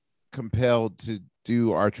compelled to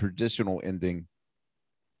do our traditional ending,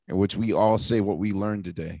 in which we all say what we learned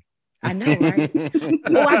today. I know, right?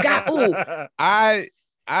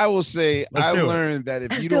 I will say I learned that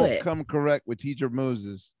if you don't come correct with Teedra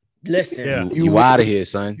Moses, listen, you out of here,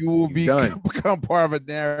 son. You will become part of a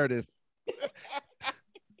narrative.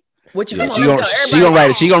 What you she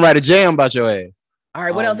gonna write a jam about your ass. All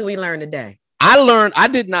right, what else did we learn today? I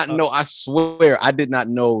did not know, I swear I did not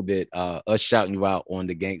know that us shouting you out on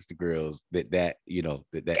the Gangsta Girls that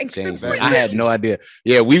changed that. I had no idea.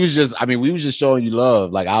 Yeah, we was just showing you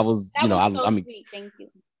love. Like I was, sweet. Thank you.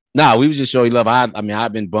 Nah, we was just showing you love.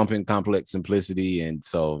 I've been bumping Complex Simplicity, and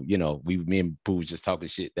so me and Pooh was just talking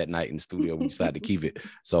shit that night in the studio. We decided to keep it.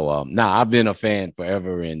 So I've been a fan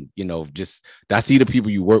forever, and just I see the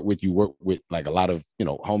people you work with like a lot of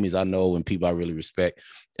homies I know and people I really respect,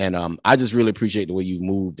 and I just really appreciate the way you've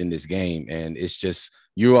moved in this game, and it's just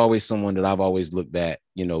you're always someone that I've always looked at.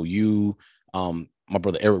 My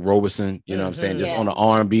brother Eric Roberson, you know what I'm saying? Just on the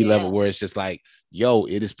R&B level where it's just like, yo,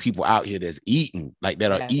 it is people out here that's eating, like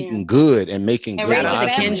that are eating good and making good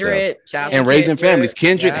lives for themselves. And raising families.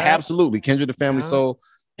 Kindred, absolutely. Kindred the family soul.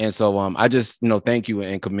 And so I just, thank you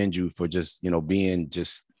and commend you for just, being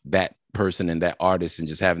just that person and that artist and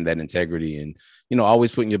just having that integrity and,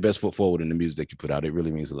 always putting your best foot forward in the music that you put out. It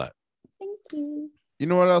really means a lot. Thank you. You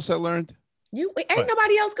know what else I learned? Ain't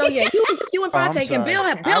nobody else go yet. You and Fonte and Bill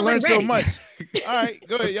have I learned so much. All right,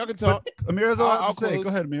 go ahead. Y'all can talk. Amir's all I'll say. Go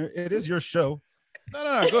ahead, Amir. It is your show.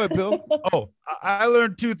 No. Go ahead, Bill. I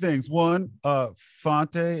learned two things. One,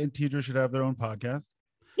 Fonte and Teedra should have their own podcast.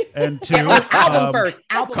 And 2, album first.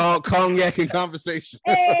 Album. Cognac and conversation.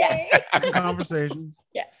 Yes. Conversations.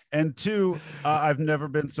 Yes. And 2, I've never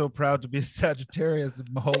been so proud to be a Sagittarius in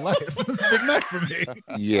my whole life. It's a big night for me.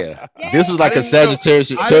 Yeah. This was like a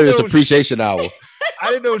Sagittarius appreciation hour. I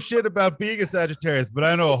didn't know shit about being a Sagittarius, but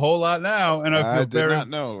I know a whole lot now, and I feel very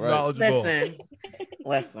knowledgeable.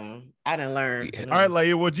 Listen, I didn't learn. All right,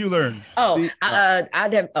 Laia, what'd you learn? Well, I'll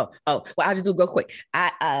just do go quick.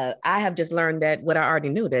 I have just learned that what I already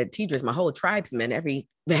knew, that Teedra is my whole tribesman.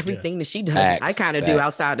 Everything that she does, I kind of do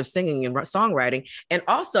outside of singing and songwriting. And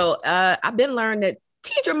also, I've been learned that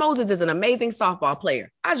Teedra Moses is an amazing softball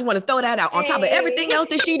player. I just want to throw that out. On top of everything else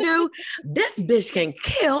that she do, this bitch can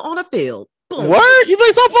kill on a field. Boom. Word? You play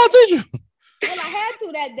softball, Teedra? Well, I had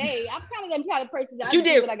to that day. I'm kind of the kind of person that you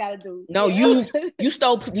did what I gotta do. No, you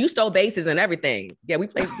stole bases and everything. Yeah, we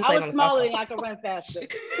played. I was smaller and I could run faster.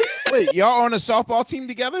 Wait, y'all on a softball team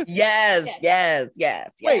together? Yes.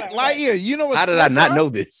 Wait, Laia, you know what? How did I not know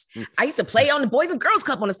this? I used to play on the Boys and Girls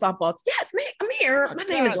Club on the softball. Yes, man. I'm here. My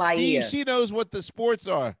name is Laia. She knows what the sports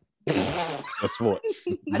are. The sports.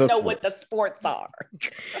 I know what the sports are.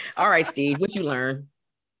 All right, Steve, what you learn?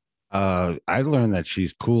 I learned that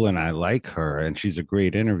she's cool and I like her, and she's a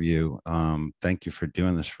great interview. Thank you for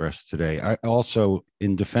doing this for us today. I also,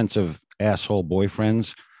 in defense of asshole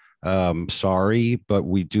boyfriends, sorry, but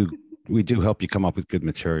we do help you come up with good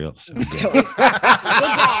materials. Good job.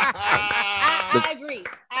 I agree.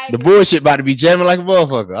 The bullshit about to be jamming like a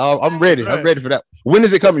motherfucker. I'm ready. I'm ready for that. When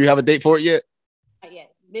is it coming? You have a date for it yet? Not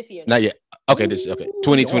yet. This year. Not yet. Okay, this okay.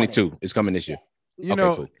 2022 is coming this year. You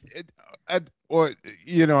know, cool.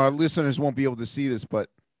 Our listeners won't be able to see this, but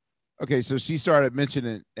okay, so she started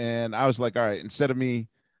mentioning it, and I was like, all right, instead of me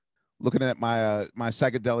looking at my my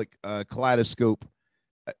psychedelic kaleidoscope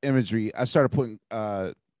imagery, I started putting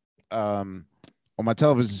on my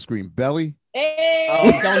television screen belly. Hey.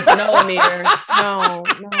 Oh, don't Amir. No.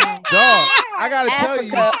 Dog, I gotta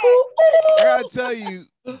tell you,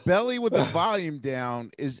 belly with the volume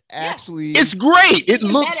down is actually it's great. It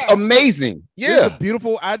looks amazing. Yeah, it's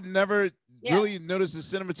beautiful. I'd never really noticed the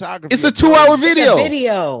cinematography. It's a 2-hour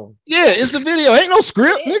video. Yeah, it's a video. Ain't no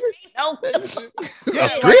script, nigga. No. A script.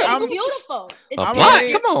 It's beautiful. It's a plot.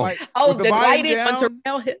 Come on. Like, the lighting on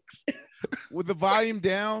Terrell Hicks. With the volume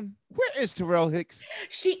down, where is Terrell Hicks?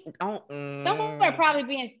 Somewhere probably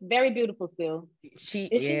being very beautiful still.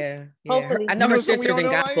 Hopefully. I know her sister's in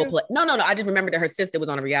gospel play. No. I just remember that her sister was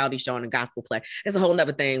on a reality show in a gospel play. It's a whole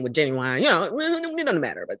nother thing with Genuine. It doesn't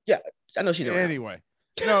matter. But yeah, I know she's around. Anyway.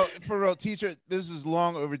 No, for real, teacher, this is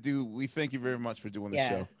long overdue. We thank you very much for doing the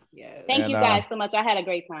show. Yes. Thank you guys so much. I had a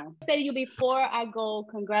great time. I said to you before I go,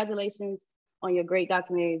 congratulations on your great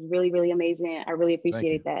documentary. It's really, really amazing. I really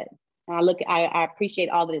appreciate that. And I appreciate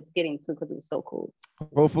all that it's getting too, because it was so cool.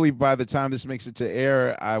 Hopefully by the time this makes it to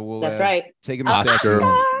air, I will take him Oscar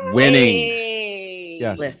winning. Hey.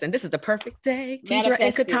 Yes. Listen, this is the perfect day. Teedra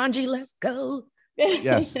and Ketanji, let's go.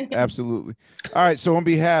 Yes, absolutely. All right. So on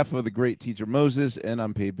behalf of the great Teedra Moses and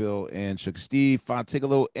Unpaid Bill and Sugar Steve,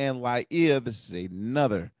 Fontigolo, and Laia, this is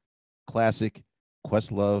another classic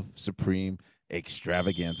Questlove Supreme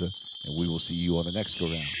extravaganza. And we will see you on the next go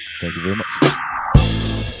round. Thank you very much.